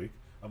this week.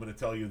 I'm going to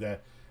tell you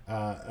that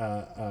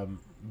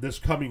this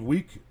coming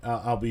week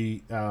I'll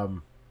be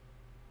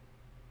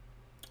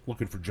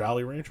looking for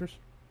Jolly Ranchers,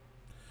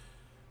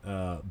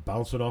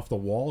 bouncing off the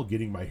wall,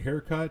 getting my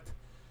hair cut,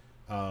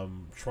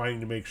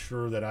 trying to make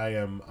sure that I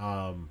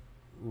am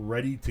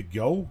ready to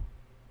go,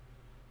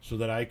 so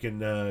that I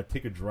can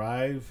take a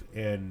drive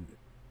and,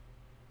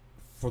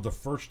 for the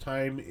first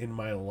time in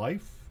my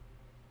life,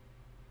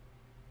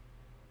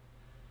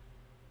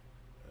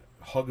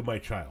 hug my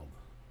child.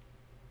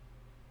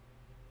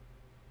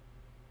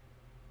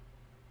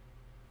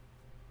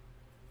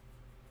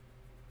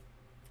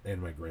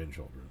 And my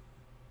grandchildren.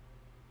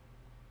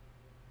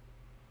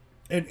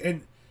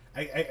 And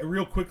I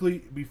real quickly,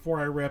 before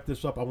I wrap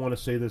this up, I want to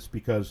say this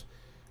because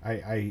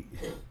I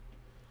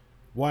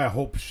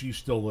hope she's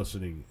still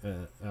listening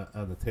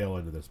on the tail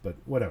end of this, but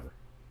whatever.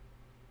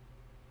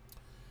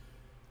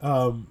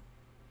 I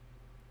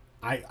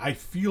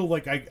feel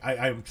like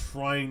I'm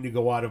trying to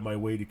go out of my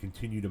way to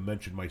continue to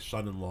mention my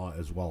son-in-law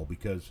as well,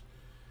 because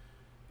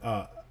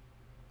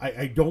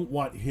I don't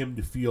want him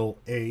to feel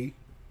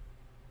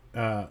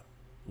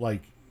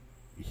like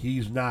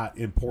he's not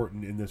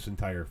important in this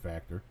entire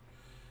factor,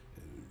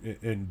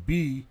 and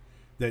B,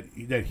 that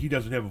he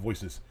doesn't have a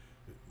voice in this.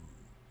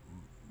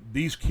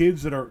 These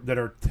kids that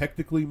are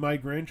technically my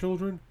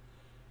grandchildren,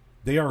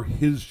 they are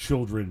his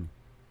children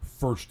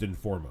first and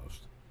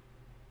foremost.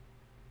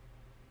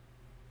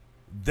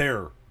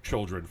 Their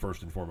children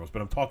first and foremost,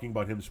 but I'm talking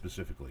about him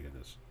specifically in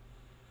this.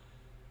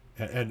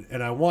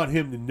 And I want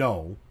him to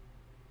know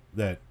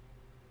that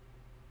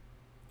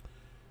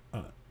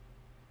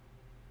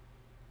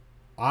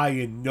I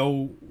in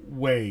no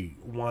way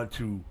want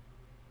to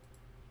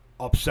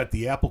upset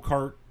the apple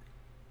cart,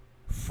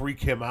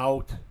 freak him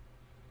out,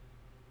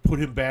 put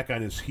him back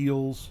on his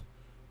heels,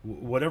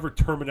 whatever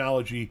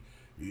terminology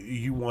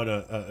you want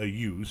to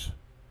use.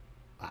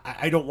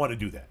 I don't want to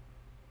do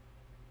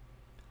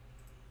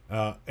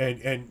that.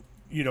 And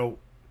you know,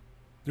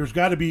 there's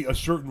got to be a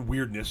certain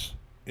weirdness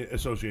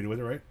associated with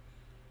it, right?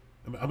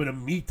 I'm going to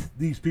meet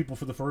these people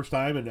for the first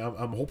time, and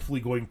I'm hopefully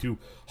going to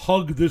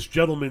hug this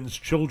gentleman's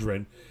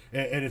children,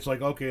 and it's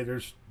like, okay,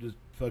 there's this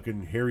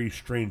fucking hairy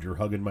stranger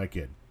hugging my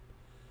kid.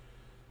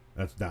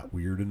 That's not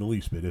weird in the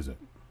least bit, is it?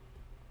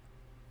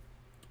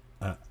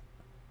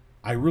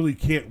 I really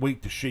can't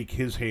wait to shake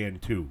his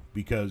hand too,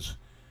 because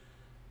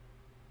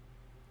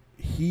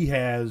he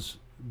has,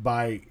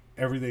 by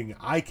everything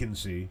I can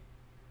see,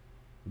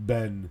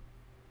 been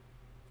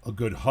a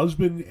good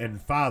husband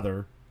and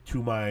father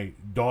to my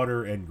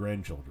daughter and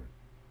grandchildren.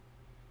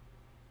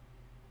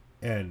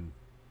 And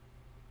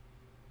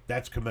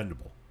that's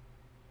commendable.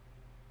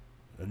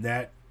 And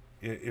that,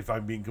 if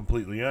I'm being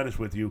completely honest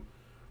with you,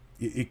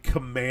 it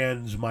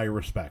commands my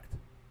respect.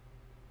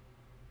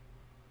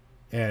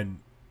 And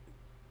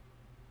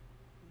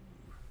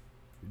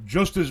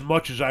just as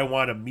much as I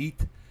want to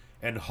meet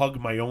and hug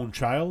my own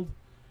child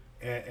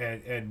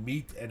and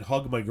meet and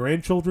hug my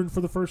grandchildren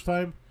for the first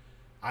time,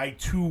 I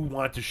too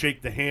want to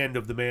shake the hand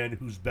of the man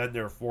who's been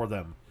there for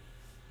them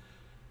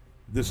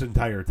this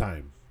entire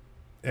time.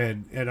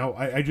 And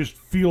I just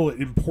feel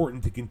it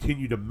important to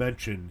continue to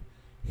mention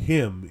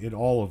him in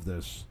all of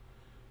this,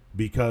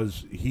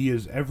 because he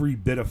is every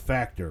bit a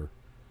factor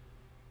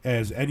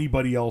as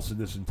anybody else in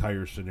this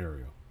entire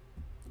scenario.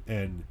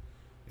 And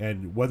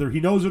whether he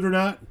knows it or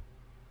not,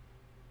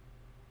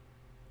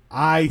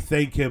 I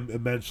thank him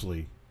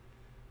immensely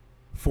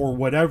for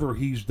whatever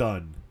he's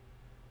done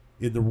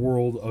in the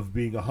world of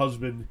being a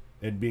husband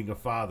and being a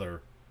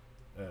father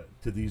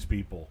to these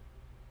people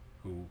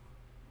who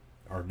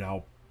are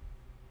now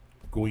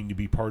going to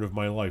be part of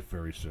my life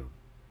very soon.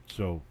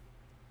 So,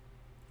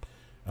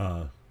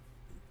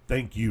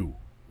 thank you,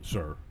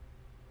 sir,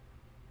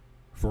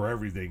 for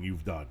everything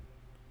you've done.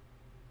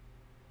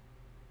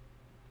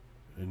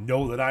 And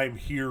know that I'm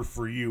here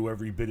for you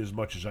every bit as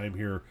much as I'm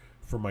here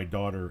for my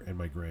daughter and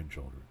my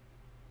grandchildren.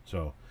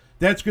 So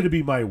that's going to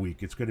be my week.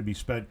 It's going to be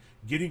spent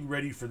getting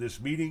ready for this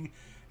meeting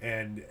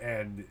and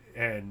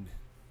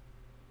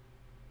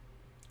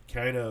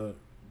kind of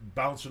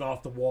bouncing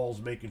off the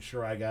walls, making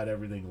sure I got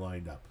everything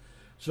lined up.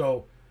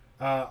 So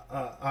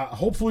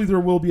hopefully there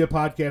will be a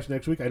podcast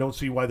next week. I don't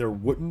see why there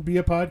wouldn't be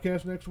a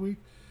podcast next week.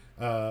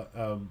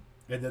 And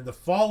then the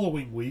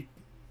following week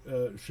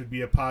should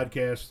be a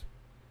podcast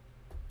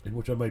in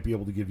which I might be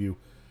able to give you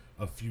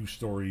a few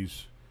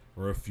stories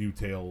or a few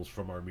tales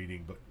from our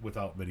meeting, but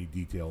without many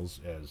details,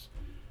 as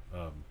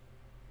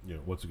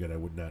once again, I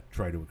would not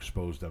try to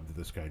expose them to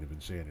this kind of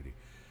insanity.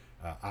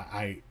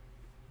 I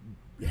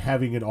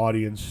having an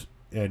audience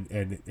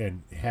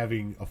and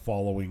having a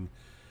following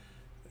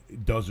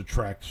does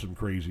attract some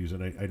crazies,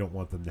 and I don't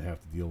want them to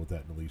have to deal with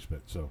that in the least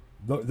bit. So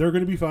they're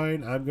going to be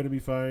fine. I'm going to be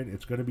fine.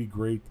 It's going to be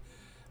great.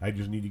 I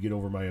just need to get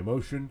over my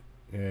emotion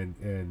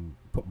and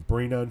put my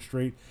brain on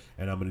straight,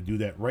 and I'm going to do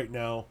that right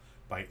now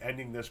by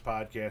ending this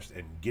podcast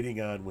and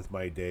getting on with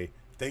my day.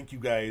 Thank you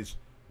guys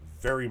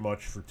very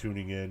much for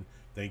tuning in.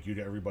 Thank you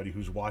to everybody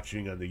who's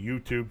watching on the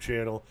YouTube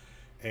channel.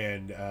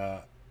 And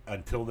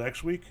until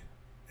next week,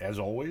 as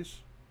always,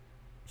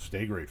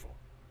 stay grateful.